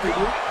share the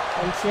video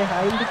and say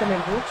hi in the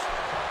comment box.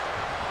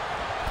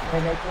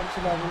 And I want to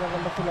have a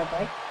wonderful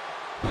attack.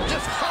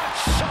 Just hot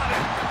shot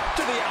it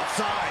to the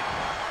outside.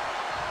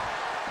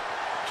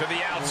 To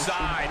the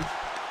outside.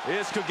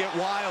 This could get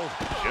wild.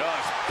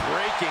 Just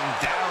breaking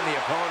down the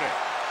opponent.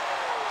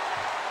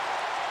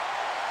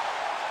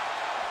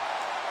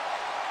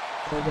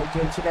 So the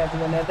Johnson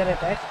having another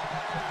attack.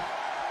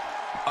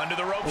 Under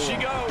the rope she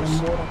goes.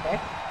 One more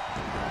attack.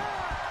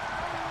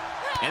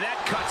 And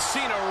that cuts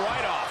Cena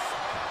right off.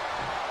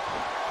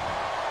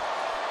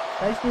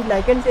 Guys, please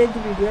like and share the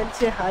video and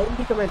say hi in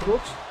the comment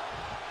box.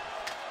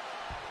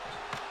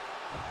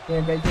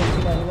 Yeah, guys,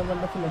 Johnson having a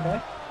wonderful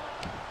attack.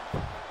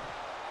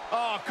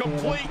 Oh,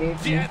 complete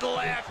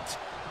deadlift.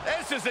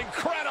 This is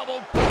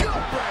incredible.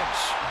 Gut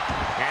wrench.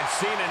 And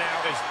Cena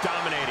now is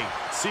dominating.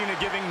 Cena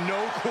giving no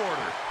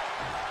quarter.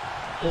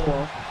 Oh,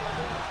 wow.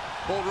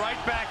 Pulled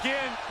right back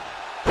in.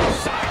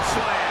 Side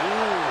slam.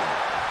 Ooh.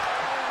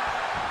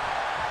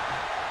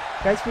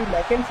 Guys, please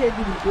like and share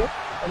the video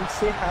and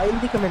say hi in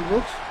the comment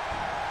box.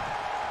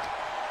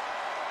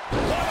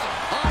 What a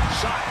hot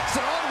shot! It's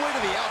all the way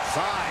to the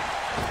outside.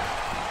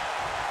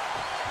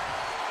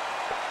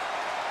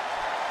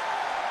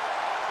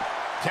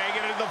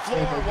 Taking it to the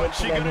floor. What's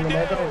she gonna do?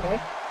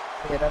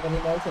 Very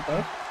nice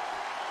attack.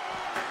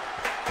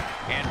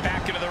 And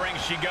back into the ring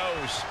she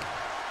goes.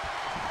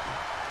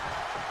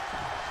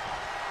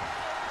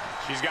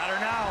 She's got her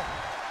now.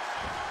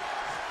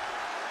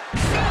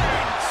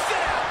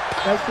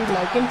 Guys, please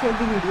like and share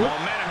the video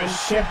Momentum and is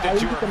say hi shifted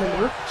in to the comment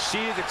her box. She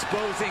is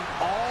exposing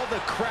all the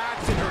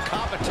cracks in her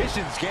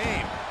competition's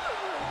game.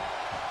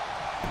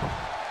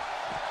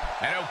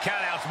 And no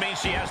countouts means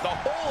she has the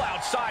whole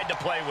outside to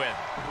play with.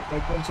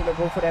 Like when she go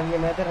for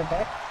another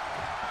attack.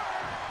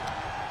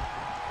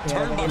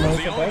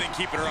 Turnbuckle's the only thing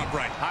keeping her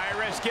upright. High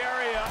risk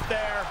area up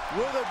there.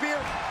 Will there be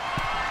a...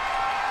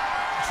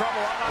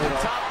 Trouble up on the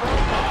top rope.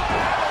 Oh,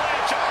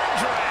 avalanche arm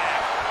drag.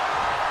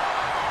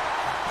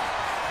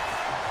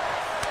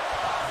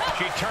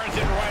 She turns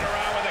it right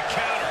around with a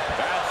counter.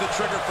 That's the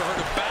trigger for her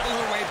to battle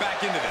her way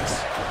back into this.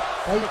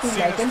 Guys, please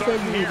like and share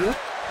the video.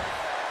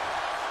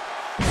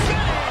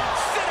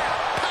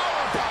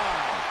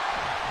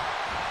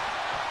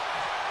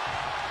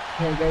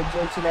 Here guys,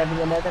 John Cena having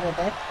another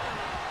attack.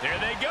 There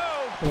they go.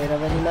 Here a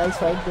very nice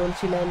fight, John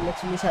Cena and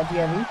Lakshmi Shahaji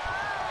having.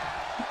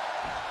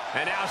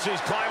 And now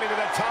she's climbing to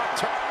the top.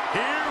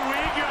 Here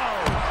we go.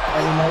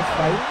 Very nice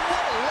fight.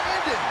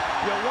 landing.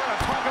 You want to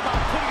talk about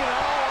putting it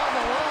all on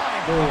the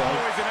line. Oh,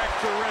 always an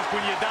extra risk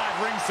when you dive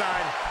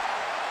ringside.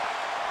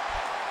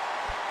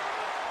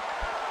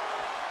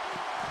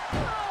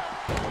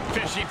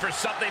 Fishing for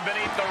something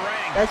beneath the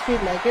ring. Guys,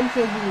 please like and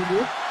share the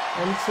video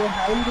and say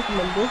hi in the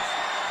comment box.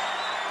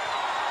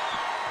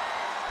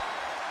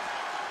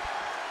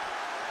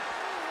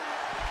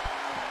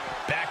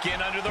 Back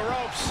in under the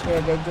ropes.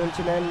 Here guys, John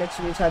Cena and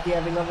Lakshmi Shahaji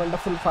having a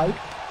wonderful fight.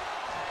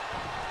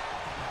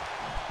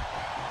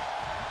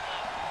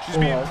 She's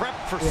being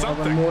prepped for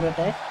something. One more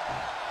attack.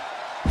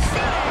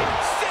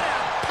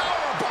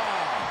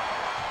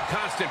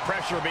 Constant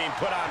pressure being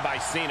put on by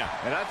Cena.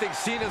 And I think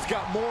Cena's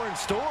got more in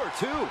store,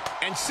 too.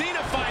 And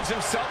Cena finds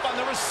himself on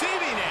the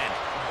receiving end.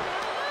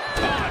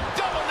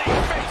 Double knee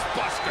face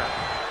buster.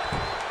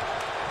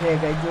 Here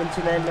guys, John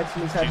Cena and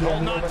Lakshmi Shahaji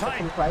having a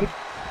wonderful fight.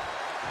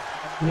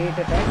 Great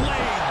attack.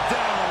 Laid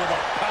down with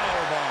a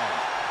powerbomb.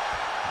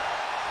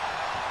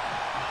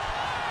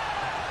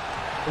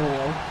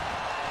 Oh,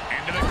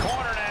 Into the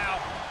corner now.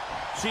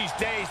 She's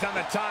dazed on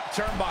the top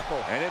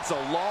turnbuckle. And it's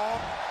a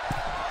long...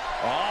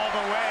 All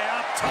the way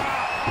up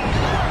top.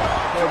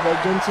 here guys,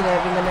 John Cena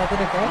having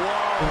another attack.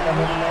 Here a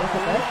very nice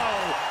attack.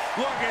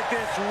 Whoa. Look at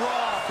this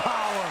raw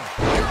power.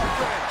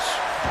 French.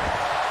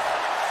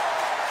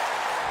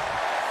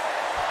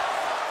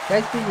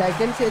 Guys, please like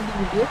and share the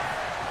video.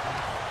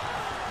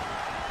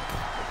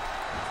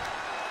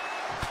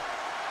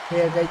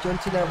 Here guys, John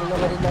Cena having a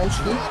very nice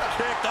kick.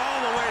 Kicked all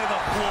the way to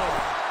the floor.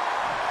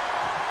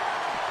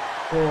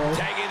 Oh,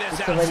 Taking this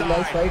it's a very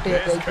nice fight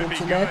here This guys, could John be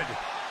Cena good.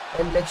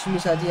 and Lakshmi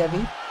Shahaji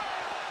having.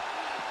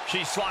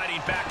 She's sliding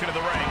back into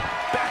the ring.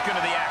 Back into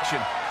the action.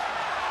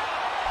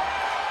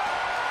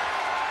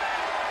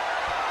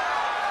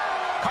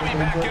 Coming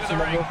back into the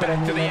ring.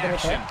 Back to the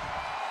action.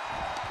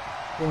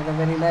 Here a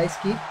very nice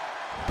kick.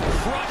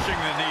 Crushing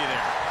the knee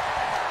there.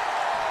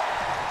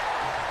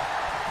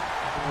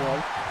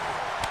 Wow.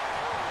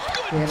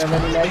 Here a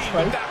very nice With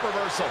fight. that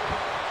reversal.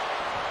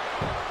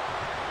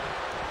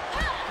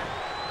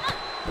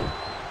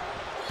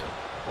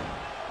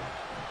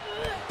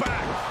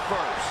 Back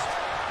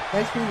first.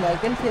 Guys, please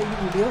like and share the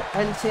video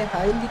and say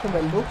hi in the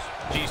comment box.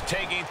 She's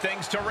taking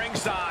things to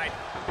ringside.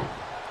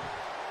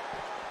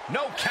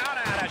 No count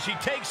out as she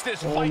takes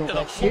this fight no, to the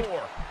that's it.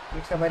 floor.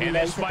 It's a very And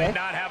nice this might attack.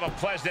 not have a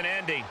pleasant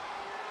ending.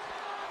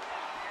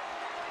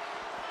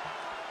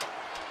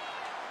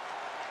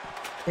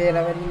 Here a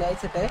very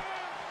nice attack.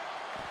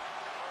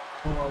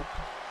 Wow.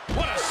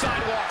 What a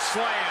sidewalk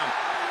slam.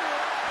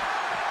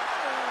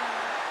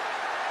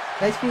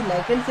 Guys, please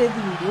like and share the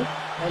video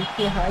and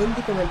say hi in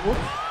the comment box.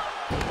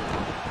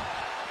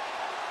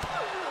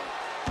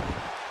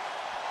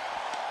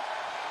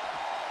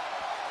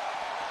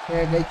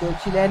 Here guys, John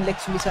Cena and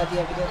Lakshmi Shahaji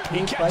having a He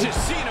great catches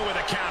fight. Cena with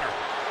a counter.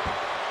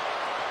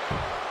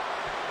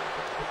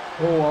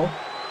 Oh wow.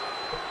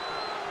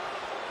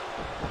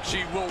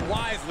 She will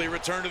wisely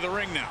return to the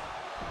ring now.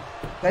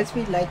 Guys,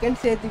 please like and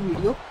share the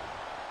video.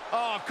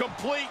 Oh,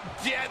 complete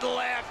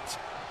deadlift.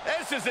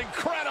 This is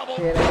incredible.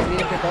 Here, a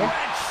great attack.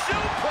 Gut-wrench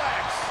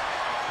suplex.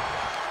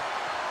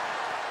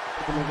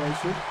 Hello guys,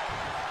 shoot.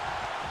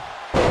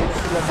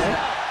 Here, attack.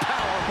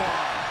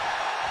 Powerbomb.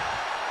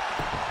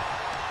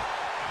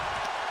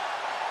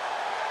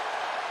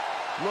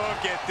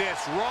 Look at this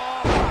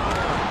raw power.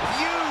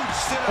 Huge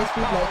sit-up Guys,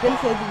 please like and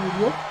share the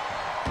video.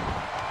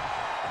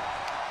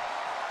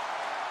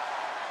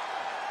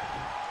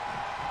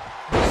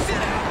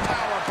 Sit-out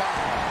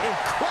powerbomb.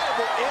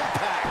 Incredible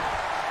impact.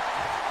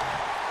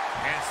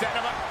 And set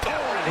him up. Oh,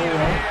 and here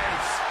he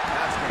is.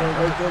 That's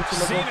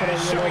Cena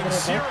is showing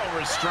zero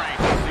restraint.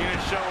 Cena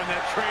showing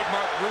that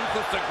trademark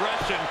ruthless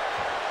aggression.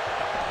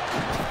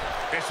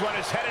 This one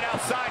is headed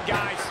outside,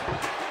 guys.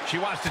 She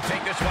wants to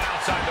take this one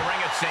outside the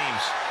ring, it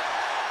seems.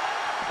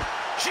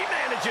 She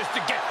manages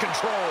to get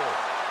control.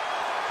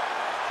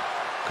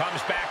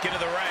 Comes back into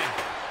the ring.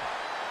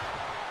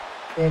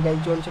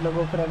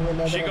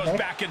 She goes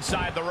back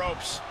inside the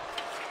ropes.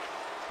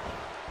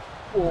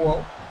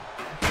 Oh,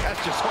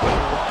 that's just fun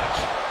to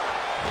watch.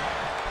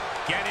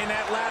 Getting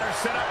that ladder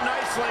set up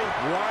nicely.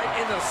 Right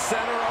in the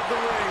center of the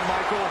ring,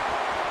 Michael.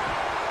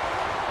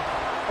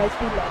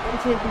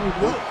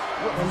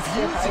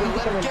 Fusing to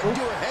let her get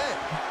into her head.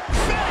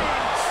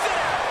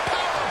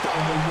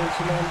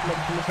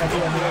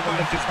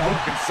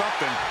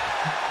 Something.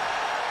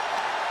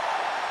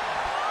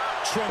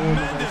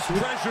 Tremendous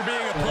pressure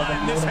being applied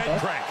in this head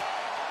crank.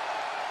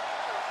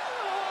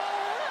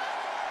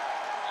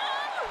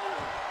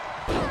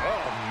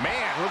 Oh,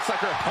 man. Looks like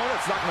her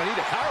opponent's not going to need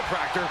a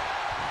chiropractor.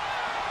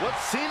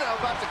 What's Cena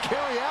about to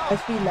carry out?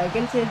 Please like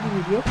and share the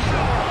video.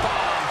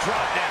 Bomb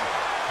drop down.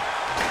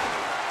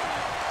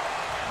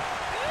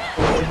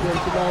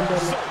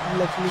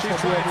 Lakshmi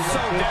Shahaji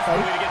So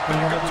desperately to get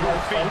back up to her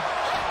feet.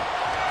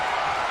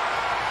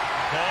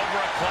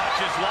 Cobra clutch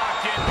is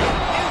locked in.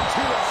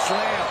 Into a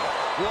slam.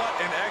 What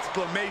an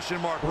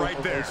exclamation mark right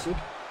there.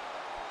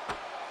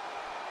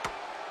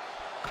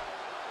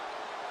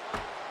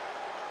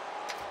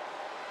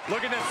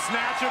 Look at this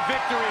snatch of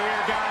victory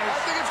here, guys. I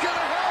think it's going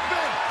to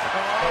happen.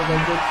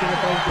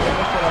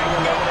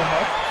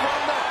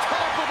 From the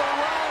top of the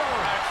ladder.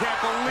 I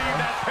can't believe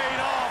that paid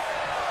off.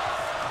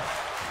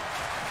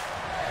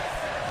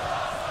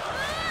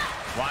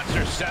 Wants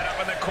her set up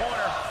in the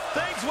corner.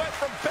 Things went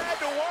from bad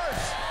to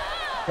worse.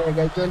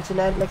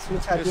 Lakshmi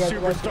Shahaji The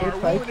superstar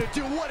willing to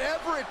do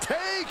whatever it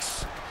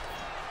takes.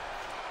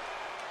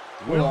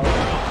 Bulldog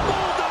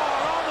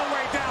all the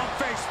way down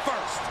face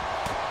first.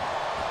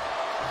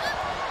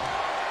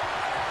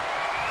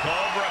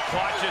 Cobra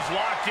clutch is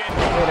locked in.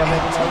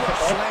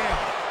 Slam.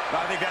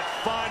 I think that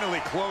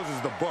finally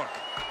closes the book.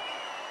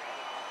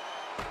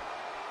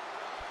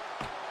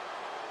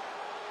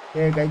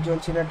 Here guys, John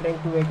Cena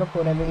trying to wake up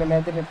for having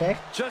another attack.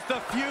 Just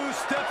a few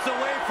steps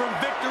away from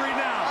victory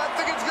now. I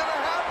think it's going to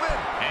happen.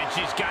 And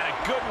she's got a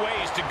good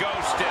ways to go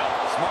still.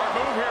 Smart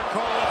move here,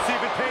 Cole. Let's see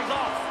if it pays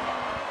off.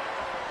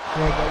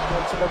 Here guys,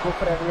 John Cena go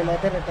for having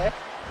another attack.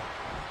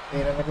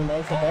 Here a very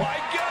nice attack. Oh my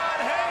God,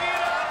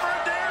 hanging on for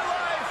dear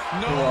life.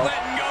 No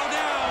letting go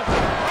now.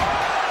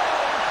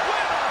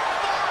 With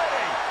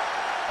authority.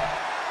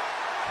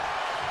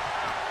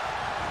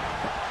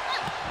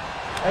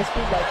 Guys,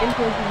 please like and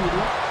share the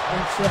video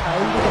and say hi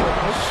in the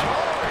comments.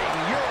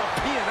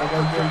 European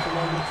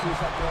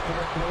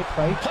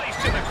Fight.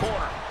 Placed in the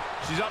corner.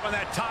 She's up on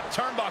that top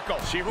turnbuckle.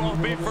 She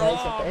won't be for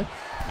long.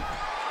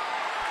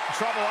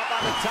 Trouble up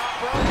on the top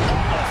rope.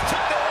 Almost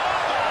took the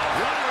elbow.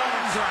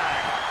 Running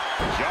drag.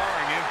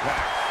 Jarring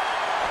impact.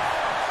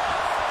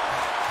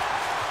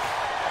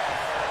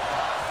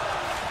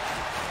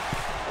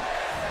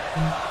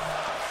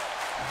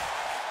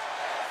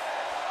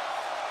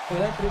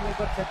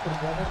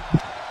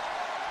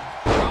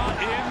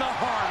 Brought in the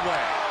hard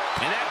way.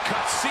 And that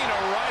cuts Cena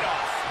right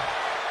off.